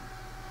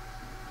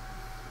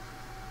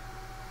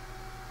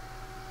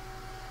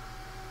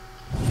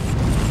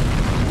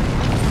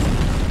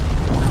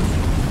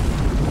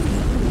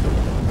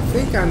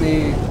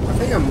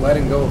 I think I'm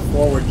letting go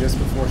forward just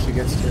before she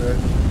gets to it.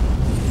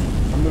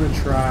 I'm gonna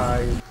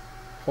try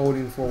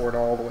holding forward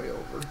all the way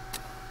over.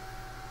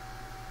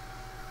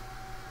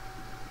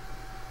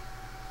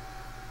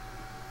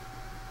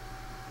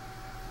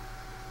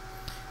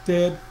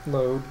 Dead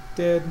load,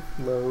 dead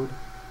load.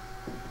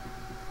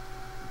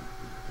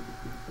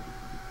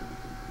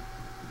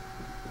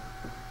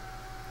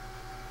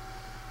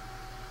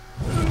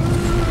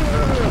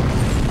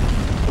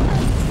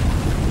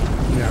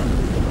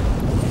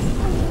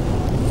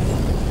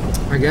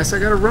 I guess I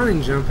gotta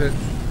running jump it.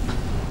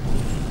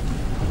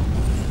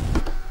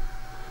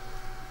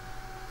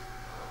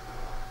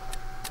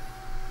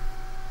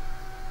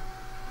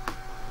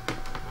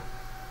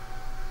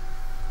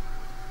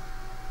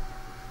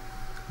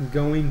 I'm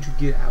going to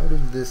get out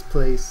of this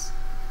place.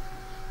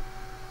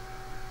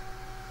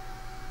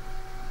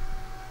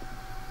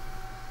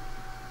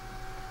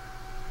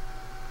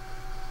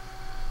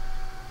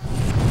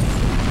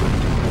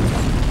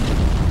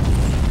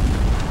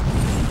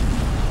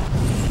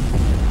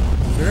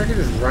 I could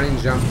just running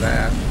jump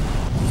that.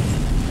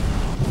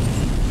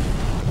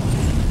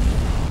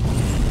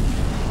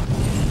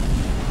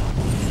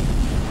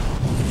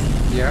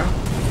 Yeah,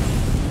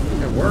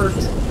 it worked.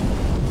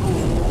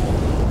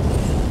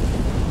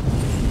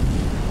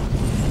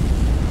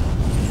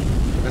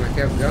 Then I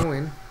kept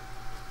going.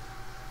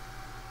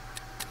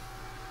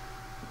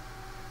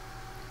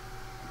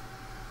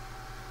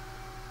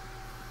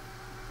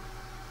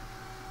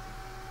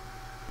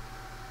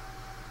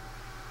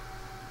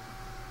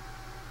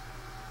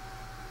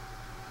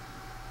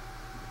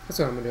 That's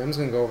what I'm gonna do. I'm just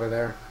gonna go over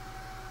there.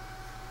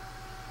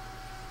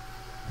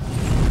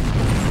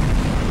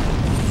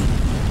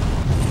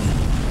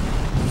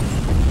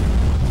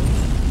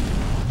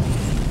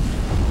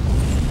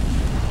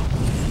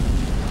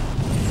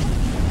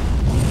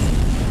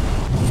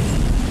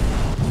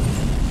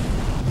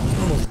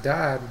 Almost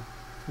died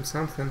from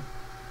something.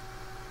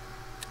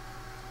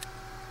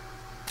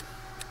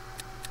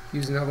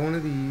 Use another one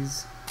of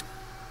these.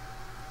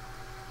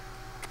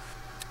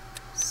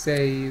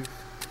 Save.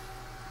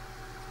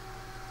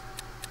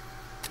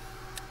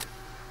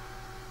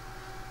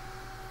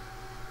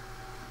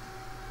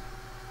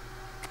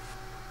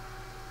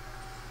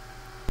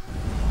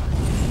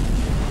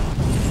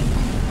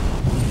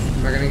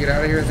 Am I gonna get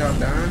out of here without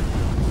dying?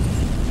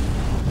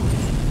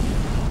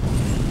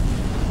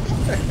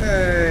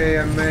 Hey,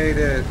 I made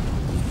it.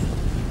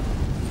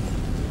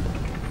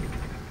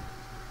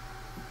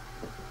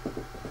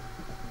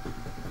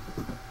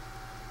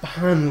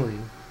 Finally.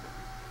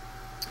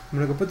 I'm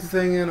gonna go put the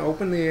thing in,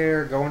 open the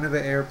air, go into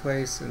the air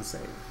place, and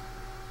save.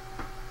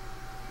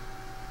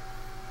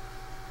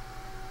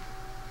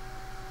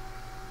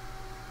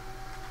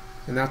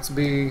 And that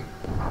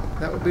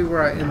will be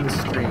where I end the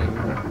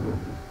stream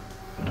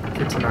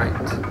for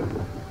tonight.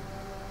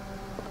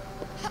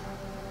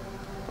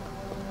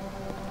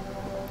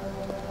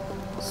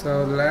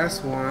 So the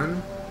last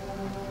one,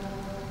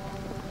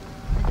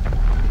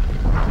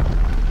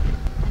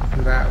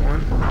 that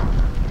one.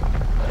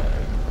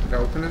 Did I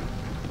open it?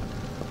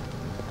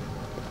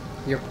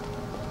 Yep.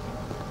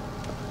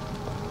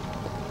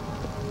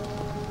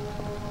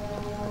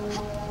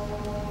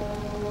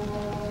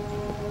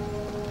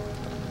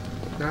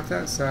 Not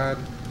that side.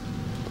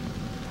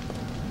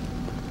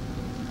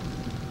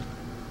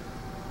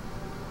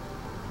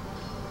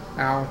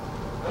 Ow.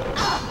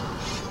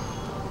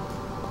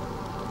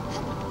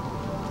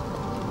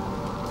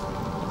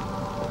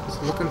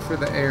 Just looking for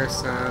the air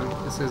sign.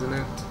 This isn't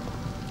it.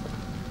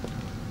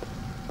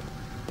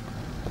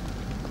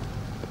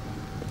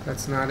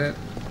 That's not it.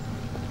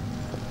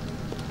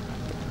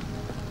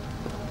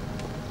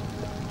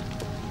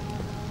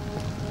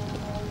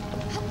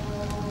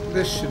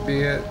 This should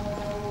be it.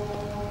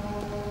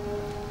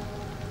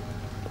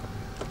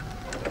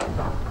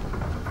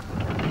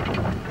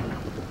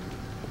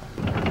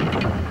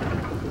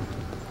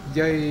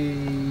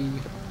 Yay!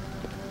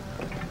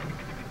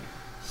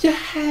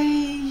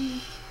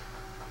 Yay!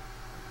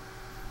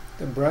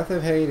 The Breath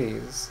of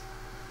Hades.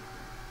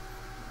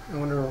 I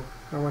wonder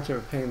how much of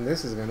a pain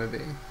this is gonna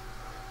be.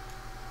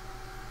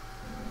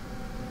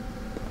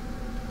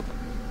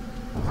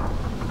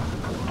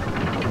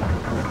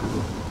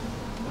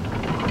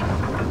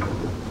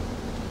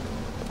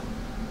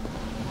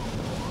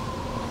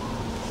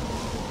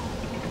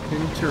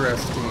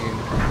 Interesting.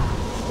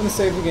 I'm gonna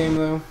save the game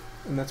though,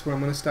 and that's where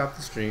I'm gonna stop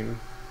the stream.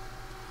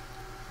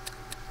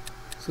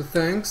 So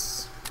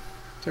thanks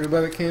to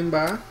everybody that came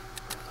by,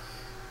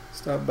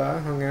 stopped by,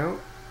 hung out.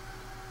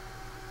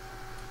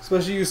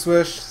 Especially you,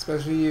 Swish.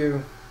 Especially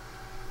you.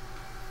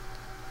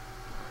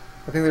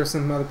 I think there were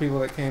some other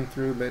people that came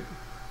through, but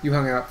you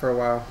hung out for a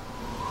while.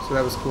 So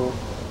that was cool.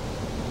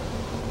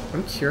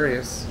 I'm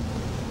curious.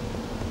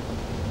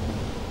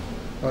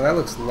 Oh, that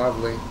looks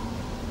lovely.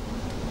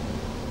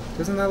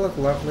 Doesn't that look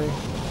lovely?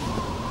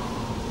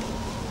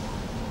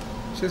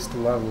 Just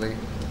lovely.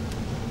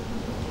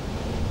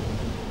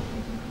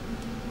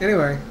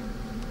 Anyway,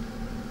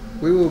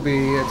 we will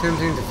be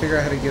attempting to figure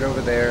out how to get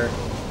over there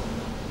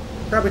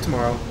probably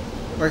tomorrow.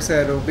 Like I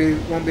said,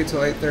 won't be till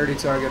 8:30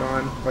 till I get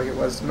on, like it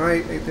was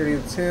tonight,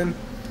 8:30 to 10.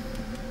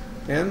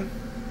 And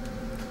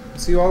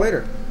see you all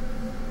later.